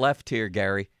minute left here,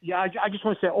 Gary. Yeah, I just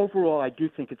want to say, overall, I do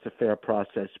think it's a fair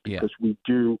process, because we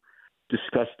do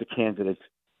discuss the candidates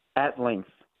at length,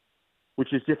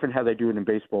 which is different how they do it in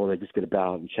baseball. They just get a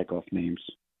ballot and check off names.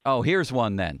 Oh, here's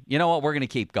one then. You know what? We're going to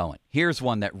keep going. Here's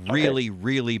one that really,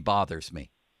 really bothers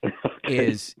me.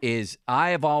 Is I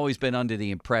have always been under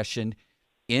the impression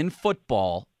in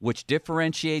football, which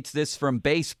differentiates this from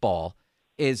baseball,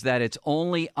 is that it's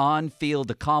only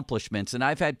on-field accomplishments. And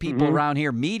I've had people around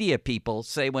here, media people,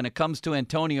 say when it comes to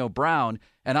Antonio Brown,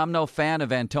 and I'm no fan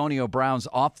of Antonio Brown's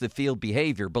off-the-field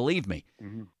behavior, believe me,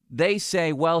 they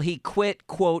say, well, he quit,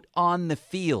 quote, on the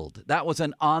field. That was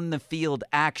an on-the-field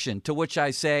action, to which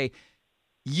I say,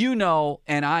 you know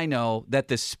and I know that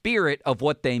the spirit of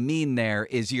what they mean there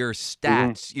is your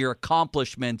stats, your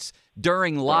accomplishments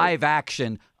during live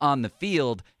action on the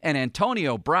field, and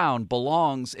Antonio Brown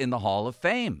belongs in the Hall of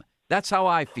Fame. That's how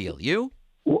I feel. You?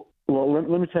 Well,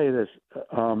 let me tell you this.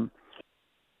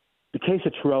 The case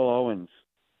of Terrell Owens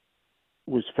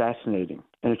was fascinating,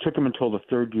 and it took him until the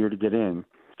third year to get in.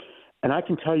 And I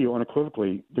can tell you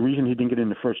unequivocally, the reason he didn't get in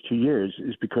the first 2 years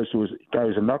is because the guy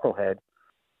was a knucklehead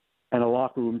and a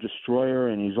locker room destroyer,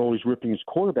 and he's always ripping his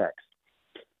quarterbacks.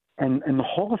 And the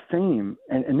Hall of Fame,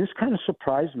 and this kind of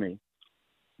surprised me,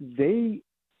 they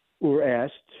were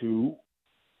asked to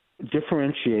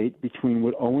differentiate between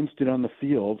what Owens did on the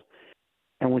field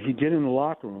and what he did in the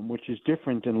locker room, which is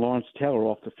different than Lawrence Taylor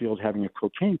off the field having a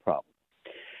cocaine problem.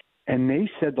 And they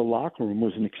said the locker room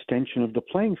was an extension of the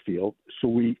playing field, so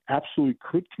we absolutely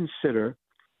could consider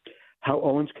how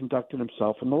Owens conducted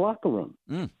himself in the locker room.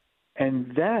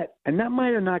 And that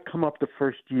might have not come up the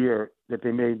first year that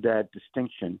they made that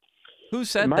distinction. Who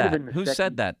said that? Who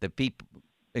said that? The people,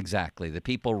 exactly. The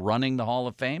people running the Hall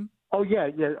of Fame? Oh yeah.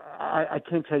 I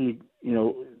can't tell you,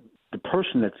 the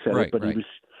person that said it, but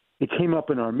it came up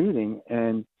in our meeting,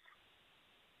 and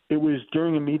it was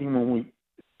during a meeting when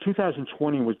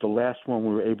 2020 was the last one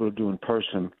we were able to do in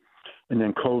person, and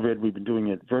then COVID, we've been doing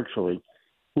it virtually.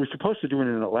 We were supposed to do it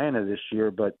in Atlanta this year,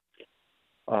 but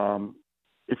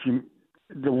it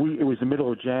was the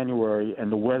middle of January,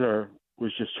 and the weather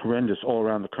was just horrendous all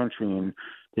around the country, and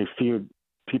they feared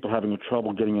people having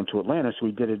trouble getting into Atlanta, so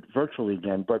we did it virtually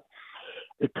again. But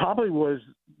it probably was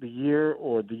the year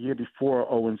or the year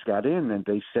before Owens got in, and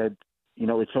they said,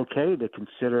 it's okay to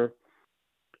consider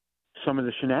some of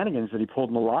the shenanigans that he pulled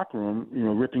in the locker room,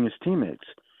 ripping his teammates,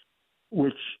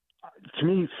 which to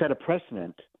me set a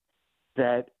precedent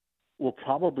that will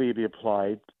probably be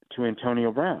applied to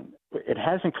Antonio Brown. It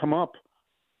hasn't come up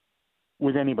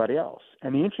with anybody else.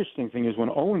 And the interesting thing is when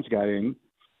Owens got in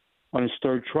on his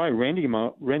third try, Randy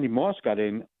Moss got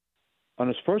in on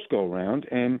his first go-around,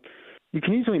 and you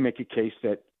can easily make a case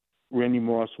that Randy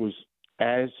Moss was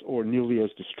as or nearly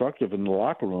as destructive in the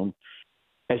locker room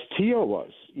as T.O.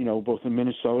 was, both in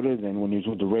Minnesota, then when he was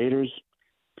with the Raiders,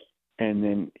 and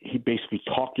then he basically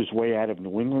talked his way out of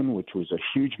New England, which was a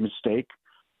huge mistake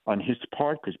on his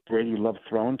part because Brady loved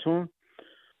throwing to him.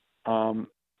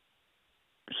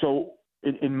 So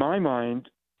in my mind,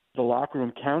 the locker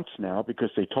room counts now because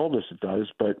they told us it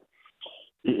does, but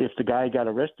if the guy got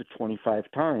arrested 25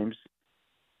 times,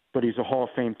 but he's a Hall of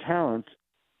Fame talent,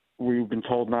 we've been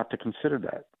told not to consider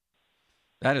that.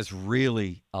 That is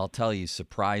really, I'll tell you,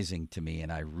 surprising to me.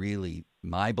 And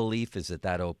my belief is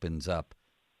that opens up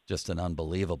just an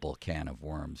unbelievable can of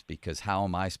worms, because how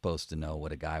am I supposed to know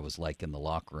what a guy was like in the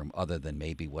locker room other than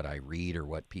maybe what I read or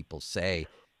what people say?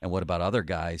 And what about other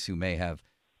guys who may have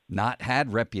not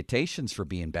had reputations for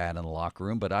being bad in the locker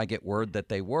room, but I get word that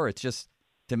they were? It's just,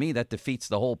 to me, that defeats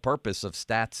the whole purpose of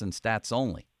stats and stats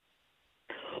only.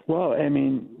 Well, I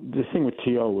mean, the thing with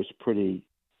T.O. was pretty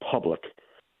public.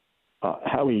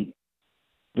 The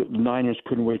Niners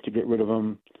couldn't wait to get rid of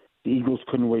him. The Eagles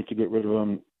couldn't wait to get rid of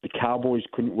him. The Cowboys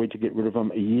couldn't wait to get rid of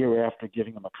him a year after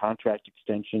giving him a contract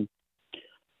extension.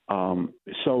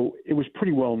 So it was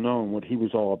pretty well known what he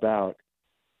was all about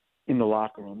in the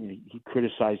locker room. He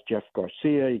criticized Jeff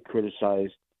Garcia. He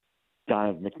criticized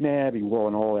Donovan McNabb. He wore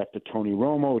an all after Tony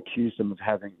Romo, accused him of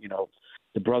having,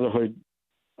 the brotherhood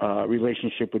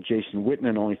relationship with Jason Witten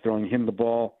and only throwing him the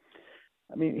ball.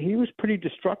 I mean, he was pretty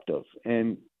destructive,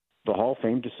 and the Hall of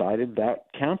Fame decided that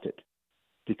counted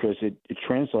because it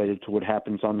translated to what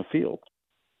happens on the field.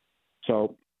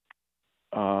 So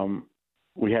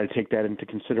we had to take that into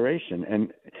consideration.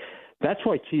 And that's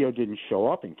why T.O. didn't show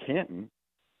up in Canton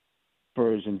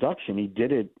for his induction. He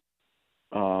did it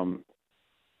because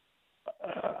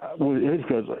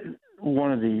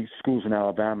one of the schools in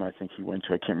Alabama, I think he went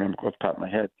to, I can't remember off the top of my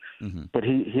head, but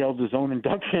he held his own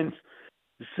induction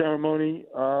ceremony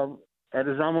at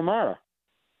his alma mater,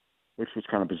 which was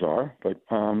kind of bizarre, but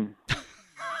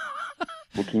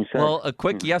what can you say? Well, a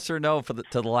quick yes or no to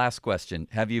the last question.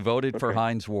 Have you voted for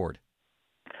Hines Ward?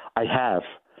 I have,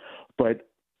 but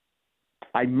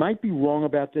I might be wrong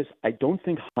about this. I don't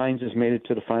think Hines has made it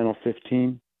to the final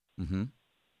 15,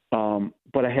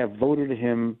 but I have voted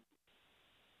him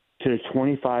to the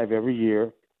 25 every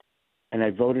year, and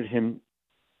I voted him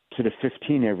to the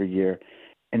 15 every year.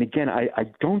 And again, I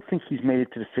don't think he's made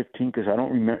it to the 15 because I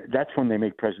don't remember. That's when they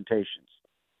make presentations.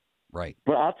 Right.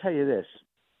 But I'll tell you this.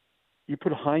 You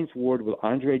put Hines Ward with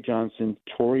Andre Johnson,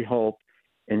 Torrey Holt,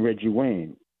 and Reggie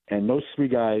Wayne, and those three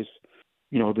guys,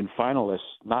 have been finalists,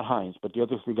 not Hines, but the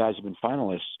other three guys have been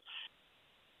finalists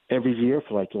every year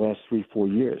for like the last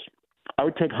 3-4 years. I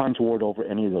would take Hines Ward over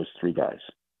any of those three guys.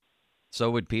 So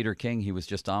would Peter King. He was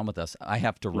just on with us. I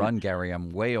have to run, Gary. I'm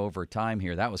way over time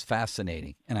here. That was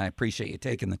fascinating, and I appreciate you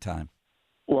taking the time.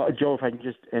 Well, Joe, if I can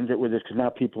just end it with this, because now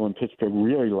people in Pittsburgh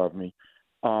really love me.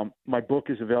 My book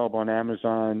is available on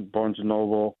Amazon, Barnes &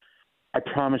 Noble. I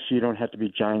promise you don't have to be a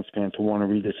Giants fan to want to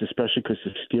read this, especially because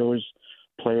the Steelers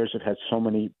players have had so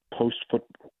many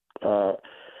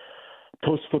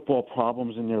post-football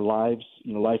problems in their lives,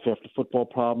 life after football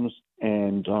problems.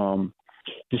 And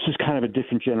this is kind of a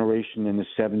different generation than the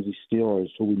 70s Steelers,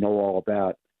 who we know all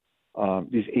about.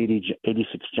 These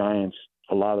 86 Giants,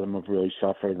 a lot of them have really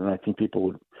suffered, and I think people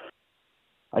would –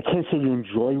 I can't say you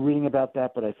enjoy reading about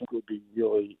that, but I think it would be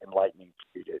really enlightening to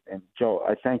read it. And, Joe,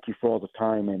 I thank you for all the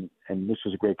time, and this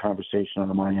was a great conversation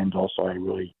on my end also. I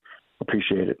really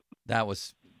appreciate it.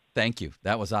 Thank you.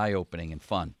 That was eye-opening and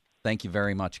fun. Thank you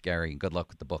very much, Gary, and good luck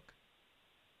with the book.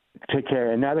 Take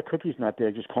care. And now the cookie's not there.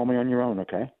 Just call me on your own,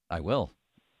 okay? I will.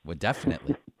 Well,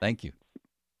 definitely. Thank you.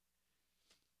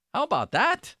 How about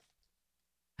that?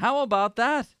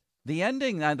 The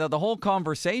ending, the whole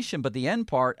conversation, but the end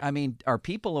part, I mean, are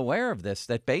people aware of this?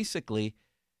 That basically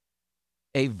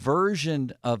a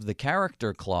version of the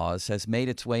character clause has made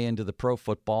its way into the Pro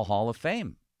Football Hall of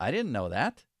Fame. I didn't know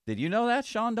that. Did you know that,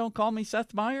 Sean? Don't call me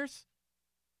Seth Meyers?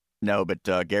 No, but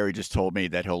Gary just told me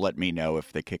that he'll let me know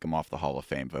if they kick him off the Hall of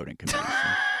Fame voting committee.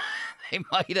 They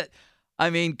might have. I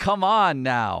mean, come on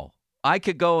now. I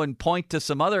could go and point to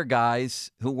some other guys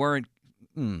who weren't.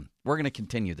 We're going to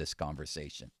continue this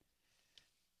conversation.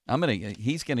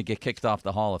 He's going to get kicked off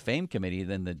the Hall of Fame committee.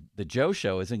 Then the Joe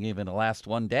Show isn't even the last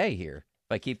one day here.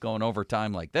 If I keep going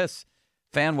overtime like this.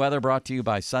 Fan weather brought to you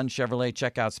by Sun Chevrolet.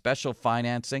 Check out special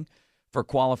financing for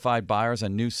qualified buyers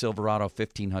on new Silverado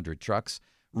 1500 trucks.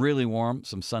 Really warm.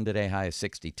 Some sun today, high of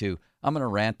 62. I'm going to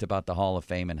rant about the Hall of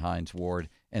Fame and Hines Ward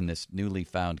and this newly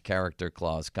found character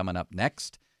clause coming up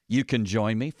next. You can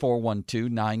join me,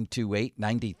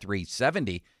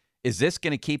 412-928-9370. Is this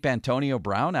going to keep Antonio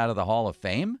Brown out of the Hall of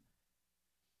Fame?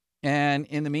 And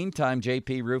in the meantime,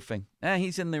 JP Roofing.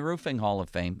 He's in the Roofing Hall of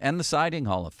Fame and the Siding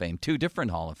Hall of Fame. 2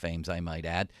 different Hall of Fames, I might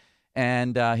add.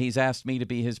 And he's asked me to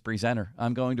be his presenter.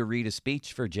 I'm going to read a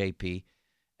speech for JP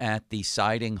at the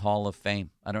Siding Hall of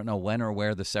Fame. I don't know when or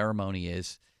where the ceremony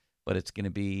is, but it's going to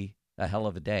be a hell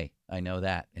of a day. I know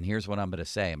that. And here's what I'm going to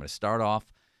say. I'm going to start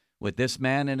off with this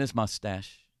man and his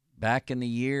mustache. Back in the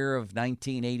year of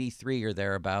 1983 or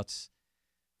thereabouts,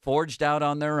 forged out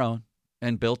on their own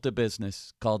and built a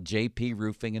business called JP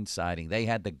Roofing and Siding. They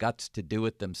had the guts to do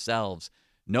it themselves.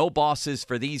 No bosses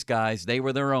for these guys. They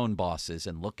were their own bosses.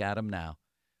 And look at them now,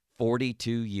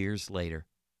 42 years later.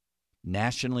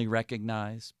 Nationally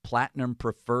recognized, platinum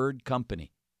preferred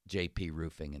company, JP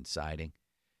Roofing and Siding.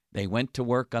 They went to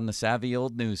work on the savvy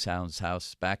old Newshound's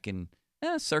house back in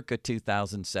circa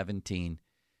 2017.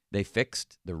 They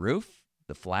fixed the roof,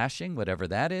 the flashing, whatever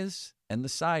that is, and the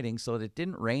siding so that it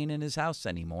didn't rain in his house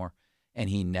anymore, and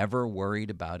he never worried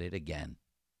about it again.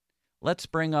 Let's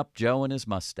bring up Joe and his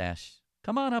mustache.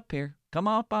 Come on up here. Come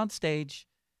up on stage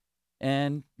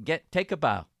and take a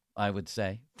bow, I would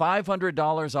say.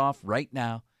 $500 off right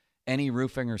now. Any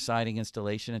roofing or siding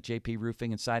installation at JP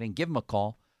Roofing and Siding. Give them a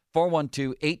call.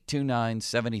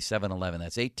 412-829-7711.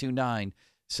 That's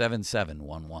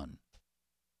 829-7711.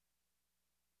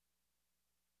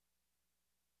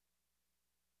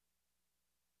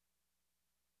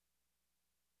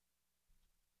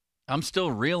 I'm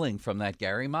still reeling from that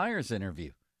Gary Myers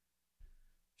interview.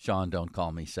 Sean, don't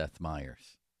call me Seth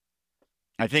Meyers.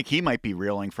 I think he might be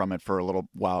reeling from it for a little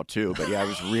while, too. But, yeah, it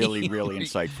was really, really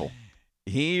insightful.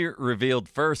 He revealed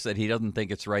first that he doesn't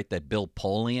think it's right that Bill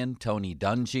Polian, Tony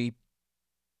Dungy,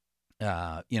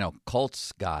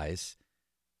 Colts guys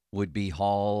would be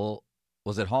Hall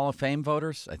of Fame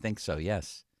voters? I think so,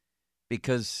 yes.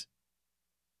 Because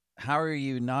how are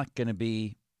you not going to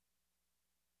be,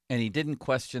 and he didn't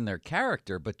question their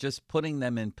character, but just putting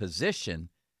them in position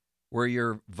where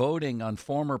you're voting on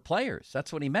former players.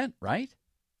 That's what he meant, right?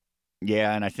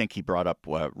 Yeah, and I think he brought up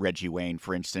Reggie Wayne,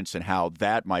 for instance, and how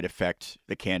that might affect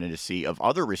the candidacy of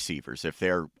other receivers. If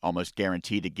they're almost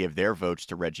guaranteed to give their votes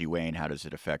to Reggie Wayne, how does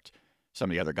it affect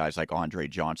some of the other guys like Andre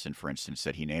Johnson, for instance,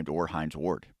 that he named, or Hines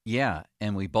Ward? Yeah,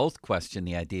 and we both questioned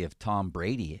the idea of Tom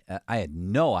Brady. I had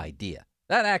no idea.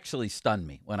 That actually stunned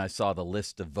me when I saw the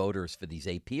list of voters for these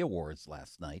AP awards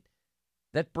last night,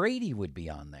 that Brady would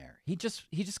be on there. He just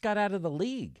got out of the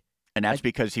league. And that's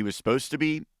because he was supposed to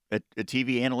be a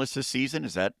TV analyst this season?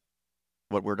 Is that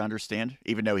what we're to understand?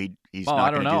 Even though he's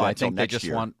not going to do that until next year. I think they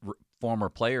just want former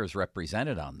players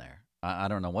represented on there. I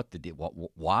don't know what to do.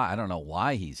 Why? I don't know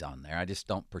why he's on there. I just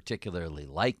don't particularly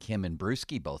like him and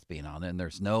Brewski both being on there.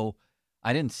 And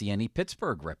I didn't see any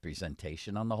Pittsburgh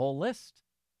representation on the whole list,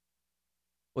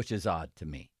 which is odd to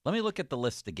me. Let me look at the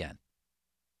list again,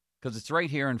 because it's right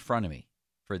here in front of me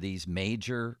for these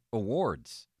major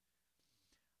awards.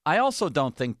 I also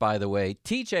don't think, by the way,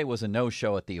 TJ was a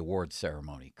no-show at the awards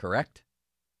ceremony, correct?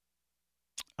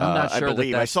 I'm not sure. I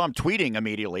believe I saw him tweeting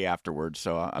immediately afterwards.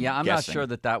 So I'm not guessing. sure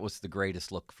that was the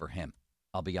greatest look for him.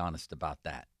 I'll be honest about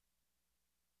that.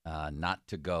 not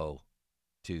to go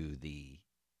to the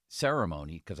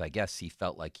ceremony because I guess he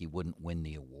felt like he wouldn't win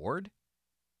the award.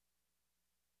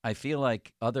 I feel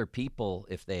like other people,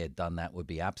 if they had done that, would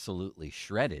be absolutely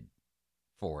shredded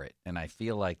for it. And I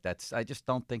feel like I just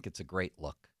don't think it's a great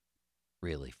look,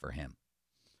 really, for him.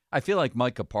 I feel like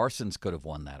Micah Parsons could have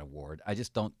won that award. I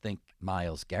just don't think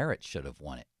Myles Garrett should have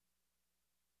won it.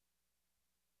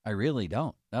 I really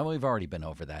don't. Now, we've already been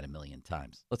over that a million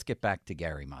times. Let's get back to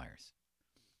Gary Myers.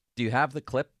 Do you have the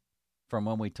clip from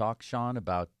when we talked, Sean,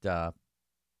 about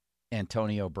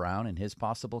Antonio Brown and his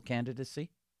possible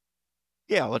candidacy?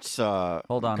 Yeah, let's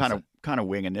hold on. Kind of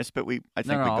winging this, but I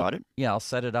think we got it. Yeah, I'll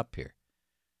set it up here.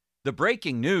 The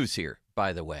breaking news here,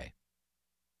 by the way,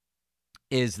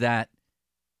 is that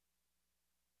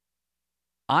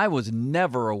I was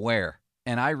never aware,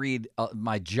 and I read,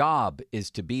 my job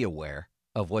is to be aware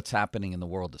of what's happening in the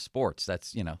world of sports.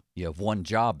 That's, you have one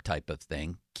job type of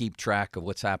thing, keep track of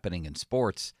what's happening in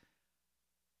sports.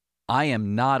 I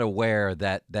am not aware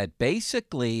that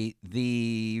basically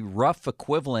the rough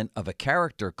equivalent of a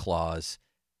character clause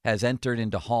has entered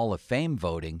into Hall of Fame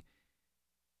voting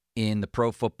in the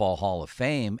Pro Football Hall of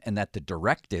Fame, and that the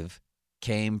directive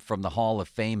came from the Hall of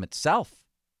Fame itself.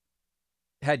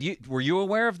 Were you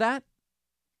aware of that?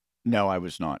 No, I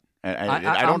was not.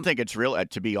 I don't think it's real.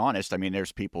 To be honest, I mean,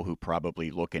 there's people who probably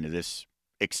look into this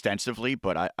extensively,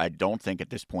 but I don't think at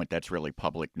this point that's really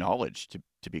public knowledge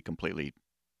to be completely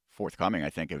forthcoming. I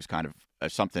think it was kind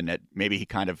of something that maybe he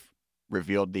kind of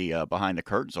revealed the behind the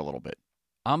curtains a little bit.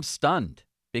 I'm stunned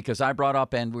because I brought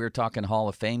up, and we were talking Hall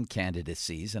of Fame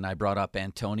candidacies, and I brought up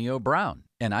Antonio Brown,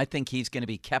 and I think he's going to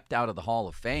be kept out of the Hall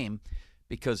of Fame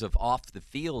because of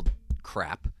off-the-field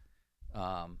crap.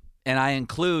 And I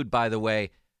include, by the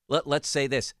way, let's say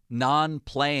this,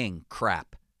 non-playing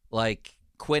crap, like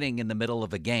quitting in the middle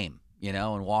of a game,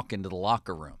 and walk into the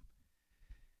locker room.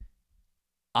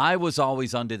 I was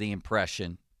always under the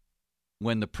impression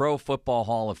when the Pro Football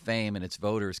Hall of Fame and its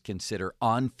voters consider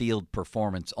on-field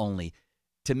performance only,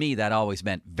 to me that always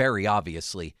meant very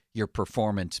obviously your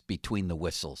performance between the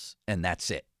whistles, and that's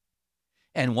it.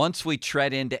 And once we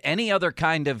tread into any other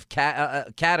kind of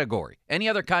category, any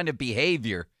other kind of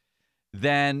behavior,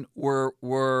 then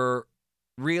we're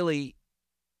really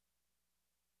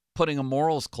putting a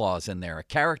morals clause in there, a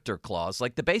character clause,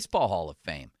 like the Baseball Hall of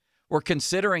Fame. We're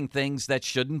considering things that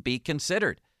shouldn't be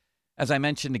considered. As I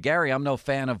mentioned to Gary, I'm no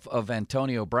fan of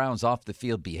Antonio Brown's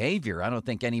off-the-field behavior. I don't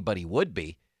think anybody would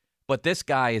be. But this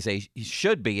guy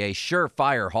should be a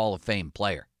surefire Hall of Fame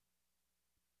player.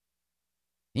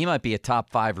 He might be a top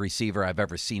 5 receiver I've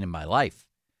ever seen in my life.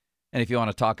 And if you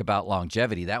want to talk about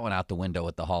longevity, that went out the window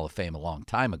at the Hall of Fame a long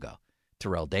time ago.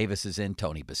 Terrell Davis is in,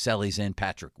 Tony Baselli's in,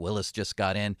 Patrick Willis just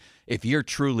got in. If you're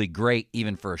truly great,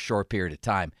 even for a short period of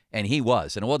time, and he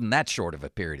was, and it wasn't that short of a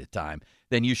period of time,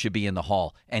 then you should be in the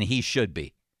Hall, and he should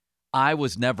be. I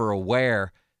was never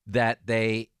aware that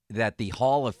the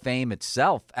Hall of Fame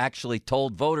itself actually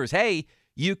told voters, hey,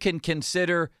 you can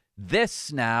consider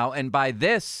this now, and by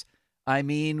this, I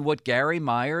mean what Gary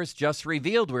Myers just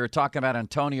revealed. We were talking about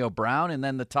Antonio Brown, and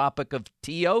then the topic of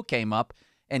T.O. came up,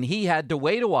 and he had to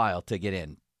wait a while to get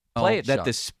in. That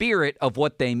the spirit of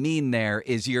what they mean there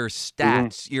is your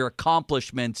stats, your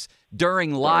accomplishments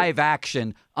during live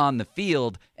action on the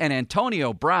field, and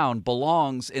Antonio Brown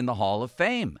belongs in the Hall of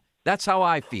Fame. That's how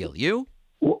I feel. You?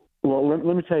 Well,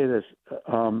 let me tell you this.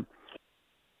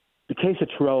 The case of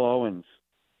Terrell Owens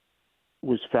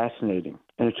was fascinating,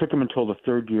 and it took him until the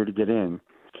third year to get in.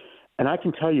 And I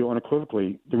can tell you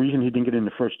unequivocally, the reason he didn't get in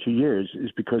the first 2 years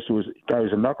is because the guy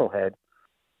was a knucklehead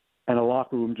and a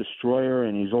locker room destroyer,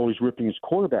 and he's always ripping his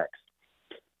quarterbacks.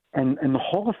 And the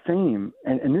Hall of Fame,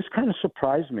 and this kind of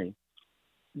surprised me,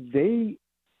 they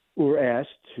were asked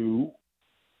to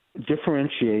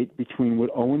differentiate between what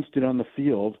Owens did on the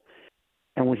field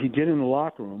and what he did in the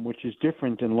locker room, which is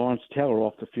different than Lawrence Taylor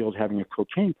off the field having a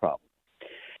cocaine problem.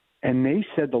 And they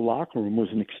said the locker room was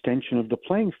an extension of the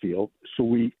playing field, so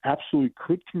we absolutely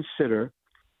could consider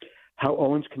how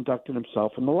Owens conducted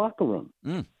himself in the locker room.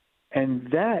 And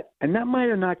that might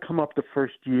have not come up the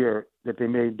first year that they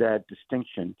made that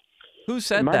distinction. Who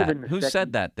said that? Who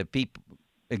said that? The people,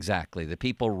 exactly. The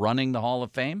people running the Hall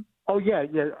of Fame? Oh yeah.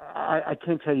 I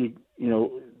can't tell you,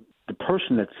 the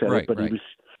person that said it, but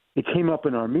it came up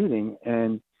in our meeting,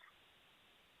 and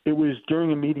it was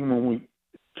during a meeting when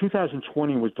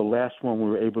 2020 was the last one we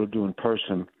were able to do in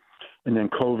person, and then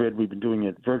COVID, we've been doing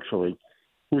it virtually.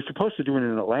 We were supposed to do it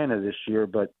in Atlanta this year,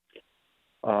 but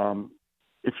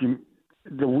it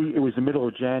was the middle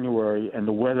of January, and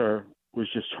the weather was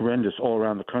just horrendous all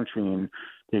around the country, and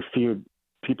they feared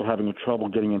people having trouble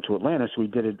getting into Atlanta, so we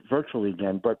did it virtually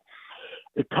again. But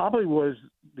it probably was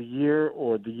the year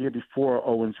or the year before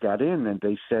Owens got in, and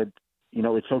they said,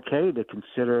 it's okay to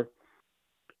consider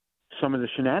some of the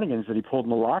shenanigans that he pulled in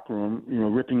the locker room,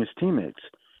 ripping his teammates,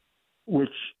 which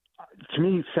to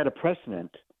me set a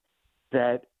precedent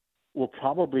that will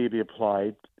probably be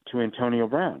applied to Antonio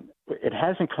Brown. It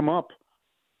hasn't come up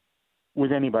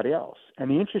with anybody else.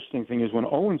 And the interesting thing is when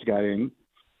Owens got in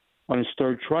on his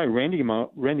third try, Randy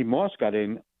Moss got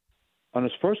in on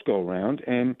his first go-around,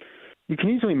 and you can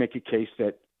easily make a case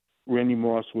that Randy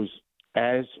Moss was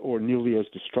as or nearly as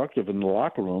destructive in the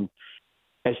locker room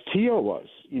as T.O. was,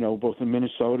 both in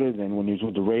Minnesota, then when he was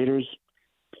with the Raiders,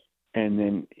 and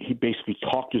then he basically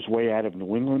talked his way out of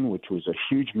New England, which was a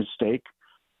huge mistake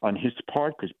on his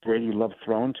part because Brady loved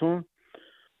throwing to him.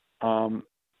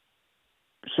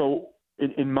 So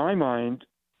in my mind,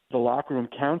 the locker room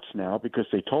counts now because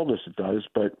they told us it does,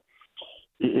 but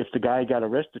if the guy got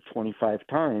arrested 25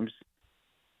 times,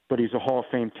 but he's a Hall of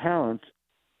Fame talent,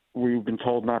 we've been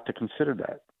told not to consider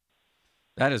that.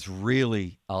 That is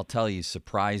really, I'll tell you,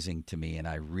 surprising to me, and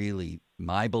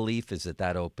my belief is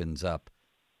that opens up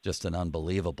just an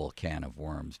unbelievable can of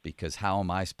worms, because how am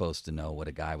I supposed to know what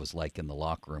a guy was like in the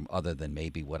locker room other than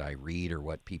maybe what I read or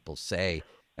what people say?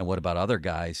 And what about other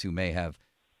guys who may have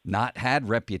not had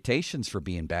reputations for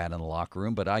being bad in the locker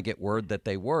room, but I get word that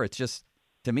they were? It's just,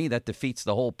 to me, that defeats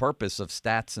the whole purpose of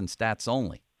stats and stats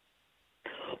only.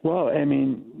 Well, I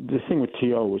mean, the thing with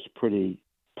T.O. was pretty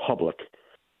public.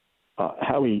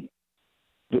 The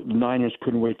Niners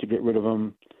couldn't wait to get rid of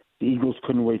him. The Eagles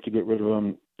couldn't wait to get rid of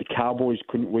him. The Cowboys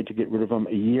couldn't wait to get rid of him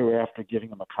a year after giving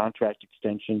him a contract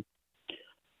extension.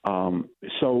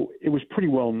 So it was pretty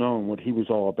well known what he was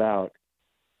all about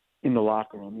in the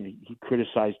locker room. He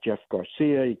criticized Jeff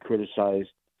Garcia. He criticized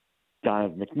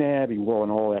Donovan McNabb. He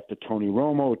went all after Tony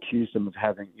Romo, accused him of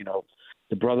having,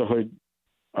 the brotherhood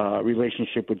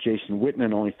relationship with Jason Witten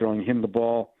and only throwing him the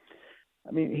ball.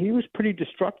 I mean, he was pretty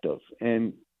destructive,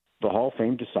 and the Hall of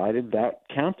Fame decided that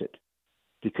counted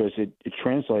because it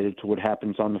translated to what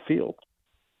happens on the field.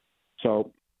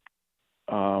 So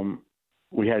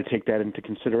we had to take that into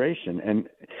consideration. And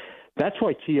that's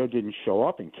why T.O. didn't show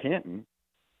up in Canton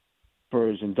for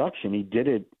his induction. He did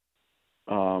it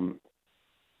because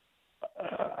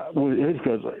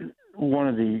one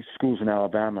of the schools in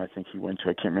Alabama, I think he went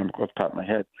to, I can't remember off the top of my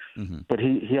head, but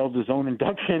he held his own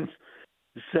induction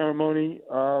ceremony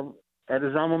at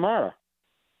his alma mater,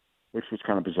 which was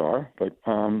kind of bizarre, but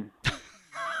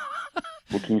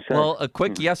what can you say? Well, a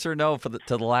quick yes or no to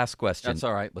the last question. That's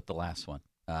all right with the last one.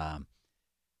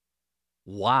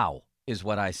 Wow is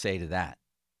what I say to that.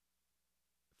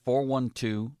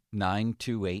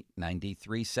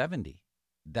 412-928-9370.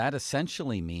 That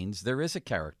essentially means there is a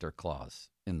character clause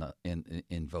in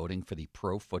voting for the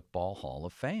Pro Football Hall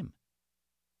of Fame.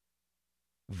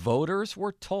 Voters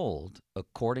were told,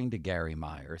 according to Gary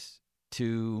Myers,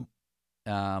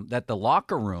 that the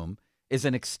locker room is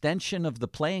an extension of the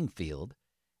playing field,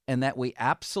 and that we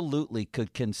absolutely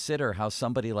could consider how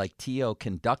somebody like T.O.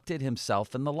 conducted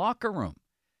himself in the locker room.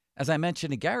 As I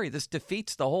mentioned to Gary, this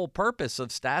defeats the whole purpose of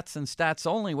stats and stats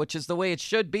only, which is the way it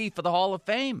should be for the Hall of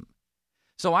Fame.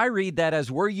 So I read that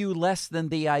as, were you less than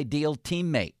the ideal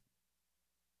teammate?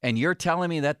 And you're telling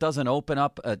me that doesn't open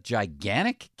up a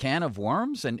gigantic can of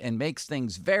worms and makes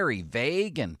things very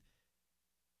vague? And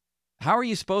how are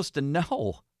you supposed to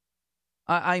know?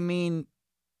 I mean,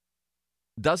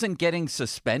 doesn't getting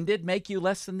suspended make you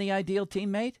less than the ideal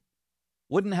teammate?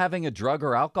 Wouldn't having a drug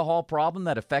or alcohol problem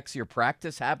that affects your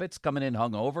practice habits, coming in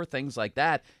hungover, things like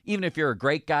that, even if you're a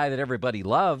great guy that everybody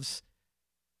loves,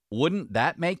 wouldn't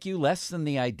that make you less than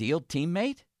the ideal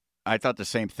teammate? I thought the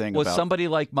same thing. Was somebody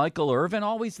like Michael Irvin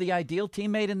always the ideal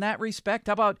teammate in that respect?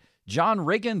 How about John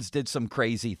Riggins did some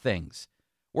crazy things?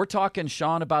 We're talking,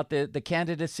 Sean, about the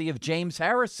candidacy of James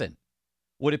Harrison.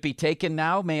 Would it be taken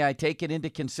now? May I take it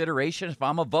into consideration if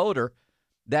I'm a voter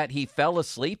that he fell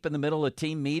asleep in the middle of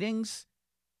team meetings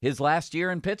his last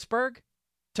year in Pittsburgh?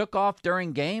 Took off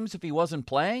during games if he wasn't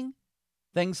playing?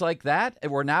 Things like that?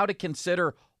 And we're now to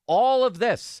consider all of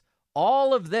this,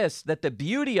 that the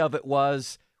beauty of it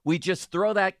was we just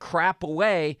throw that crap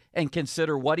away and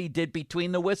consider what he did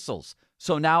between the whistles.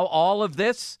 So now all of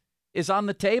this is on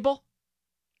the table?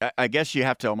 I guess you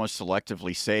have to almost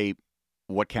selectively say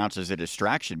what counts as a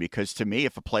distraction, because to me,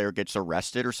 if a player gets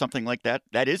arrested or something like that,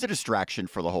 that is a distraction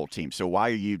for the whole team. So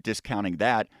why are you discounting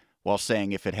that while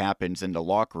saying if it happens in the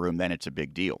locker room, then it's a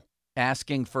big deal?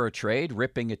 Asking for a trade,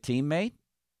 ripping a teammate?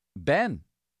 Ben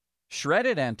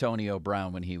shredded Antonio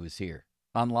Brown when he was here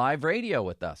on live radio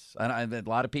with us. And a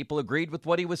lot of people agreed with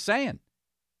what he was saying.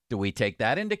 Do we take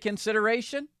that into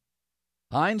consideration?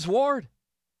 Hines Ward.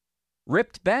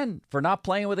 ripped Ben for not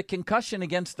playing with a concussion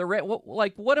against the Red.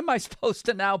 What am I supposed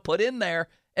to now put in there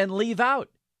and leave out?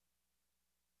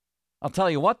 I'll tell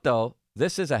you what, though,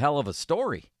 this is a hell of a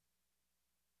story.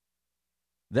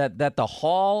 That the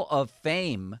Hall of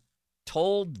Fame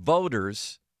told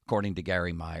voters, according to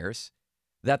Gary Myers,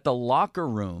 that the locker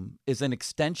room is an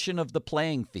extension of the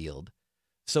playing field,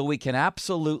 so we can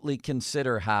absolutely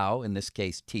consider how, in this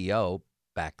case, T.O.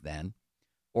 back then,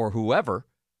 or whoever,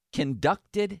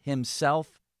 conducted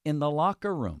himself in the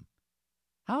locker room.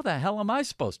 How the hell am I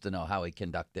supposed to know how he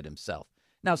conducted himself?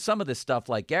 Now, some of this stuff,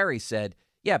 like Gary said,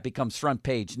 yeah, it becomes front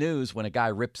page news when a guy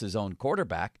rips his own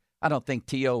quarterback. I don't think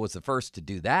T.O. was the first to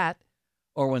do that.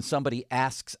 Or when somebody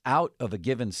asks out of a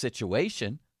given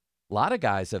situation. A lot of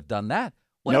guys have done that.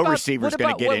 No receiver's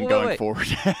going to get in going forward.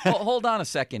 Well, hold on a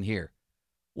second here.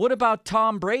 What about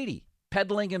Tom Brady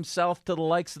peddling himself to the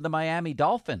likes of the Miami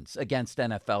Dolphins against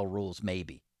NFL rules,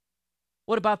 maybe?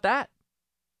 What about that?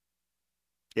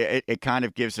 It kind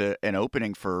of gives an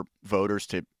opening for voters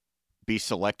to be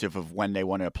selective of when they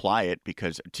want to apply it,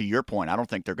 because to your point, I don't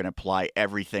think they're going to apply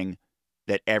everything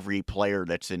that every player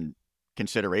that's in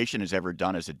consideration has ever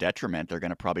done as a detriment. They're going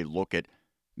to probably look at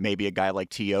maybe a guy like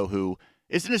T.O. who,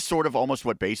 isn't this sort of almost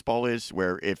what baseball is,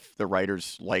 where if the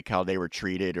writers like how they were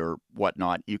treated or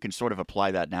whatnot, you can sort of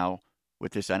apply that now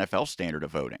with this NFL standard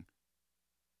of voting.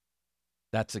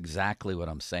 That's exactly what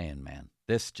I'm saying, man.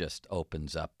 This just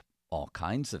opens up all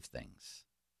kinds of things.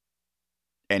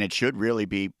 And it should really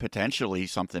be potentially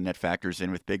something that factors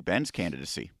in with Big Ben's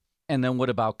candidacy. And then what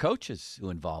about coaches who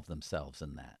involve themselves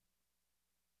in that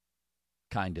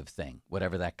kind of thing,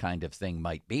 whatever that kind of thing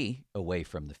might be, away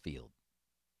from the field,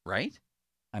 right?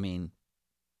 I mean,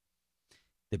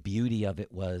 the beauty of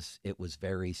it was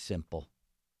very simple.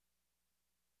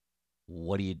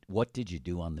 What did you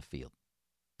do on the field?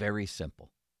 Very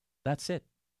simple. That's it.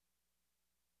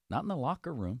 Not in the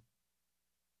locker room.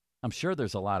 I'm sure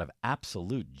there's a lot of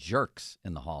absolute jerks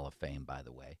in the Hall of Fame, by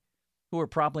the way, who are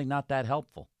probably not that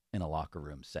helpful in a locker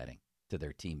room setting to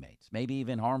their teammates. Maybe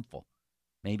even harmful.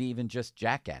 Maybe even just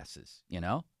jackasses, you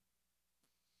know?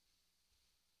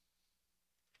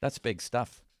 That's big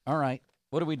stuff. All right.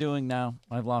 What are we doing now?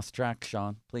 I've lost track,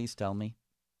 Sean. Please tell me.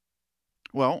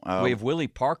 Well, we have Willie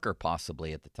Parker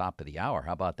possibly at the top of the hour.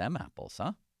 How about them apples,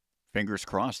 huh? Fingers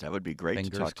crossed. That would be great to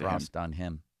talk to him. Fingers crossed on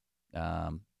him.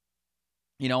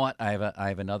 You know what? I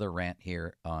have another rant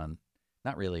here on,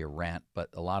 not really a rant, but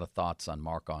a lot of thoughts on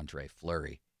Marc-Andre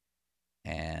Fleury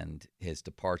and his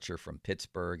departure from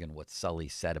Pittsburgh and what Sully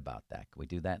said about that. Can we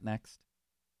do that next?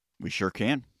 We sure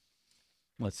can.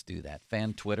 Let's do that.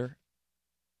 Fan Twitter,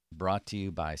 brought to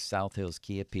you by South Hills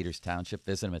Kia, Peters Township.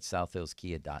 Visit them at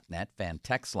southhillskia.net. Fan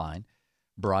Text Line,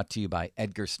 brought to you by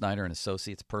Edgar Snyder and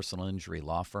Associates, personal injury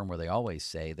law firm, where they always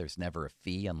say there's never a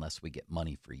fee unless we get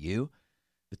money for you.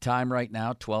 The time right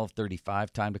now, 12:35.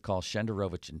 Time to call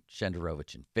Shenderovich and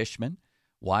Fishman.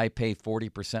 Why pay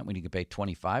 40% when you can pay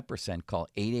 25%? Call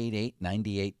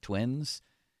 888-98-TWINS.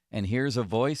 And here's a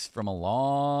voice from a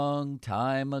long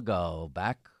time ago,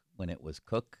 back when it was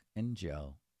Cook and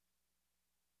Joe.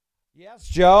 Yes,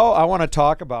 Joe, I want to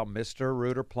talk about Mr.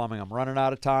 Rooter Plumbing. I'm running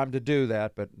out of time to do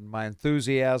that, but my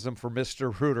enthusiasm for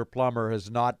Mr. Rooter Plumber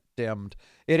has not dimmed.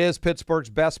 It is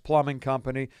Pittsburgh's best plumbing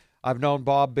company. I've known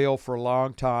Bob Beal for a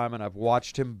long time, and I've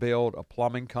watched him build a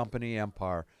plumbing company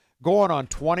empire. Going on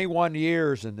 21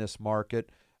 years in this market,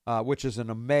 which is an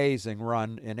amazing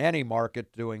run in any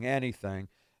market doing anything.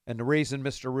 And the reason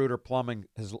Mr. Rooter Plumbing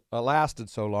has lasted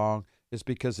so long is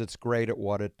because it's great at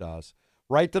what it does.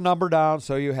 Write the number down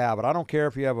so you have it. I don't care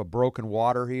if you have a broken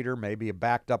water heater, maybe a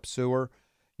backed up sewer.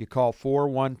 You call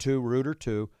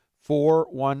 412-ROOTER-2,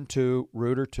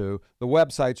 412-ROOTER-2. The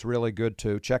website's really good,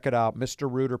 too. Check it out,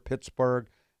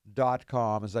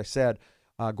 MrRooterPittsburgh.com. As I said,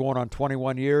 going on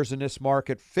 21 years in this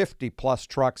market, 50-plus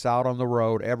trucks out on the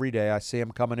road every day. I see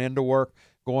them coming into work,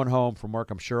 going home from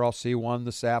work. I'm sure I'll see one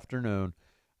this afternoon.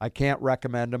 I can't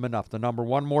recommend them enough. The number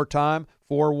one more time,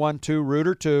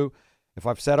 412-ROOTER-2. If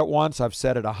I've said it once, I've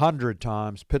said it 100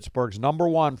 times. Pittsburgh's number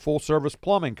one full-service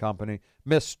plumbing company,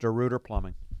 Mr. Rooter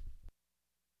Plumbing.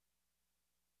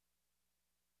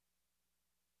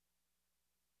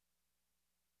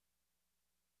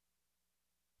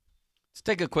 Let's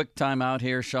take a quick time out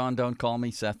here. Sean, don't call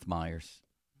me Seth Meyers.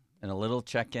 And a little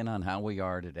check-in on how we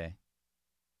are today.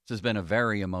 This has been a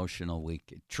very emotional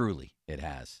week. Truly, it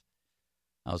has.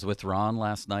 I was with Ron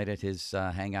last night at his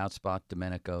hangout spot,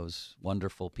 Domenico's.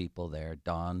 Wonderful people there.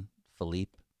 Don,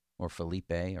 Felipe, or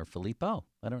Filippo.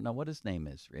 I don't know what his name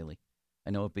is, really.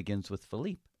 I know it begins with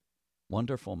Philippe.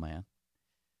 Wonderful man.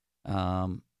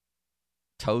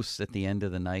 Toasts at the end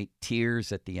of the night.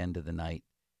 Tears at the end of the night.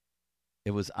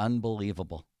 It was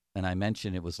unbelievable. And I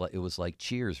mentioned it was like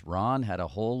Cheers. Ron had a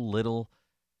whole little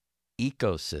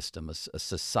ecosystem, a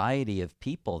society of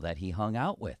people that he hung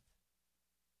out with.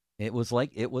 It was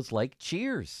like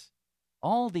Cheers.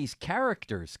 All these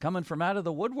characters coming from out of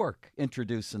the woodwork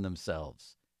introducing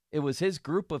themselves. It was his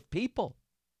group of people.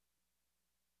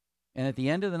 And at the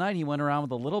end of the night, he went around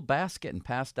with a little basket and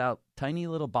passed out tiny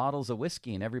little bottles of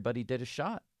whiskey, and everybody did a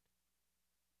shot.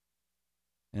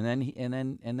 And then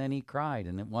he cried.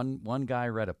 And then one guy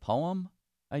read a poem,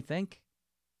 I think.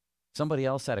 Somebody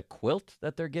else had a quilt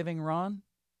that they're giving Ron.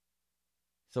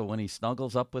 So when he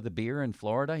snuggles up with a beer in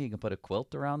Florida, he can put a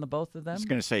quilt around the both of them. I was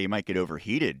going to say you might get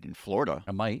overheated in Florida.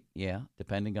 I might, yeah,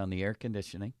 depending on the air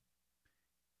conditioning.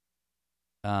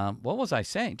 What was I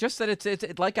saying? Just that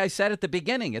it's like I said at the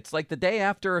beginning, it's like the day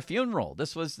after a funeral.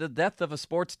 This was the death of a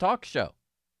sports talk show.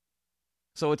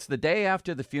 So it's the day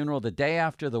after the funeral, the day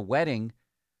after the wedding,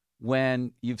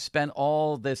 when you've spent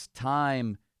all this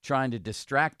time trying to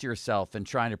distract yourself and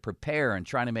trying to prepare and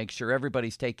trying to make sure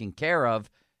everybody's taken care of,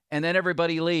 and then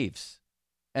everybody leaves,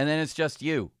 and then it's just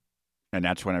you. And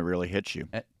that's when it really hits you.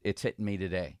 It's hitting me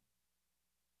today.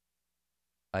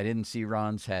 I didn't see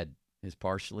Ron's head, his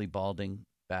partially balding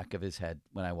back of his head,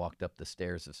 when I walked up the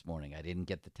stairs this morning. I didn't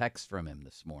get the text from him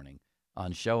this morning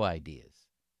on show ideas.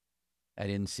 I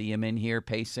didn't see him in here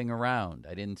pacing around.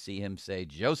 I didn't see him say,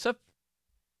 Joseph,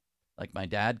 like my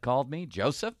dad called me,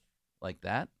 Joseph, like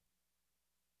that.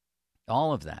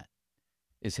 All of that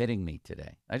is hitting me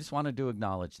today. I just wanted to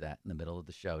acknowledge that in the middle of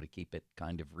the show to keep it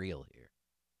kind of real here.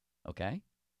 Okay?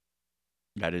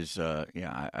 That is,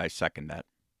 I second that.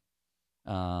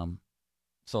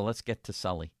 So let's get to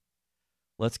Sully.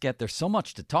 There's so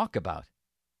much to talk about.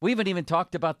 We haven't even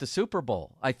talked about the Super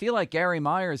Bowl. I feel like Gary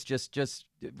Myers just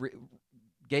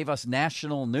gave us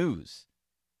national news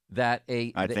that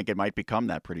I think it might become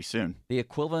that pretty soon. The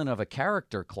equivalent of a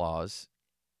character clause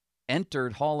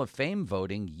entered Hall of Fame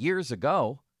voting years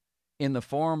ago in the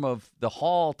form of the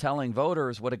Hall telling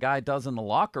voters what a guy does in the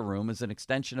locker room is an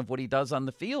extension of what he does on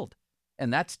the field.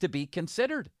 And that's to be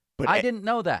considered. But I didn't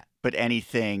know that. But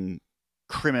anything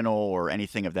criminal or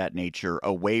anything of that nature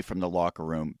away from the locker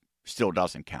room still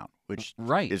doesn't count, which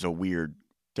is a weird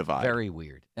divide. Very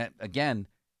weird. And again,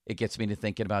 it gets me to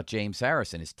thinking about James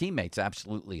Harrison. His teammates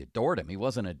absolutely adored him. He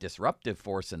wasn't a disruptive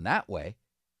force in that way.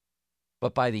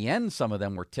 But by the end, some of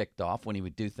them were ticked off when he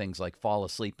would do things like fall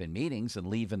asleep in meetings and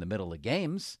leave in the middle of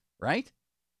games, right?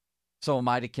 So am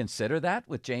I to consider that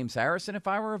with James Harrison if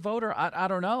I were a voter? I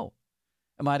don't know.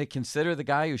 Am I to consider the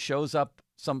guy who shows up,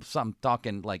 some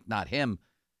talking like not him,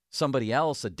 somebody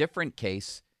else, a different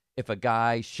case, if a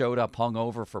guy showed up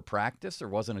hungover for practice or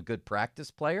wasn't a good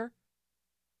practice player?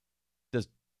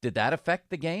 Did that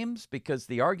affect the games? Because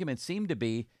the argument seemed to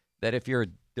be that if you're a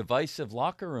divisive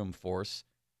locker room force,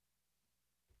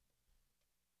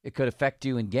 it could affect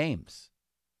you in games.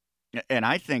 And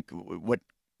I think what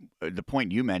the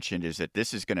point you mentioned is that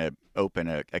this is going to open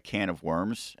a can of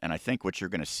worms. And I think what you're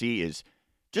going to see is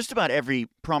just about every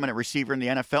prominent receiver in the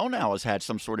NFL now has had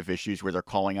some sort of issues where they're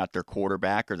calling out their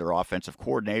quarterback or their offensive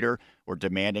coordinator or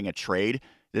demanding a trade.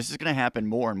 This is going to happen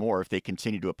more and more if they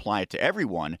continue to apply it to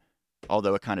everyone,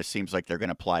 although it kind of seems like they're going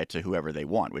to apply it to whoever they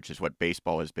want, which is what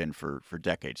baseball has been for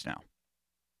decades now.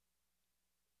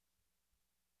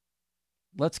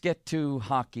 Let's get to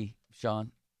hockey,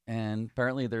 Sean. And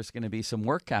apparently there's going to be some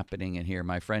work happening in here.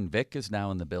 My friend Vic is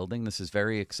now in the building. This is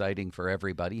very exciting for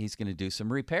everybody. He's going to do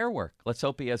some repair work. Let's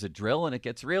hope he has a drill and it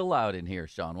gets real loud in here,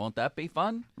 Sean. Won't that be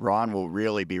fun? Ron will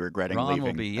really be regretting leaving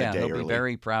a day early. He'll be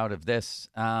very proud of this.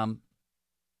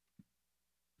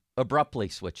 Abruptly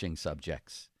switching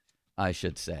subjects, I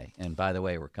should say. And by the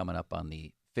way, we're coming up on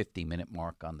the 50-minute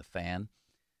mark on the Fan.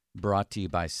 Brought to you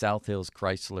by South Hills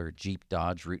Chrysler Jeep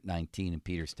Dodge, Route 19 in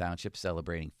Peters Township,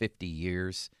 celebrating 50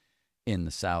 years in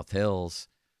the South Hills.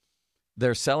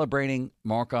 They're celebrating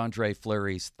Marc-Andre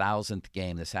Fleury's 1,000th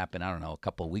game. This happened, I don't know, a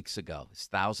couple of weeks ago. His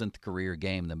 1,000th career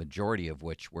game, the majority of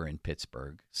which were in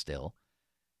Pittsburgh still.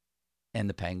 And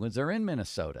the Penguins are in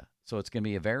Minnesota. So it's going to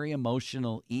be a very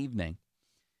emotional evening.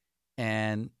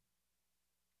 And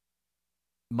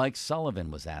Mike Sullivan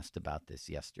was asked about this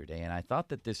yesterday, and I thought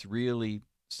that this really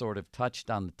sort of touched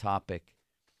on the topic,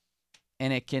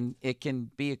 and it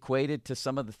can be equated to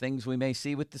some of the things we may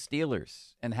see with the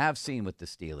Steelers and have seen with the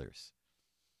Steelers.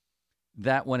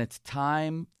 That when it's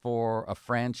time for a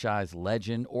franchise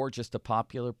legend or just a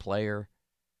popular player,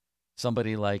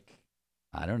 somebody like,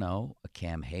 I don't know, a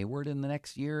Cam Heyward in the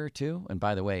next year or two. And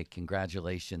by the way,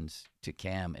 congratulations to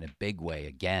Cam in a big way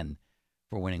again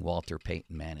for winning Walter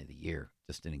Payton Man of the Year.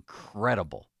 Just an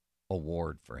incredible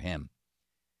award for him.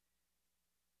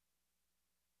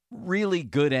 really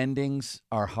good endings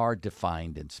are hard to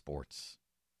find in sports.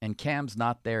 And Cam's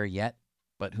not there yet,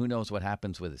 but who knows what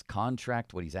happens with his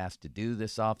contract, what he's asked to do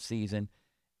this offseason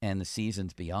and the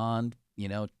seasons beyond. You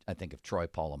know, I think of Troy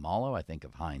Polamalu. I think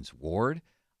of Hines Ward.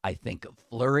 I think of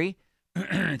Fleury.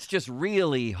 It's just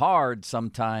really hard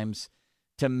sometimes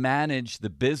to manage the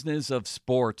business of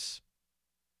sports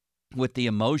with the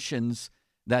emotions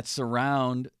that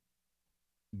surround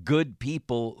good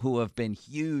people who have been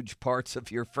huge parts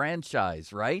of your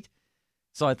franchise, right?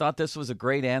 So I thought this was a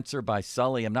great answer by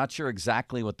Sully. I'm not sure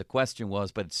exactly what the question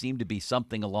was, but it seemed to be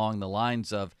something along the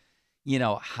lines of, you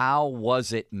know, how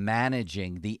was it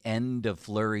managing the end of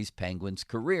Fleury's Penguins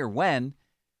career when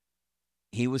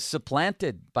he was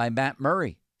supplanted by Matt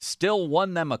Murray? Still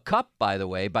won them a cup, by the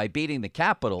way, by beating the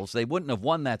Capitals. They wouldn't have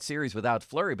won that series without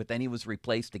Fleury, but then he was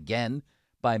replaced again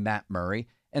by Matt Murray.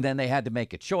 And then they had to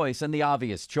make a choice, and the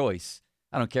obvious choice,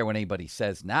 I don't care what anybody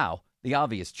says now, the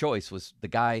obvious choice was the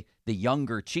guy, the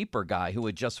younger, cheaper guy who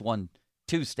had just won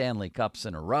 2 Stanley Cups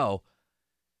in a row.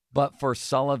 But for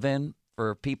Sullivan,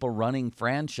 for people running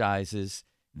franchises,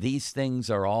 these things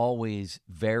are always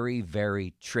very,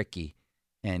 very tricky.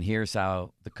 And here's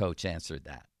how the coach answered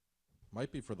that.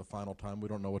 Might be for the final time. We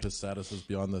don't know what his status is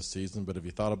beyond this season, but have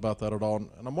you thought about that at all?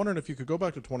 And I'm wondering if you could go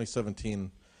back to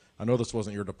 2017. I know this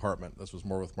wasn't your department. This was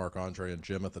more with Marc-Andre and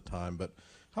Jim at the time. But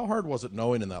how hard was it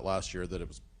knowing in that last year that it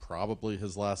was probably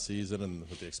his last season, and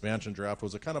with the expansion draft,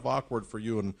 was it kind of awkward for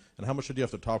you? And how much did you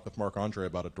have to talk with Marc-Andre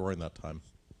about it during that time?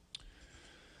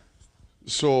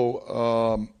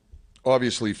 So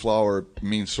obviously Flower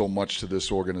means so much to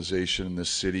this organization and this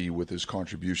city with his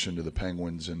contribution to the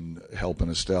Penguins and helping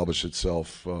establish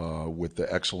itself with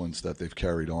the excellence that they've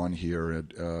carried on here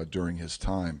during his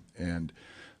time. And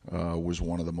was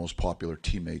one of the most popular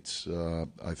teammates,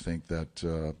 I think,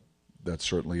 that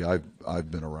certainly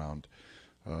I've been around.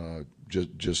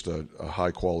 Just a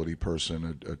high-quality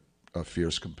person, a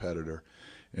fierce competitor,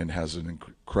 and has an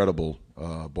incredible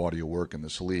body of work in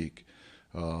this league.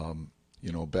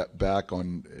 You know, back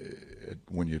on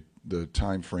the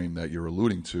time frame that you're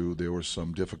alluding to, there were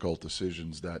some difficult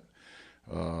decisions that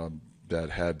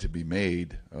had to be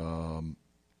made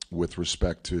with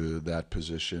respect to that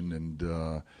position,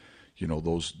 and you know,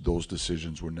 those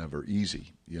decisions were never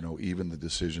easy. You know, even the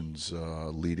decisions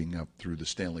leading up through the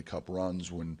Stanley Cup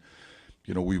runs when,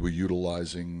 you know, we were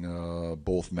utilizing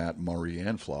both Matt Murray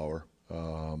and Flower,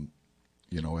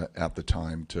 you know, at the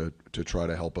time to try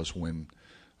to help us win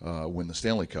the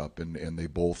Stanley Cup, and they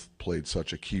both played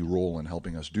such a key role in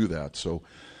helping us do that. So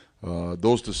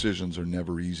those decisions are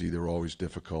never easy. They're always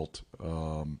difficult.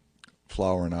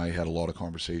 Flower and I had a lot of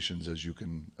conversations, as you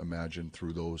can imagine,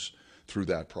 through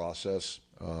that process.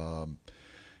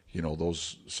 You know,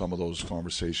 some of those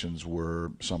conversations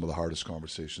were some of the hardest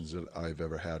conversations that I've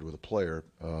ever had with a player,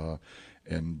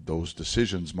 and those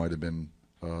decisions might have been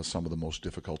some of the most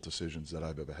difficult decisions that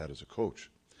I've ever had as a coach.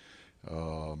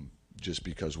 Just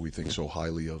because we think so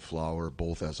highly of Flower,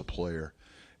 both as a player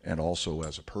and also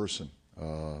as a person.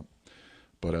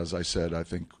 But as I said, I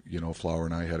think, you know, Flower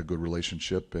and I had a good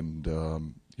relationship, and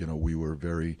you know, we were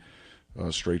very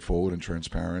straightforward and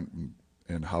transparent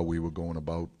in how we were going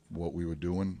about what we were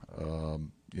doing.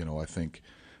 You know, I think,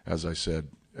 as I said,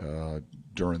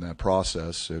 during that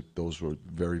process, those were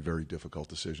very, very difficult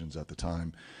decisions at the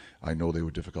time. I know they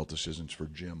were difficult decisions for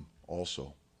Jim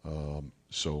also.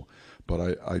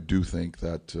 But I do think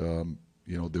that,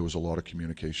 you know, there was a lot of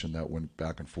communication that went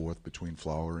back and forth between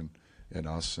Flower and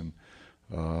us, and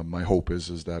my hope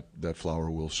is that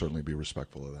Flower will certainly be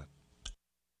respectful of that.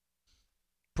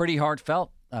 Pretty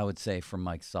heartfelt, I would say, from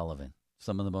Mike Sullivan.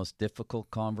 Some of the most difficult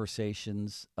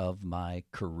conversations of my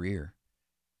career.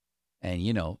 And,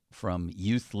 you know, from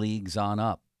youth leagues on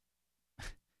up,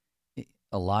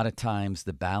 a lot of times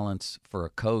the balance for a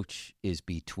coach is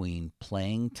between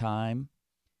playing time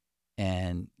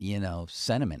and, you know,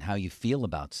 sentiment, how you feel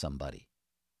about somebody,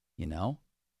 you know?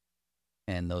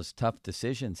 And those tough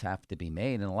decisions have to be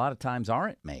made, and a lot of times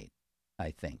aren't made,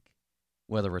 I think.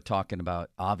 Whether we're talking about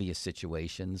obvious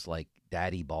situations like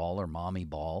daddy ball or mommy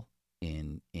ball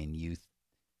in youth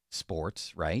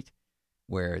sports, right?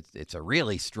 Where it's a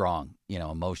really strong, you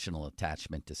know, emotional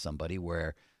attachment to somebody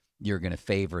where you're going to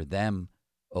favor them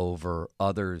over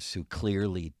others who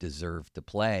clearly deserve to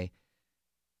play.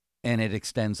 And it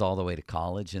extends all the way to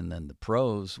college and then the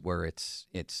pros, where it's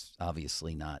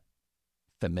obviously not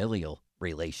familial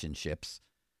relationships,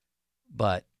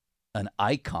 but an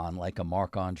icon like a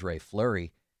Marc-Andre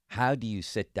Fleury, how do you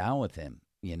sit down with him,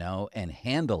 you know, and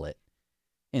handle it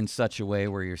in such a way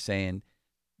where you're saying,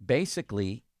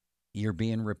 basically, you're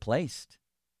being replaced.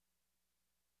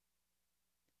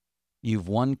 You've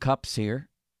won cups here.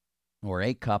 or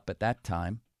a cup at that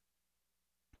time,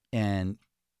 and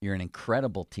you're an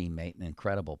incredible teammate, an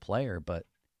incredible player, but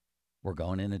we're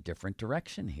going in a different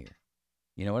direction here.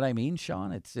 You know what I mean,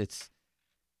 Sean? I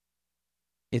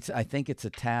think it's a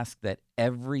task that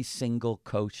every single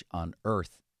coach on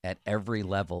earth at every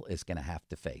level is going to have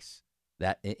to face.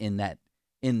 That in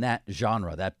that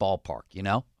genre, that ballpark, you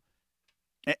know?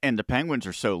 And the Penguins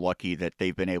are so lucky that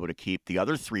they've been able to keep the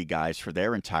other three guys for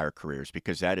their entire careers,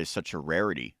 because that is such a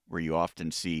rarity where you often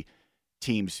see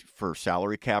teams, for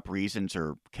salary cap reasons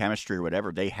or chemistry or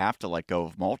whatever, they have to let go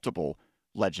of multiple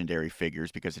legendary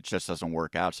figures because it just doesn't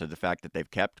work out. So the fact that they've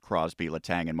kept Crosby,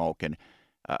 Letang, and Malkin,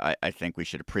 I think we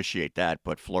should appreciate that.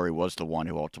 But Fleury was the one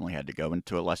who ultimately had to go, and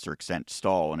to a lesser extent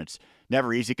Stahl. And it's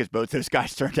never easy because both those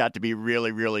guys turned out to be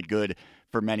really, really good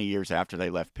for many years after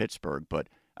they left Pittsburgh. But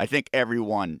I think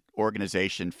everyone,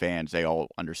 organization, fans, they all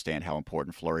understand how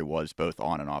important Fleury was both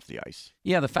on and off the ice.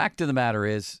 Yeah, the fact of the matter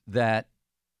is that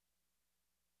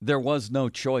there was no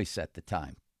choice at the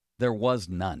time. There was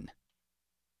none.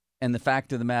 And the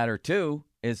fact of the matter, too,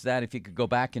 is that if you could go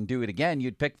back and do it again,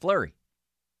 you'd pick Fleury.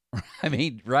 I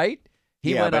mean, right?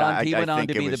 He went on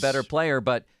to be the better player,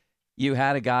 but you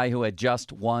had a guy who had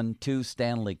just won 2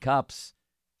 Stanley Cups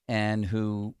and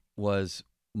who was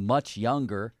much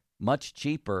younger, much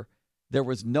cheaper. There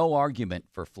was no argument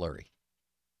for Fleury.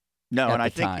 No, and I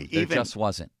think time. There just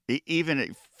wasn't.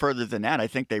 Even further than that, I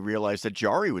think they realized that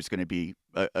Jari was going to be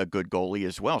a good goalie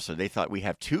as well. So they thought, we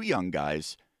have 2 young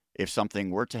guys if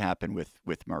something were to happen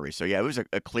with Murray. So, yeah, it was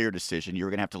a clear decision. You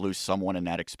were going to have to lose someone in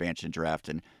that expansion draft,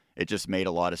 and it just made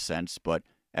a lot of sense. But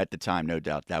at the time, no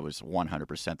doubt, that was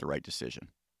 100% the right decision.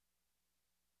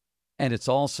 And it's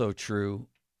also true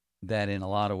that in a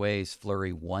lot of ways,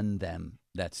 Fleury won them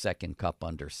that second cup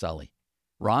under Sully.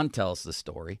 Ron tells the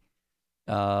story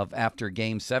of after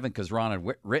Game 7, because Ron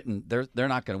had written they're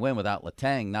not going to win without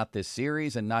Letang, not this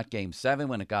series and not Game 7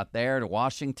 when it got there to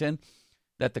Washington,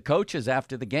 that the coaches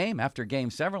after the game, after Game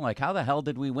 7, were like, how the hell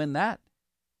did we win that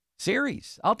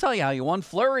series? I'll tell you how you won,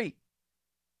 Fleury.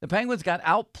 The Penguins got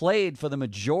outplayed for the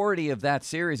majority of that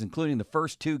series, including the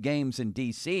first 2 games in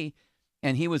D.C.,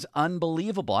 and he was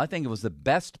unbelievable. I think it was the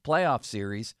best playoff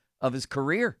series of his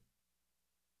career.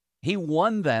 He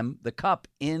won them the cup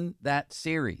in that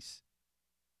series.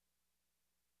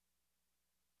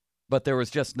 But there was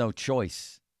just no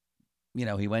choice. You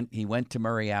know, he went to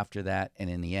Murray after that, and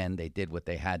in the end, they did what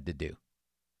they had to do.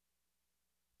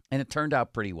 And it turned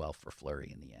out pretty well for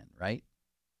Fleury in the end, right?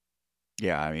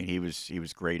 Yeah, I mean, he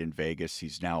was great in Vegas.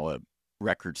 He's now a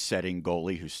record-setting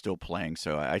goalie who's still playing.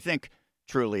 So I think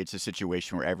truly it's a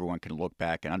situation where everyone can look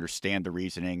back and understand the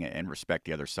reasoning and respect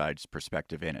the other side's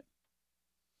perspective in it.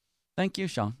 Thank you,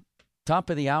 Sean. Top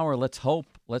of the hour, let's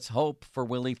hope for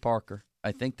Willie Parker.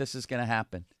 I think this is going to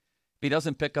happen. If he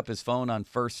doesn't pick up his phone on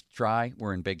first try,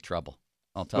 we're in big trouble.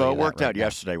 I'll tell you that. Well, it worked right out now.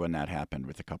 yesterday when that happened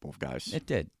with a couple of guys. It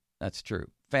did. That's true.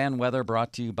 Fan weather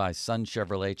brought to you by Sun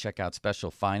Chevrolet. Check out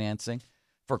special financing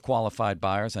for qualified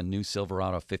buyers on new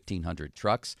Silverado 1500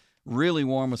 trucks. Really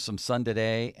warm with some sun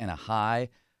today and a high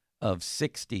of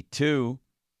 62.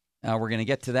 We're going to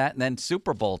get to that and then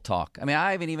Super Bowl talk. I mean,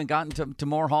 I haven't even gotten to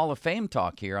more Hall of Fame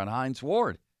talk here on Hines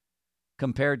Ward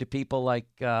compared to people like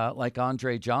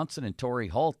Andre Johnson and Torrey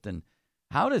Holt. And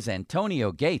how does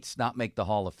Antonio Gates not make the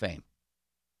Hall of Fame?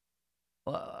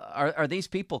 Are these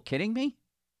people kidding me?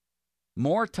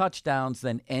 More touchdowns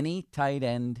than any tight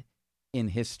end in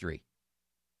history.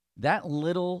 That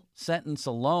little sentence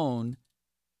alone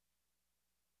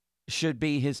should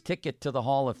be his ticket to the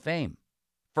Hall of Fame.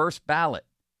 First ballot.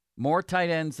 More tight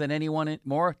ends than anyone,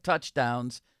 more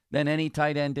touchdowns than any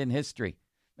tight end in history.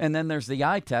 And then there's the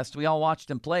eye test. We all watched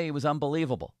him play. He was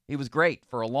unbelievable. He was great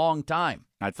for a long time.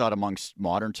 I thought amongst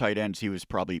modern tight ends, he was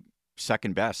probably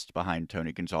second best behind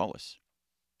Tony Gonzalez.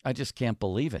 I just can't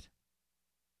believe it.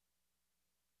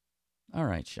 All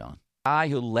right, Sean. Guy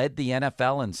who led the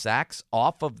NFL in sacks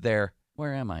off of their...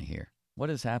 Where am I here? What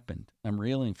has happened? I'm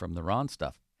reeling from the Ron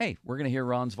stuff. Hey, we're going to hear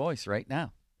Ron's voice right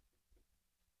now.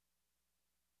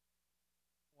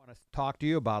 I want to talk to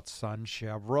you about Sun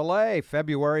Chevrolet.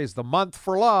 February is the month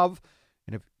for love.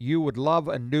 And if you would love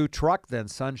a new truck, then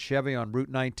Sun Chevy on Route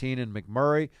 19 in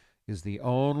McMurray is the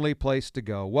only place to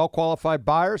go. Well-qualified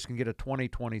buyers can get a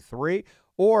 2023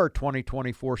 or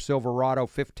 2024 Silverado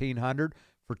 1500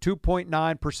 for 2.9%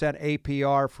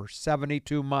 APR for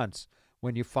 72 months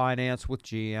when you finance with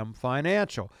GM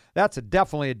Financial. That's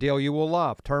definitely a deal you will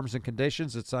love. Terms and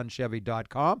conditions at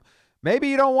sunchevy.com. Maybe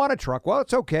you don't want a truck. Well,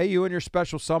 it's okay. You and your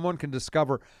special someone can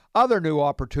discover other new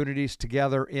opportunities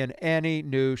together in any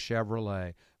new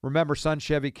Chevrolet. Remember, Sun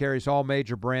Chevy carries all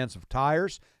major brands of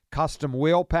tires, custom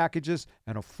wheel packages,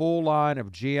 and a full line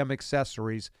of GM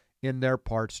accessories in their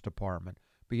parts department.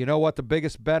 But you know what the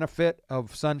biggest benefit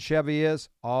of Sun Chevy is?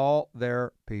 All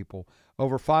their people.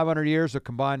 Over 500 years of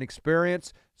combined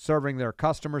experience serving their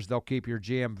customers, they'll keep your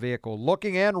GM vehicle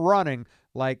looking and running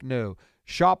like new.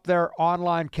 Shop their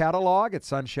online catalog at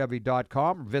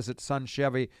sunchevy.com. Visit Sun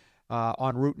Chevy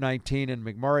on Route 19 in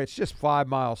McMurray. It's just 5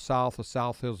 miles south of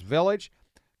South Hills Village.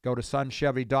 Go to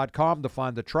sunchevy.com to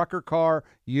find the trucker car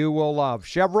you will love.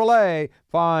 Chevrolet,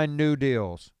 find new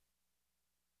deals.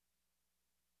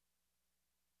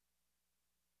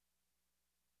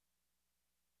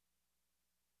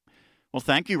 Well,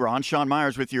 thank you, Ron. Sean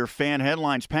Myers with your fan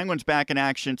headlines. Penguins back in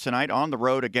action tonight on the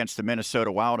road against the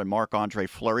Minnesota Wild and Marc-Andre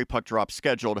Fleury. Puck drop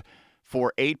scheduled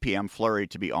for 8 p.m. Fleury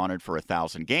to be honored for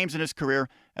 1,000 games in his career,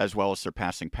 as well as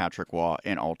surpassing Patrick Waugh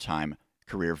in all-time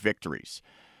career victories.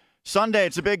 Sunday,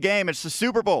 it's a big game. It's the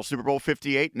Super Bowl, Super Bowl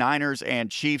 58, Niners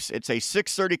and Chiefs. It's a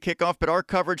 6:30 kickoff, but our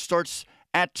coverage starts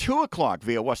at 2 o'clock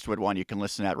via Westwood One. You can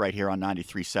listen to that right here on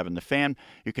 93.7 The Fan.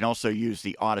 You can also use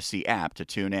the Odyssey app to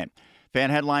tune in. Fan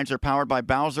headlines are powered by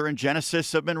Bowser and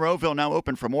Genesis of Monroeville. Now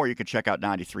open for more. You can check out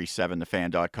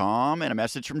 937thefan.com. And a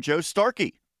message from Joe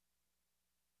Starkey.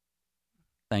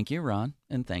 Thank you, Ron,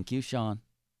 and thank you, Sean.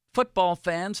 Football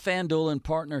fans, FanDuel in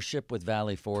partnership with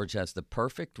Valley Forge has the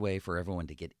perfect way for everyone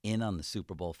to get in on the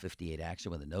Super Bowl 58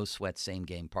 action with a no-sweat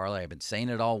same-game parlay. I've been saying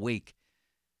it all week.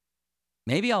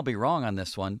 Maybe I'll be wrong on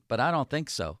this one, but I don't think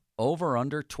so. Over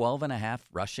under 12.5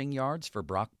 rushing yards for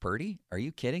Brock Purdy? Are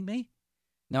you kidding me?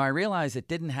 Now, I realize it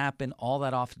didn't happen all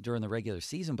that often during the regular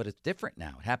season, but it's different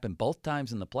now. It happened both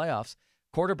times in the playoffs.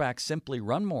 Quarterbacks simply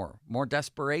run more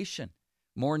desperation,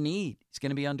 more need. He's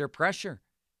going to be under pressure.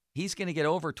 He's going to get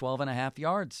over 12.5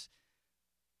 yards.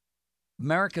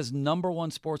 America's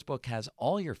 #1 sportsbook has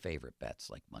all your favorite bets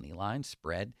like money line,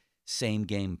 spread,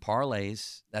 same-game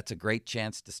parlays. That's a great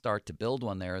chance to start to build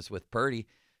one there. As with Purdy,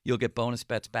 you'll get bonus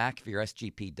bets back if your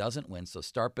SGP doesn't win. So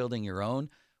start building your own,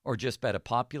 or just bet a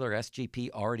popular SGP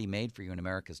already made for you in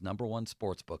America's #1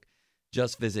 sportsbook.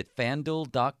 Just visit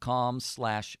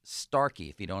FanDuel.com/Starkey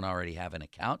if you don't already have an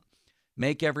account.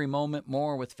 Make every moment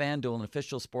more with FanDuel, an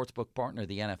official sportsbook partner of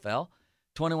the NFL.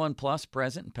 21 plus,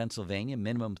 present in Pennsylvania.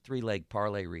 Minimum 3-leg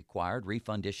parlay required.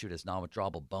 Refund issued as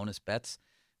non-withdrawable bonus bets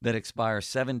that expire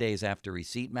 7 days after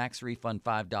receipt. Max refund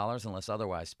 $5 unless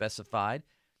otherwise specified.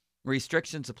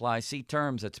 Restrictions apply. See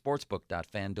terms at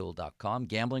sportsbook.fanduel.com.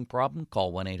 Gambling problem?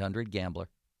 Call 1-800-GAMBLER.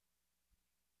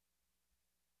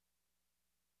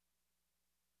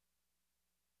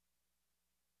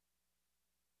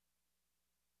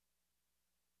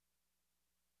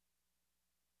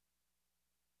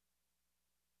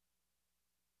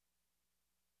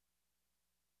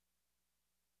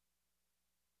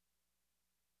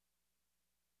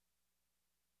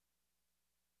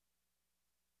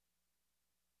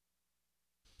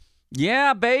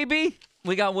 Yeah, baby.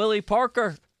 We got Willie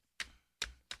Parker.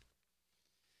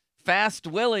 Fast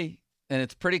Willie. And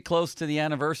it's pretty close to the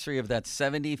anniversary of that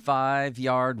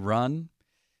 75-yard run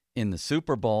in the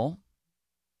Super Bowl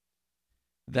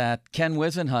that Ken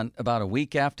Wisenhunt, about a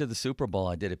week after the Super Bowl,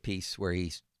 I did a piece where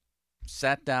he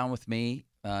sat down with me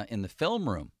in the film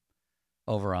room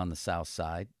over on the South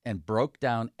Side and broke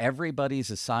down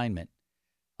everybody's assignment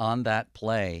on that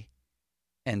play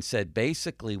and said,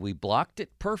 basically, we blocked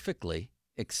it perfectly,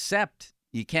 except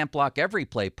you can't block every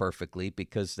play perfectly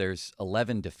because there's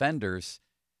 11 defenders,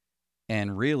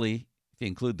 and really, if you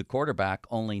include the quarterback,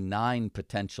 only 9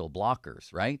 potential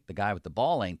blockers, right? The guy with the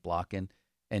ball ain't blocking,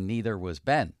 and neither was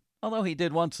Ben, although he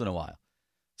did once in a while.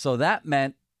 So that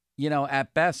meant,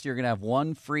 at best, you're going to have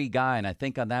one free guy, and I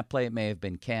think on that play it may have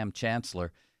been Cam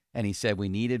Chancellor, and he said we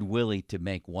needed Willie to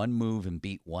make one move and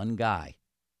beat one guy.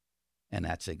 And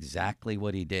that's exactly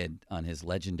what he did on his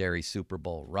legendary Super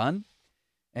Bowl run.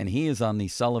 And he is on the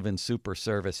Sullivan Super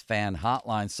Service fan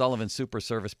hotline. Sullivan Super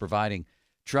Service providing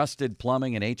trusted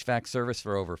plumbing and HVAC service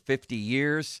for over 50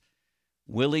 years.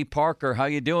 Willie Parker, how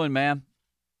you doing, man?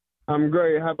 I'm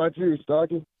great. How about you,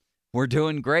 Starkey? We're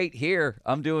doing great here.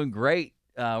 I'm doing great.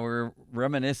 We're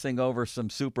reminiscing over some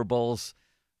Super Bowls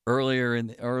earlier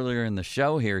in the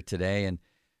show here today. And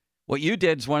what you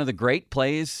did is one of the great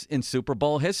plays in Super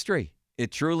Bowl history. It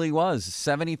truly was a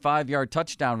 75-yard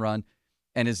touchdown run.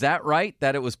 And is that right,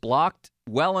 that it was blocked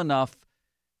well enough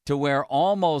to where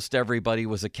almost everybody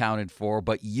was accounted for,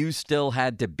 but you still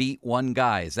had to beat one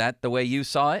guy? Is that the way you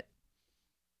saw it?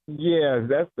 Yeah,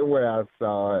 that's the way I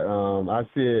saw it. I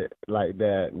see it like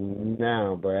that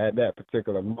now, but at that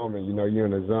particular moment, you're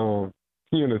in the zone,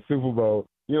 you're in the Super Bowl,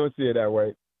 you don't see it that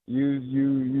way.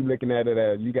 you looking at it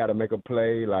as you got to make a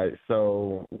play. Like,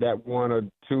 so that one or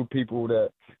two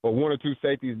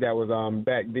safeties that was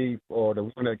back deep, or the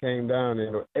one that came down,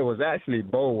 and it was actually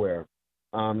Boware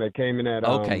that came in that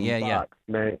box.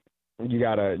 Man, you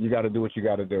gotta do what you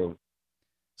gotta do.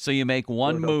 So you make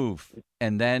one move,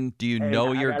 and then do you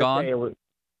know you're gone?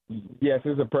 Yes,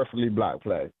 it's a perfectly blocked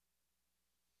play.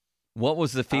 What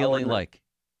was the feeling like?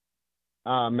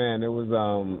 Man, it was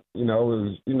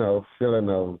feeling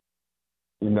of,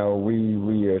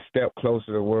 we a step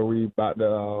closer to where we about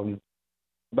to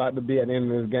be at the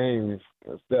end of this game,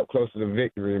 a step closer to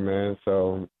victory, man.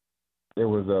 So it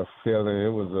was a feeling. It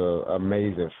was a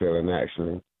amazing feeling,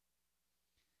 actually.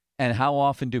 And how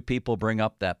often do people bring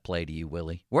up that play to you,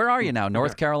 Willie? Where are you now?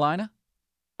 North Carolina?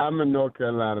 I'm in North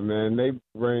Carolina, man. They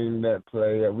bring that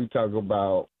play. We talk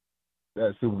about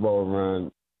that Super Bowl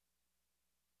run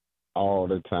all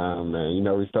the time, man.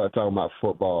 We start talking about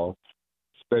football,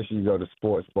 especially you go to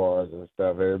sports bars and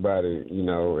stuff. Everybody,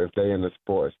 if they in the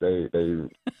sports, they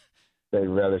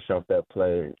relish off that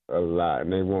play a lot,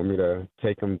 and they want me to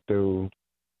take them through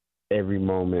every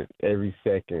moment, every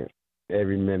second,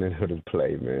 every minute of the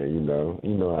play, man. You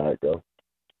know how it goes.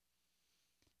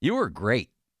 You were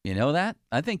great. You know that?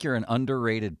 I think you're an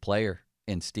underrated player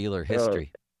in Steeler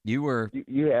history. You were.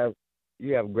 You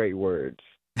have great words.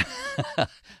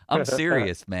 I'm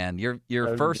serious, man.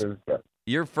 Your first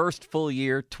full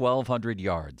year, 1,200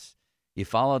 yards. You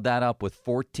followed that up with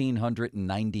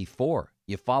 1,494.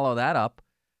 You follow that up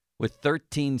with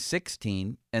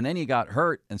 1,316, and then you got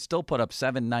hurt and still put up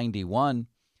 791.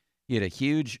 You had a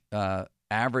huge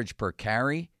average per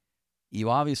carry. You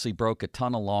obviously broke a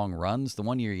ton of long runs. The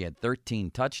one year you had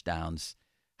 13 touchdowns.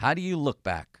 How do you look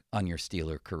back on your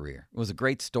Steeler career? It was a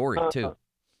great story, too.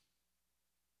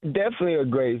 Definitely a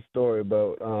great story,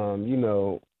 but my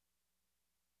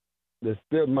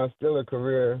Steeler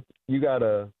career, you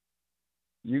gotta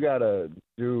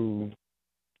do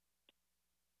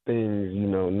things,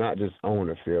 not just on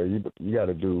the field. You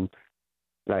gotta do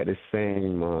like the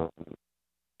same,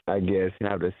 I guess,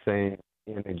 have the same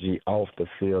energy off the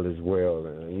field as well.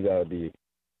 And you gotta be,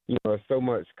 so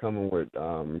much coming with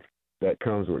that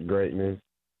comes with greatness,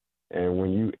 and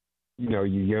when you're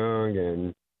young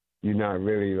and you're not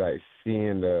really like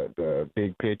seeing the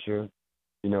big picture,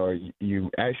 you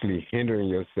actually hindering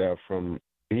yourself from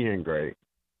being great,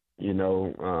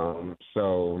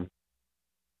 so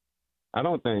I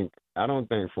don't think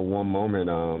for one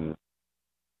moment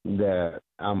that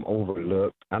I'm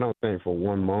overlooked. I don't think for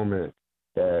one moment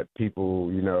that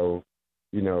people,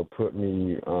 put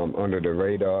me under the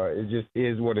radar. It just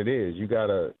is what it is. You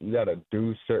gotta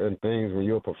do certain things when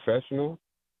you're a professional.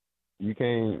 You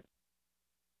can't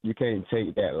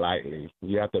take that lightly.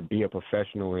 You have to be a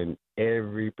professional in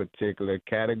every particular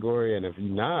category, and if you're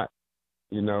not,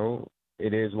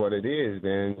 it is what it is.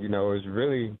 Then it's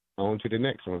really on to the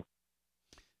next one.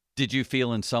 Did you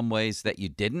feel in some ways that you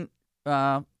didn't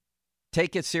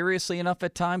take it seriously enough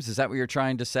at times? Is that what you're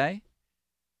trying to say?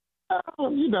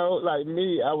 Like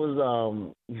me, I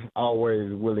was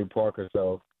always Willie Parker,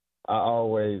 so I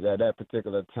always, at that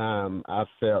particular time, I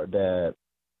felt that,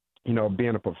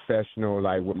 being a professional,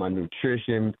 like with my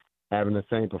nutrition, having the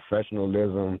same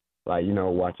professionalism, like,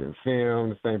 watching film,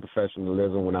 the same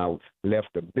professionalism when I left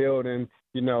the building,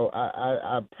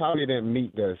 I probably didn't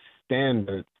meet the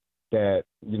standards that,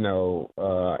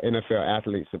 NFL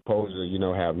athletes supposed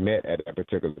to, have met at that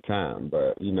particular time.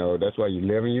 But, that's why you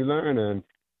live and you learn, and,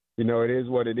 it is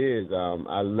what it is.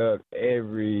 I loved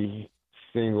every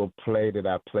single play that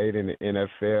I played in the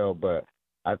NFL, but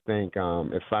I think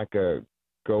if I could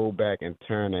go back and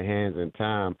turn the hands in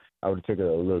time, I would have took it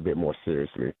a little bit more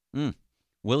seriously.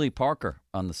 Willie Parker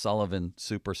on the Sullivan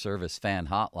Super Service Fan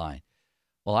Hotline.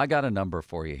 Well, I got a number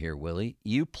for you here, Willie.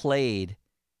 You played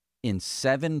in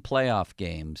 7 playoff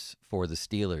games for the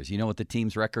Steelers. You know what the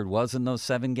team's record was in those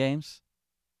 7 games?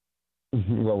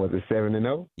 What was it,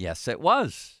 7-0? Yes, it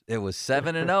was. It was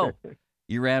 7-0.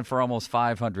 You ran for almost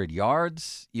 500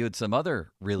 yards. You had some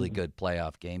other really good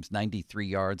playoff games, 93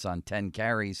 yards on 10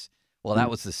 carries. Well, that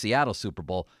was the Seattle Super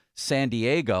Bowl. San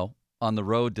Diego, on the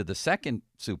road to the second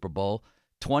Super Bowl,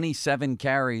 27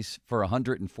 carries for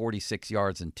 146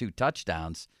 yards and 2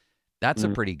 touchdowns. That's a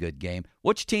pretty good game.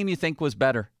 Which team you think was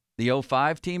better, the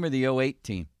 05 team or the 08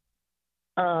 team?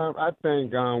 I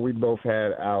think we both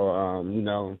had our,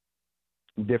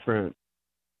 different,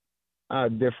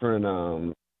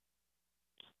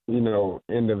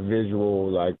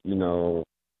 individual, like,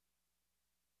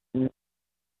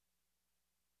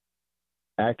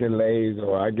 accolades,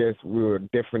 or I guess we were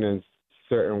different in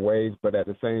certain ways, but at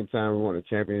the same time, we won a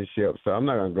championship. So I'm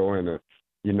not going to go into,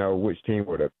 which team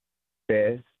were the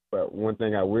best. But one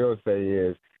thing I will say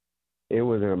is it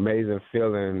was an amazing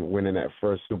feeling winning that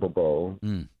first Super Bowl.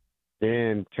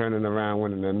 Then turning around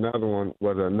winning another one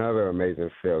was another amazing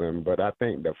feeling. But I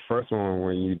think the first one,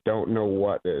 when you don't know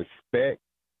what to expect,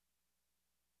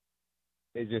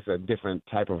 it's just a different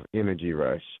type of energy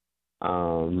rush.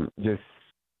 Just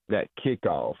that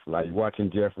kickoff, like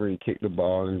watching Jeffrey kick the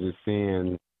ball and just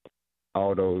seeing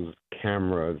all those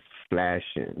cameras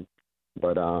flashing.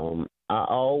 But I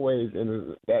always,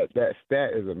 and that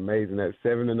stat is amazing. That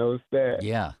 7-0 stat,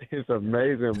 yeah, it's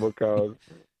amazing because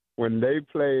when they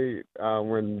played,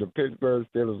 when the Pittsburgh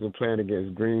Steelers were playing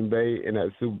against Green Bay in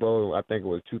that Super Bowl, I think it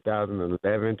was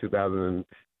 2011.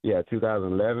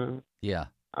 Yeah.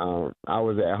 I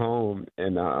was at home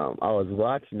and I was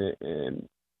watching it and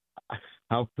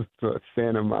I was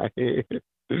saying in my head,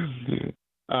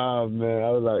 oh man, I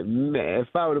was like, man, if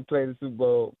I would have played the Super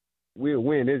Bowl, we'd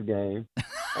win this game.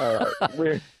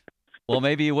 Well,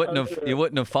 maybe you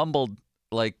wouldn't have fumbled.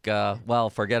 Like, well,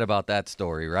 forget about that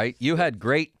story, right? You had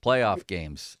great playoff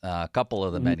games, a couple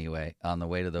of them anyway, on the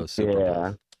way to those Super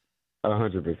Bowls.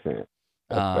 100%.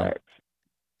 That's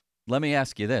Let me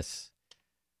ask you this.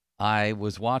 I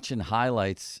was watching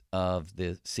highlights of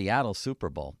the Seattle Super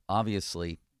Bowl.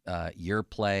 Obviously, your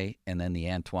play and then the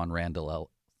Antoine Randall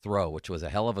throw, which was a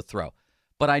hell of a throw.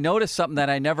 But I noticed something that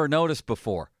I never noticed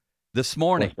before this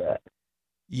morning. What's that?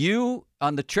 You,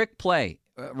 on the trick play,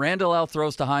 Randall L.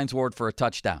 throws to Hines Ward for a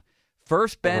touchdown.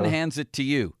 First, Ben hands it to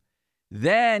you.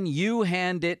 Then you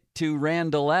hand it to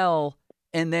Randall L.,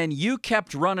 and then you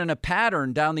kept running a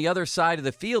pattern down the other side of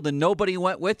the field, and nobody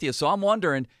went with you. So I'm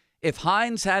wondering, if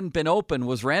Hines hadn't been open,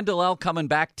 was Randall L. coming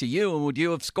back to you, and would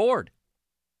you have scored?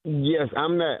 Yes,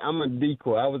 I'm a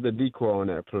decoy. I was the decoy on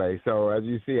that play. So as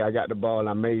you see, I got the ball, and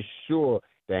I made sure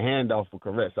the handoff was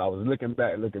correct. So I was looking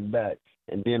back,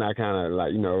 and then I kind of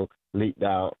leaked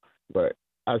out. But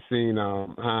I seen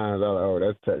Hines. I was like, oh,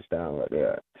 that's touchdown right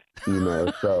there.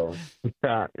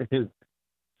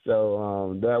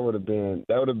 So that would have been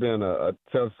a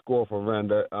tough score for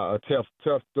Randall, a tough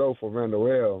throw for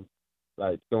Randall L.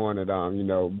 Like throwing it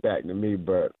back to me,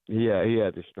 but he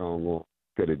had the strong one.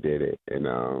 Could have did it, and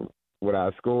would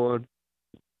I scored?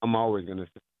 I'm always gonna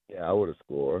say, yeah, I would have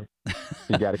scored.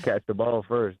 You got to catch the ball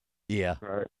first. Yeah.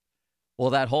 Right.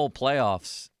 Well, that whole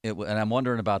playoffs, and I'm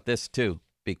wondering about this too,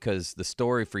 because the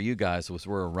story for you guys was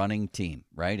we're a running team,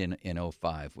 right? In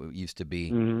 05, it used to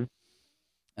be.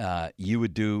 You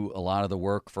would do a lot of the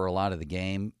work for a lot of the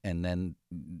game, and then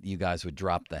you guys would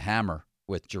drop the hammer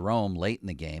with Jerome late in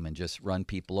the game and just run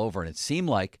people over. And it seemed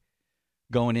like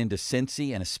going into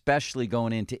Cincy and especially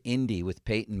going into Indy with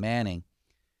Peyton Manning,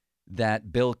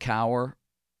 that Bill Cowher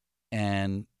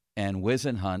and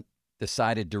Wisenhunt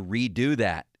decided to redo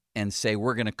that and say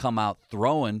we're going to come out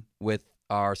throwing with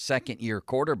our second-year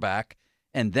quarterback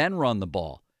and then run the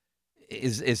ball.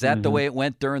 Is that the way it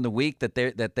went during the week, that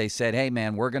they said, hey,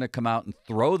 man, we're going to come out and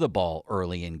throw the ball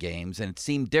early in games, and it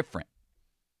seemed different?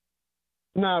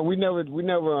 No, we never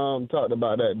talked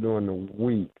about that during the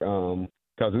week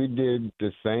because we did the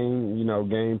same,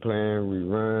 game plan. We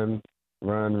run,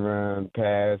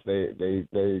 pass. They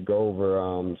go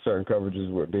over certain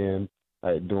coverages with Ben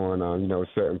during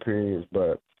certain periods,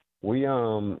 but we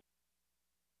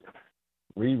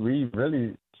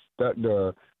really stuck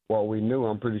to what we knew.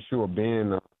 I'm pretty sure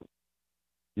Ben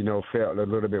felt a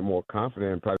little bit more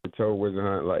confident and probably told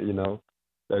Wisenhunt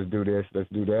let's do this, let's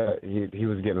do that. He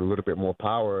was getting a little bit more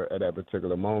power at that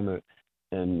particular moment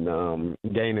and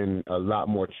gaining a lot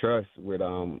more trust with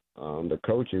the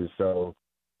coaches. So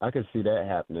I could see that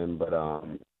happening. But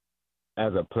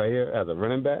as a player, as a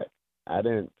running back, I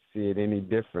didn't see it any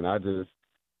different. I just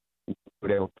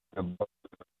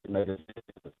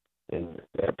in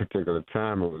that particular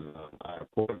time it was our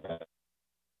quarterback,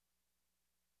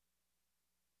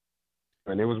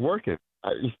 and it was working.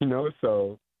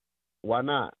 So. Why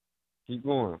not? Keep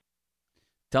going.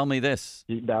 Tell me this.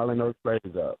 Keep dialing those plays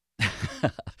up.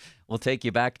 We'll take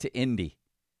you back to Indy.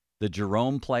 The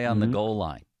Jerome play on the goal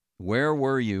line. Where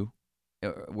were you?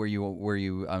 Were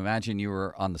you? I imagine you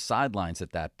were on the sidelines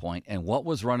at that point. And what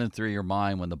was running through your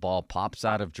mind when the ball pops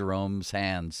out of Jerome's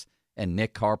hands and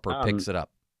Nick Harper picks it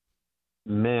up?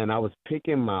 Man, I was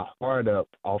picking my heart up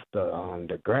off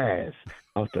the grass,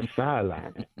 off the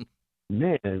sideline.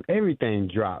 Man, everything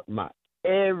dropped.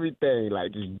 Everything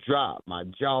just dropped. My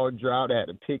jaw dropped. I had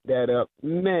to pick that up.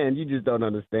 Man, you just don't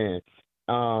understand.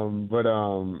 Man,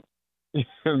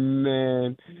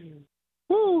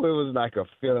 whoo, it was like a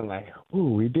feeling like,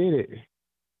 whoo, we did it.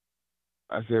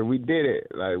 I said, we did it.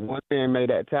 Like, once they made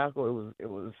that tackle, it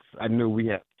was. I knew we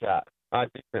had a shot. Our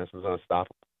defense was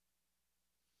unstoppable.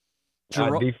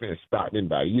 Our defense stopped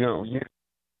anybody.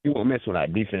 won't mess with our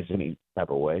defense any type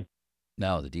of way.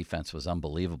 No, the defense was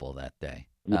unbelievable that day.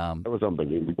 It was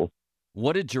unbelievable.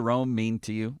 What did Jerome mean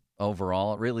to you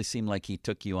overall? It really seemed like he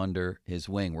took you under his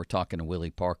wing. We're talking to Willie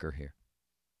Parker here.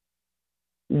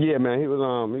 Yeah, man, he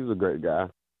was a great guy.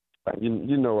 Like,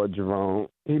 you know what, Jerome?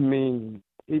 He mean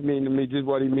to me just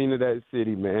what he mean to that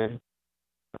city, man.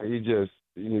 Like, he just,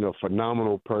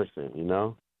 phenomenal person,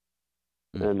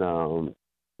 And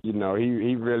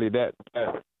he really that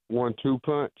 1-2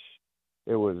 punch,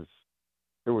 it was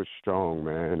strong,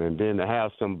 man. And then to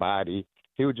have somebody,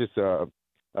 he was just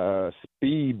a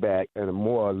speed back and a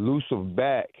more elusive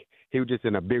back. He was just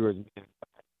in a bigger.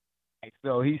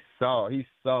 So he saw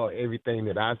everything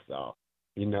that I saw,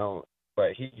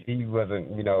 but he wasn't,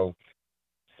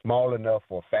 small enough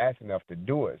or fast enough to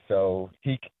do it. So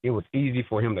it was easy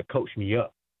for him to coach me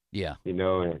up. Yeah.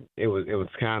 And it was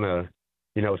kind of,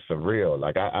 surreal.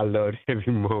 Like I loved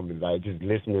every moment, like just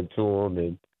listening to him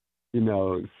and,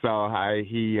 saw how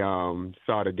he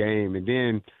saw the game. And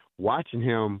then watching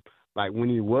him, like when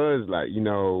he was like,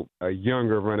 a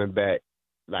younger running back,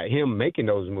 like him making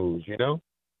those moves, Yeah.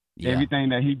 Everything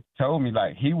that he told me,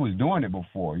 like he was doing it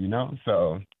before,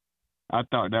 So I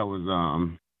thought that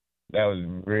was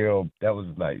real. That was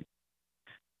like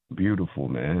beautiful,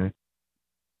 man.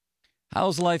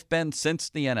 How's life been since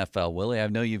the NFL, Willie? I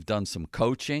know you've done some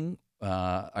coaching.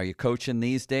 Are you coaching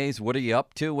these days? What are you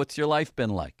up to? What's your life been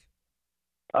like?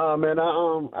 Man,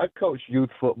 I coach youth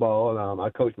football. I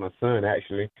coach my son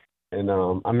actually, and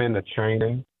I'm in the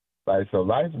training. Like, so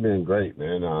life's been great,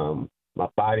 man. My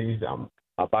body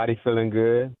feeling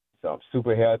good, so I'm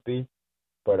super healthy.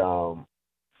 But as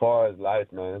far as life,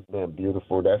 man, it's been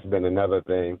beautiful. That's been another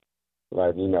thing,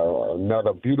 like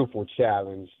another beautiful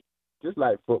challenge, just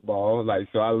like football. Like,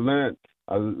 so I learned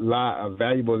a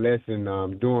valuable lesson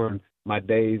during my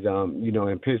days,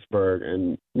 in Pittsburgh,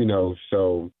 and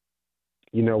so.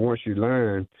 Once you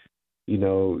learn,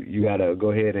 you got to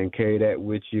go ahead and carry that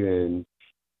with you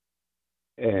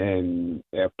and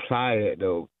apply it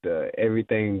to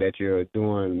everything that you're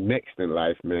doing next in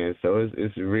life, man. So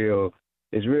it's real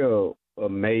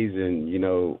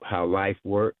amazing, how life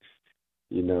works,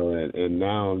 and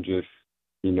now I'm just,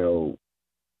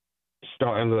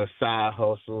 starting little side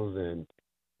hustles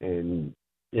and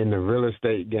in the real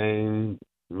estate game,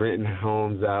 renting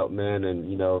homes out, man,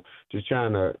 and, just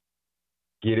trying to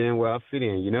get in where I fit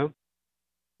in,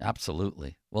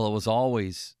 Absolutely. Well, it was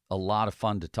always a lot of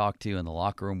fun to talk to you in the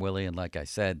locker room, Willie. And like I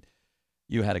said,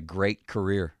 you had a great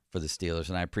career for the Steelers,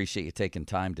 and I appreciate you taking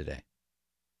time today.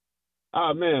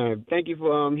 Oh, man, thank you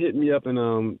for hitting me up,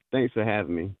 and thanks for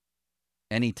having me.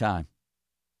 Anytime.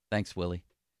 Thanks, Willie.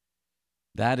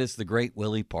 That is the great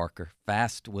Willie Parker,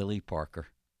 Fast Willie Parker.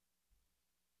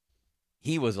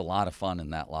 He was a lot of fun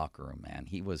in that locker room, man.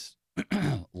 He was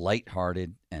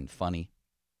lighthearted and funny.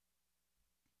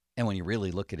 And when you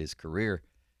really look at his career,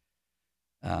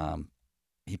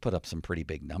 he put up some pretty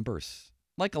big numbers.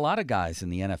 Like a lot of guys in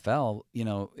the NFL,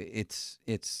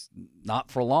 it's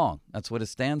not for long. That's what it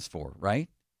stands for, right?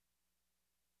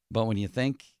 But when you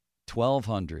think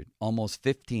 1,200, almost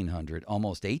 1,500,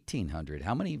 almost 1,800,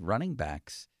 how many running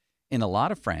backs in a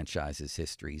lot of franchises'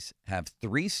 histories have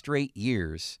 3 straight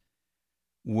years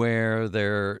where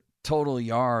their total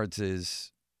yards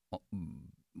is,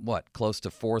 close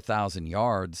to 4,000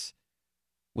 yards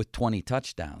with 20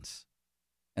 touchdowns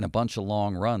and a bunch of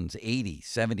long runs, 80,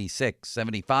 76,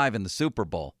 75 in the Super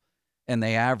Bowl, and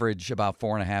they average about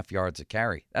 4.5 yards a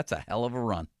carry. That's a hell of a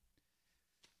run.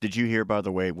 Did you hear, by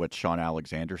the way, what Sean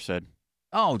Alexander said?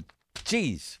 Oh,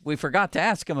 geez. We forgot to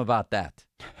ask him about that.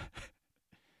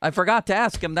 I forgot to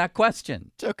ask him that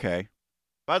question. It's okay.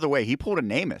 By the way, he pulled a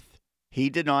Namath. He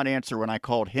did not answer when I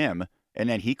called him, and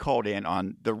then he called in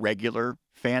on the regular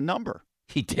fan number.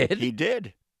 He did? He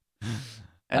did.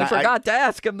 And I forgot to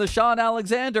ask him the Sean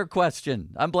Alexander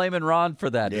question. I'm blaming Ron for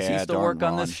that. Does he still work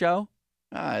on this show?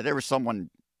 There was someone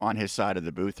on his side of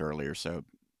the booth earlier, so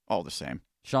all the same.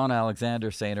 Sean Alexander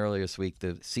saying earlier this week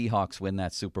the Seahawks win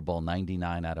that Super Bowl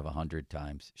 99 out of 100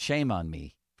 times. Shame on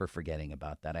me for forgetting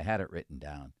about that. I had it written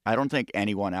down. I don't think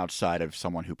anyone outside of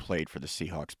someone who played for the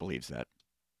Seahawks believes that.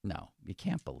 No, you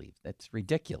can't believe that. It's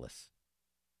ridiculous.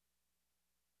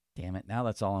 Damn it. Now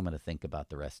that's all I'm going to think about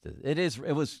the rest of it.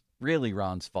 It was really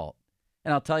Ron's fault.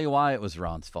 And I'll tell you why it was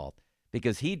Ron's fault.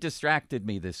 Because he distracted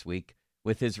me this week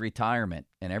with his retirement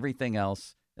and everything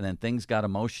else. And then things got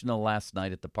emotional last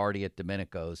night at the party at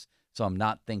Domenico's. So I'm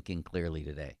not thinking clearly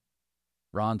today.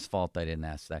 Ron's fault I didn't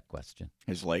ask that question.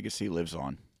 His legacy lives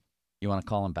on. You want to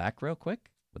call him back real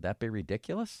quick? Would that be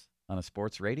ridiculous on a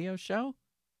sports radio show?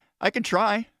 I can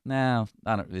try. No,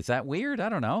 I don't. Is that weird? I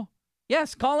don't know.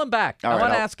 Yes, call him back. All I right,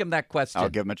 want to ask him that question. I'll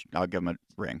give him a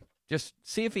ring. Just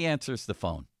see if he answers the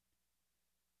phone.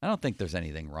 I don't think there's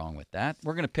anything wrong with that.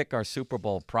 We're going to pick our Super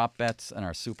Bowl prop bets and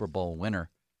our Super Bowl winner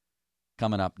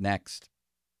coming up next.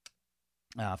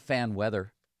 Fan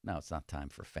weather. No, it's not time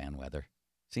for fan weather.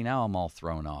 See, now I'm all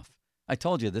thrown off. I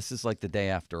told you this is like the day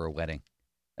after a wedding.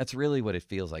 That's really what it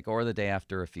feels like, or the day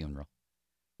after a funeral,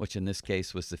 which in this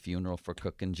case was the funeral for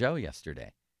Cook and Joe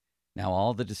yesterday. Now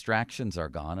all the distractions are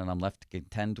gone, and I'm left to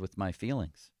contend with my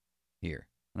feelings here.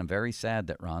 And I'm very sad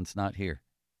that Ron's not here.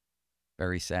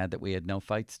 Very sad that we had no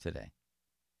fights today.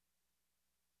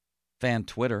 Fan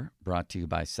Twitter brought to you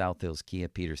by South Hills Kia,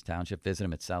 Peters Township. Visit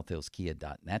them at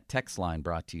southhillskia.net. Text line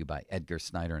brought to you by Edgar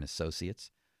Snyder and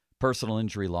Associates. Personal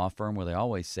injury law firm where they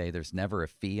always say there's never a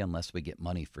fee unless we get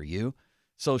money for you.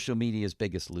 Social media's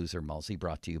biggest loser, Mulsey,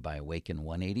 brought to you by Awaken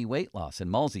 180 Weight Loss. And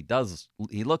Mulsey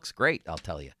he looks great, I'll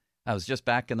tell you. I was just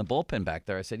back in the bullpen back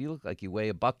there. I said, you look like you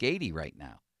weigh $180 right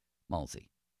now, Mulsey.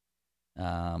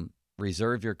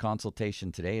 Reserve your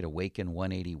consultation today at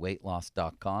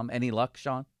awaken180weightloss.com. Any luck,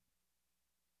 Sean?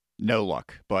 No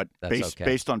luck, but That's okay.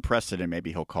 based on precedent,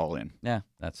 maybe he'll call in. Yeah,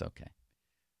 that's okay.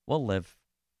 We'll live.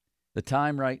 The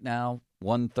time right now,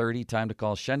 1:30, time to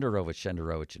call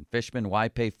Shenderovich and Fishman. Why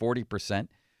pay 40%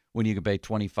 when you can pay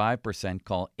 25%?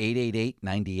 Call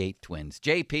 888-98-TWINS.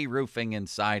 JP Roofing and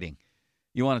Siding.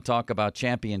 You want to talk about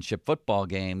championship football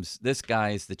games, this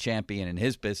guy is the champion in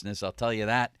his business, I'll tell you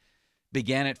that.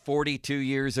 Began it 42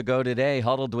 years ago today,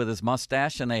 huddled with his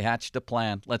mustache, and they hatched a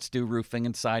plan. Let's do roofing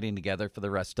and siding together for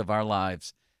the rest of our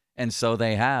lives. And so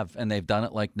they have, and they've done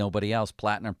it like nobody else.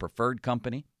 Platinum Preferred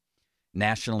Company,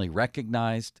 nationally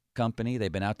recognized company. They've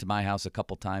been out to my house a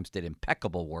couple times, did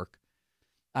impeccable work.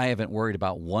 I haven't worried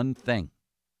about one thing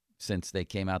since they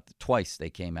came out. Twice they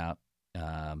came out.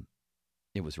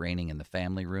 It was raining in the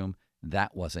family room.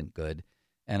 That wasn't good.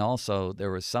 And also,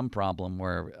 there was some problem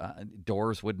where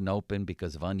doors wouldn't open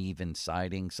because of uneven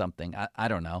siding, something. I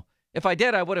don't know. If I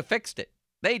did, I would have fixed it.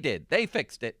 They did. They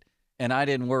fixed it, and I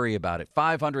didn't worry about it.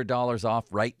 $500 off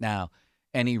right now.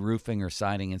 Any roofing or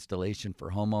siding installation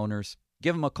for homeowners.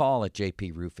 Give them a call at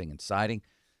JP Roofing and Siding.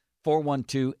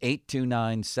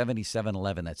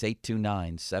 412-829-7711. That's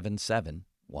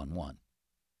 829-7711.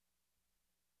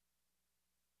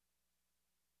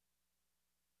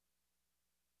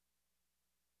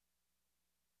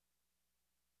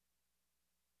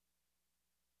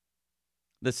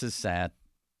 This is sad.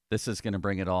 This is going to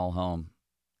bring it all home.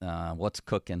 What's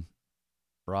cooking?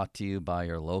 Brought to you by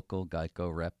your local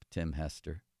Geico rep, Tim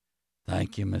Hester.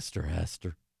 Thank you, Mr.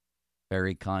 Hester.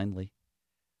 Very kindly.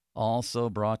 Also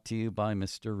brought to you by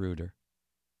Mr. Reuter.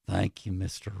 Thank you,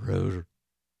 Mr. Reuter.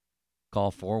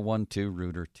 Call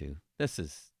 412-REUTER-2. This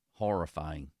is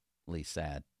horrifyingly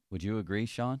sad. Would you agree,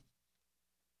 Sean?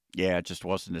 Yeah, it just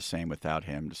wasn't the same without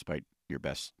him, despite your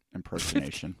best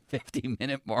impersonation.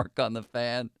 50-minute mark on the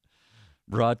fan.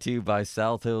 Brought to you by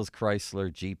South Hills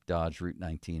Chrysler Jeep Dodge, Route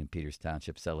 19 in Peters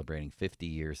Township, celebrating 50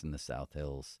 years in the South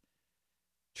Hills.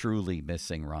 Truly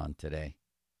missing Ron today.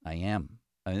 I am.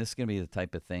 I mean, this is going to be the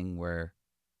type of thing where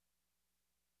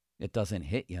it doesn't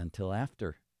hit you until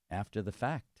after the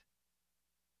fact.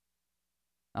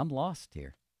 I'm lost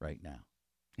here right now.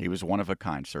 He was one of a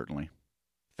kind, certainly.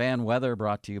 Fan weather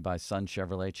brought to you by Sun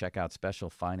Chevrolet. Check out special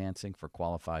financing for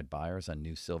qualified buyers on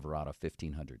new Silverado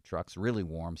 1500 trucks. Really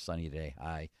warm, sunny day,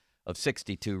 high of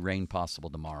 62, rain possible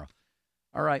tomorrow.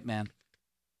 All right, man.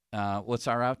 What's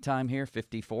our out time here?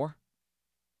 54?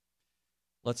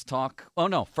 Let's talk. Oh,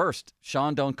 no, first,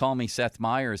 Sean, don't call me Seth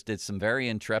Meyers, did some very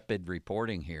intrepid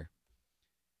reporting here.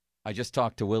 I just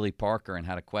talked to Willie Parker and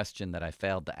had a question that I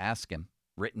failed to ask him,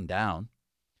 written down,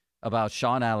 about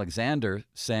Sean Alexander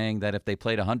saying that if they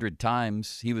played 100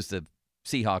 times, he was the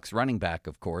Seahawks running back,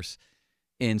 of course,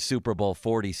 in Super Bowl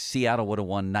 40, Seattle would have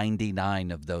won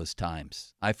 99 of those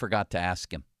times. I forgot to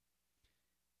ask him.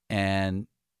 And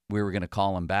we were going to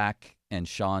call him back, and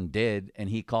Sean did, and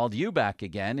he called you back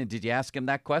again. And did you ask him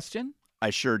that question?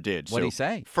 I sure did. What did he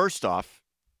say? First off,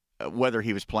 whether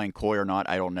he was playing coy or not,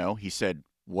 I don't know. He said,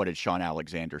 what did Sean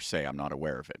Alexander say? I'm not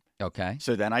aware of it. Okay.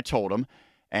 So then I told him.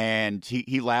 And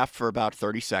he laughed for about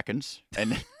 30 seconds.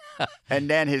 And and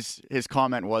then his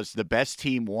comment was the best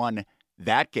team won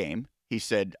that game. He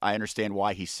said, I understand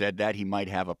why he said that. He might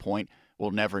have a point.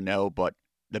 We'll never know. But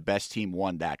the best team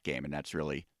won that game. And that's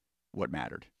really what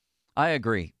mattered. I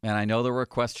agree. And I know there were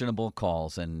questionable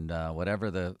calls. And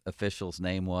whatever the official's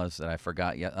name was that I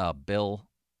forgot yet. Bill.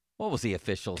 What was the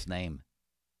official's name?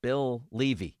 Bill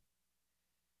Levy.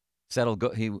 Said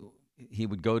he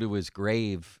would go to his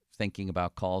grave thinking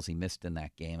about calls he missed in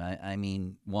that game. I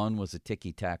mean, one was a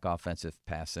ticky-tack offensive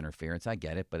pass interference. I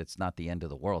get it, but it's not the end of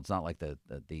the world. It's not like the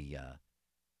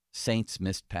Saints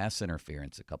missed pass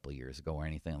interference a couple of years ago or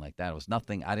anything like that. It was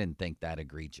nothing. I didn't think that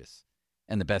egregious.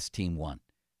 And the best team won.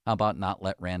 How about not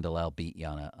let Randall L. beat you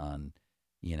on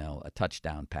a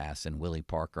touchdown pass and Willie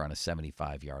Parker on a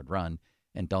 75-yard run,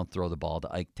 and don't throw the ball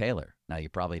to Ike Taylor. Now, you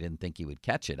probably didn't think he would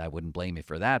catch it. I wouldn't blame you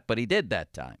for that, but he did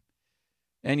that time.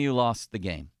 And you lost the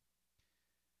game.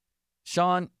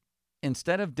 Sean,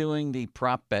 instead of doing the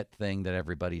prop bet thing that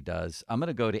everybody does, I'm going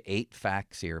to go to 8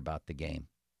 facts here about the game.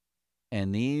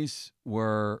 And these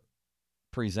were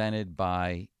presented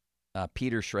by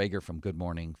Peter Schrager from Good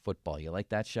Morning Football. You like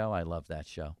that show? I love that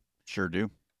show. Sure do.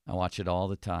 I watch it all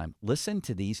the time. Listen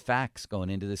to these facts going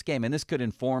into this game, and this could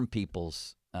inform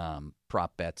people's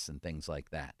prop bets and things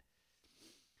like that.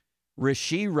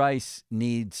 Rashee Rice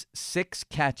needs 6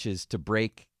 catches to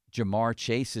break Jamar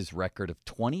Chase's record of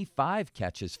 25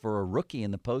 catches for a rookie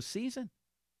in the postseason.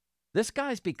 This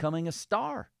guy's becoming a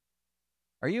star.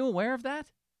 Are you aware of that?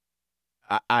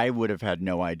 I would have had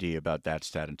no idea about that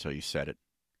stat until you said it.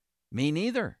 Me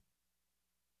neither.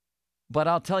 But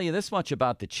I'll tell you this much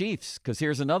about the Chiefs, because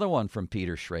here's another one from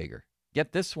Peter Schrager.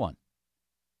 Get this one.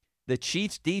 The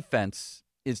Chiefs' defense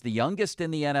is the youngest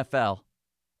in the NFL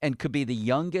and could be the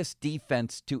youngest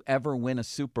defense to ever win a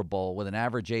Super Bowl with an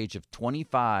average age of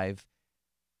 25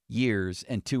 years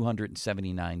and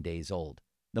 279 days old.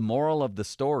 The moral of the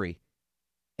story,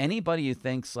 anybody who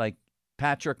thinks like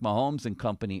Patrick Mahomes and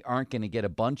company aren't going to get a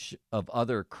bunch of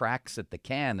other cracks at the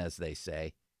can, as they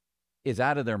say, is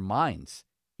out of their minds.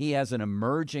 He has an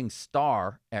emerging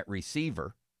star at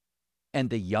receiver and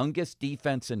the youngest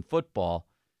defense in football.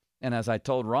 And as I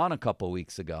told Ron a couple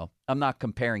weeks ago, I'm not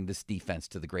comparing this defense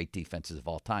to the great defenses of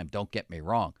all time. Don't get me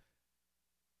wrong.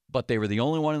 But they were the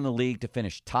only one in the league to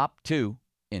finish top 2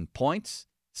 in points,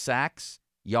 sacks,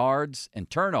 yards, and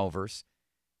turnovers.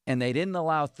 And they didn't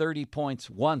allow 30 points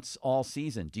once all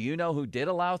season. Do you know who did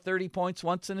allow 30 points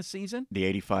once in a season? The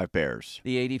 85 Bears.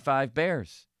 The 85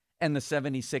 Bears. And the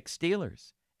 76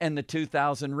 Steelers. And the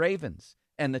 2000 Ravens.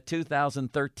 And the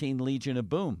 2013 Legion of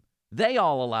Boom. They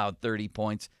all allowed 30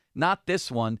 points. Not this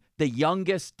one, the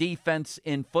youngest defense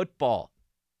in football.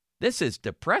 This is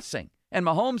depressing. And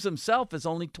Mahomes himself is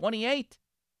only 28.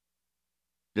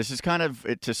 This is kind of,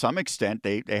 to some extent,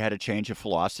 they had a change of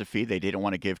philosophy. They didn't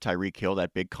want to give Tyreek Hill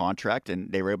that big contract,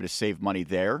 and they were able to save money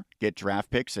there, get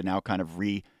draft picks, and now kind of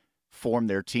reform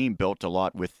their team, built a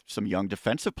lot with some young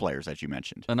defensive players, as you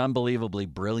mentioned. An unbelievably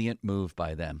brilliant move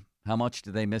by them. How much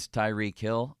did they miss Tyreek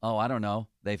Hill? Oh, I don't know.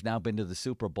 They've now been to the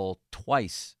Super Bowl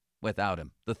twice without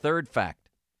him. The third fact,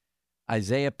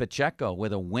 Isaiah Pacheco,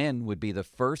 with a win, would be the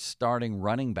first starting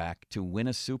running back to win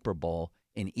a Super Bowl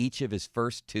in each of his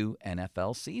first 2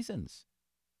 NFL seasons.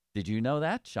 Did you know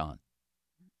that, Sean?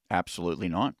 Absolutely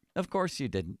not. Of course you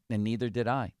didn't, and neither did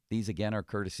I. These, again, are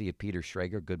courtesy of Peter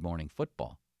Schrager, Good Morning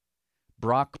Football.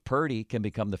 Brock Purdy can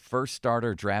become the first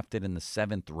starter drafted in the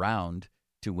 7th round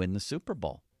to win the Super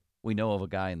Bowl. We know of a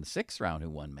guy in the 6th round who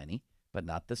won many, but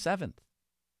not the 7th.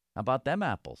 How about them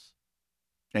apples?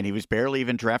 And he was barely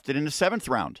even drafted in the 7th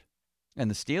round. And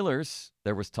the Steelers,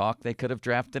 there was talk they could have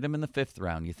drafted him in the 5th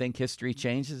round. You think history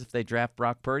changes if they draft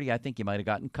Brock Purdy? I think he might have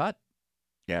gotten cut.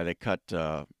 Yeah, they cut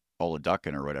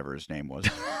Oladukin or whatever his name was.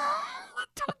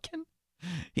 Oladukin?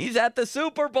 He's at the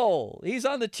Super Bowl. He's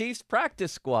on the Chiefs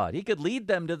practice squad. He could lead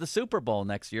them to the Super Bowl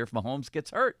next year if Mahomes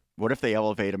gets hurt. What if they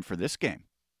elevate him for this game?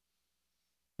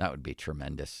 That would be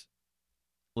tremendous.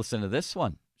 Listen to this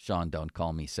one. Sean, don't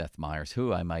call me Seth Meyers,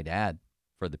 who I might add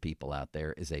for the people out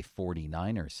there is a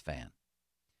 49ers fan.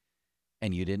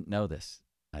 And you didn't know this,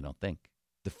 I don't think.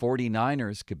 The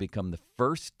 49ers could become the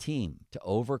first team to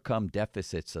overcome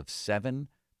deficits of 7+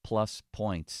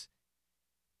 points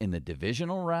in the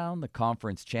divisional round, the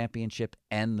conference championship,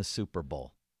 and the Super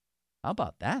Bowl. How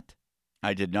about that?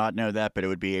 I did not know that, but it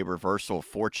would be a reversal of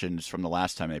fortunes from the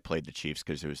last time they played the Chiefs,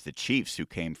 because it was the Chiefs who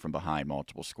came from behind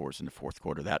multiple scores in the 4th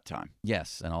quarter that time.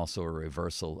 Yes, and also a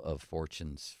reversal of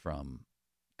fortunes from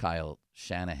Kyle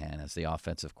Shanahan as the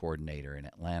offensive coordinator in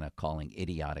Atlanta, calling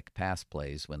idiotic pass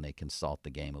plays when they can salt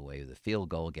the game away with a field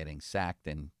goal, getting sacked,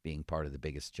 and being part of the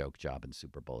biggest choke job in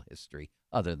Super Bowl history,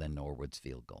 other than Norwood's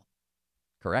field goal.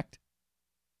 Correct?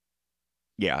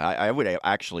 Yeah, I would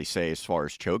actually say as far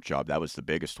as choke job, that was the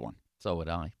biggest one. So would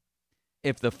I.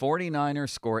 If the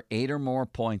 49ers score 8 or more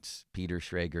points, Peter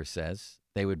Schrager says,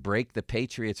 they would break the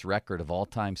Patriots' record of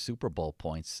all-time Super Bowl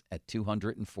points at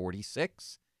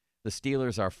 246. The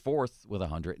Steelers are 4th with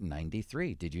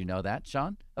 193. Did you know that,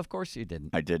 Sean? Of course you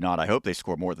didn't. I did not. I hope they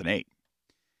score more than 8.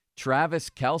 Travis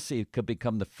Kelce could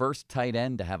become the first tight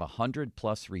end to have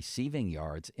 100-plus receiving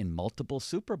yards in multiple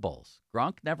Super Bowls.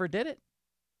 Gronk never did it.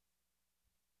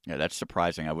 Yeah, that's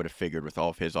surprising. I would have figured with all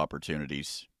of his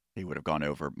opportunities, he would have gone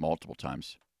over multiple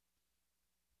times.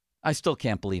 I still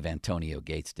can't believe Antonio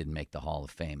Gates didn't make the Hall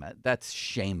of Fame. That's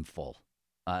shameful.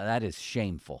 That is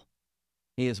shameful.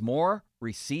 He has more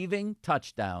receiving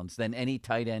touchdowns than any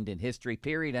tight end in history,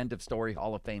 period, end of story,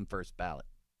 Hall of Fame first ballot.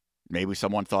 Maybe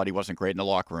someone thought he wasn't great in the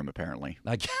locker room, apparently.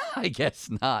 I guess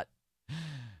not.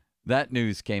 That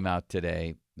news came out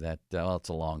today. It's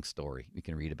a long story. You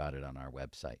can read about it on our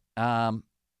website.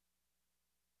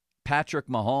 Patrick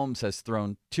Mahomes has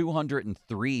thrown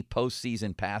 203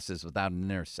 postseason passes without an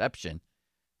interception.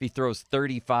 If he throws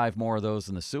 35 more of those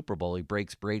in the Super Bowl, he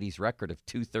breaks Brady's record of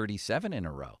 237 in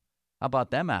a row. How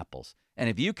about them apples? And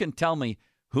if you can tell me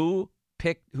who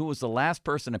was the last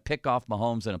person to pick off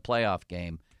Mahomes in a playoff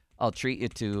game, I'll treat you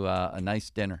to a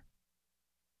nice dinner.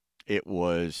 It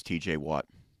was T.J. Watt.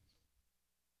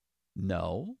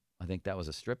 No, I think that was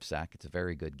a strip sack. It's a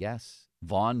very good guess.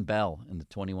 Von Bell in the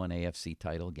 21 AFC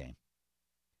title game.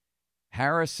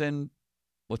 Harrison,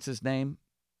 what's his name?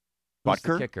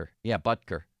 Butker? The kicker. Yeah,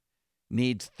 Butker.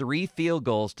 Needs 3 field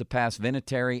goals to pass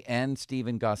Vinatieri and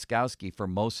Steven Gostkowski for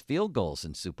most field goals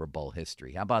in Super Bowl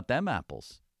history. How about them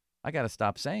apples? I got to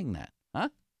stop saying that. Huh?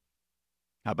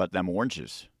 How about them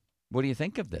oranges? What do you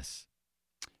think of this?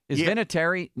 Is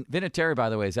Vinatieri, by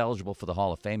the way, is eligible for the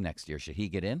Hall of Fame next year. Should he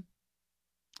get in?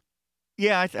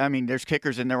 Yeah, I mean, there's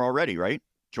kickers in there already, right?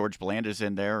 George Bland is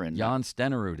in there. And Jan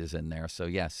Stenerud is in there, so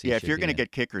yes. If you're going to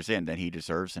get kickers in, then he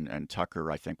deserves, and Tucker,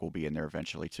 I think, will be in there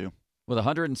eventually, too. With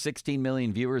 116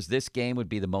 million viewers, this game would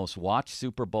be the most watched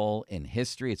Super Bowl in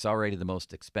history. It's already the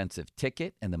most expensive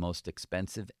ticket and the most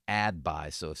expensive ad buy.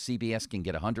 So if CBS can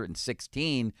get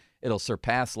 116, it'll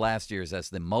surpass last year's as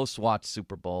the most watched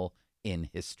Super Bowl in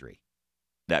history.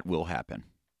 That will happen.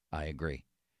 I agree.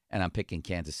 And I'm picking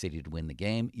Kansas City to win the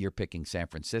game. You're picking San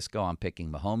Francisco. I'm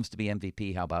picking Mahomes to be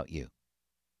MVP. How about you?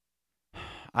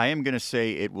 I am going to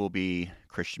say it will be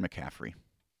Christian McCaffrey.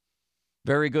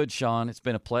 Very good, Sean. It's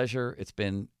been a pleasure. It's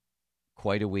been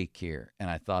quite a week here. And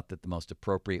I thought that the most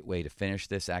appropriate way to finish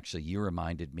this, actually, you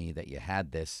reminded me that you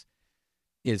had this,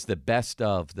 is the best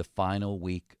of the final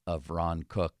week of Ron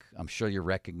Cook. I'm sure you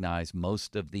recognize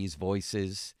most of these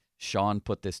voices. Sean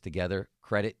put this together.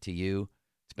 Credit to you.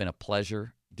 It's been a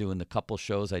pleasure doing the couple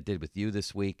shows I did with you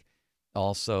this week.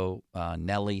 Also,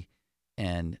 Nelly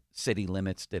and City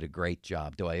Limits did a great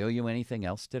job. Do I owe you anything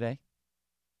else today?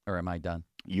 Or am I done?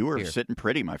 You were sitting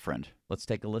pretty, my friend. Let's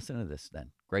take a listen to this then.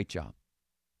 Great job.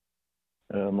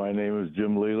 My name is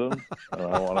Jim Leland, and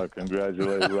I want to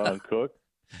congratulate Ron Cook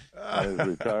on his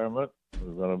retirement.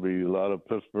 There's going to be a lot of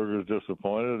Pittsburghers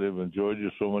disappointed. They've enjoyed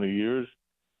you so many years,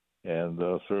 and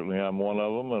certainly I'm one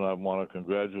of them, and I want to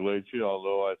congratulate you,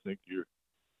 although I think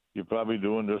you're probably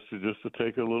doing this just to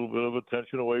take a little bit of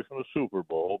attention away from the Super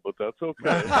Bowl, but that's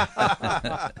okay.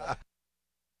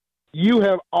 You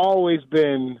have always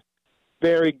been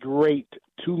very great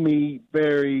to me,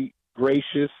 very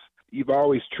gracious. You've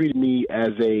always treated me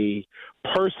as a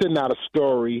person, not a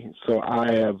story, so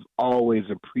I have always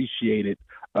appreciated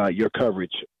your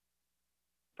coverage.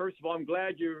 First of all, I'm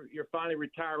glad you're finally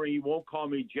retiring. You won't call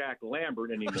me Jack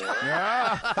Lambert anymore.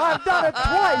 I've done it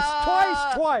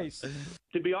twice.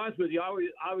 To be honest with you,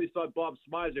 I always thought Bob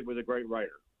Smizek was a great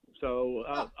writer. So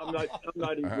I'm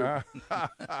not even.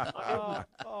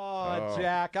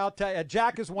 Jack, I'll tell you,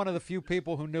 Jack is one of the few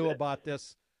people who knew about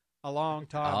this a long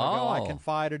time ago. I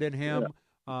confided in him,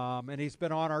 and he's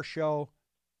been on our show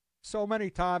so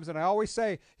many times. And I always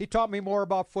say he taught me more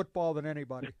about football than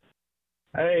anybody.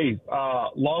 Hey,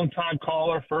 long-time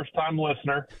caller, first-time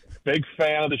listener, big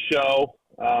fan of the show.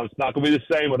 It's not going to be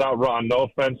the same without Ron. No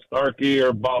offense, Starkey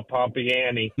or Bob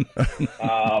Pompiani.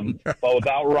 But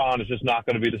without Ron, it's just not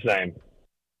going to be the same.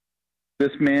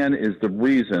 This man is the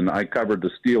reason I covered the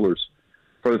Steelers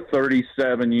for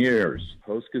 37 years.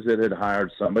 Post-Gazette had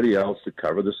hired somebody else to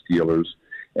cover the Steelers,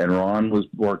 and Ron was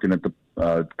working at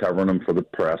the covering them for the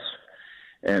press.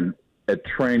 And at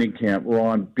training camp,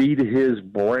 Ron beat his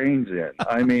brains in.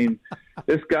 I mean,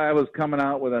 this guy was coming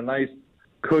out with a nice,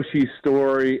 cushy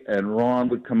story, and Ron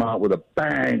would come out with a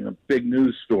bang, a big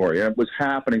news story. And it was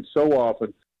happening so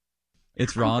often.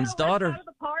 It's Ron's daughter.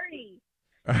 The party.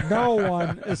 No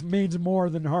one means more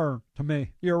than her to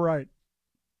me. You're right.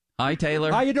 Hi,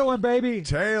 Taylor. How you doing, baby?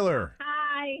 Taylor.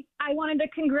 Hi. I wanted to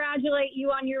congratulate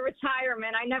you on your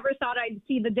retirement. I never thought I'd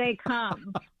see the day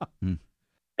come.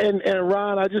 And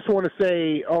Ron, I just want to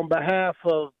say on behalf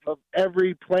of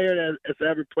every player that has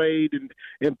ever played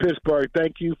in Pittsburgh,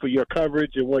 thank you for your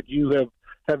coverage and what you have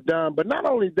have done. But not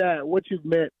only that, what you've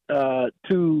meant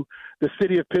to the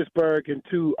city of Pittsburgh and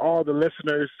to all the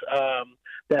listeners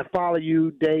that follow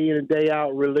you day in and day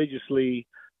out religiously.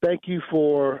 Thank you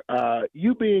for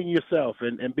you being yourself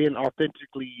and being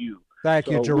authentically you. Thank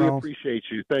you, Jerome. We appreciate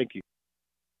you. Thank you.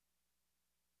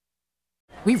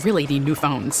 We really need new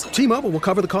phones. T-Mobile will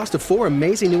cover the cost of 4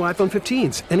 amazing new iPhone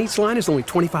 15s, and each line is only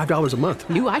 $25 a month.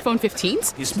 New iPhone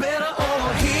 15s? It's better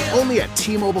over here. Only at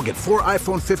T-Mobile, get 4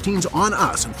 iPhone 15s on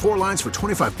us and 4 lines for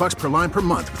 $25 per line per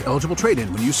month with eligible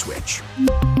trade-in when you switch.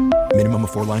 Minimum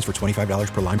of 4 lines for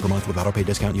 $25 per line per month with autopay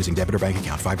discount using debit or bank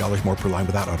account. $5 more per line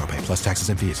without autopay, plus taxes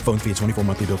and fees. Phone fee at 24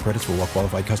 monthly bill credits for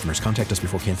well-qualified customers. Contact us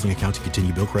before canceling account to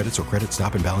continue bill credits or credit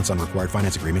stop and balance on required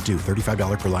finance agreement due.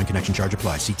 $35 per line connection charge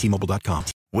applies. See T-Mobile.com.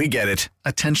 We get it.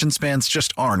 Attention spans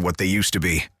just aren't what they used to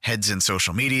be. Heads in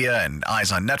social media and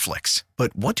eyes on Netflix.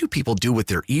 But what do people do with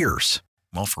their ears?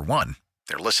 Well, for one,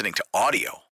 they're listening to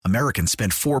audio. Americans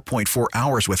spend 4.4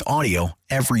 hours with audio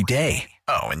every day.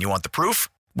 Oh, and you want the proof?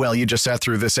 Well, you just sat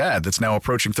through this ad that's now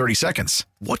approaching 30 seconds.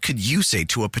 What could you say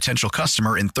to a potential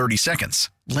customer in 30 seconds?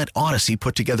 Let Odyssey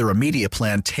put together a media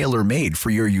plan tailor-made for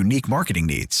your unique marketing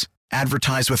needs.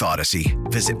 Advertise with Odyssey.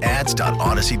 Visit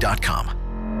ads.odyssey.com.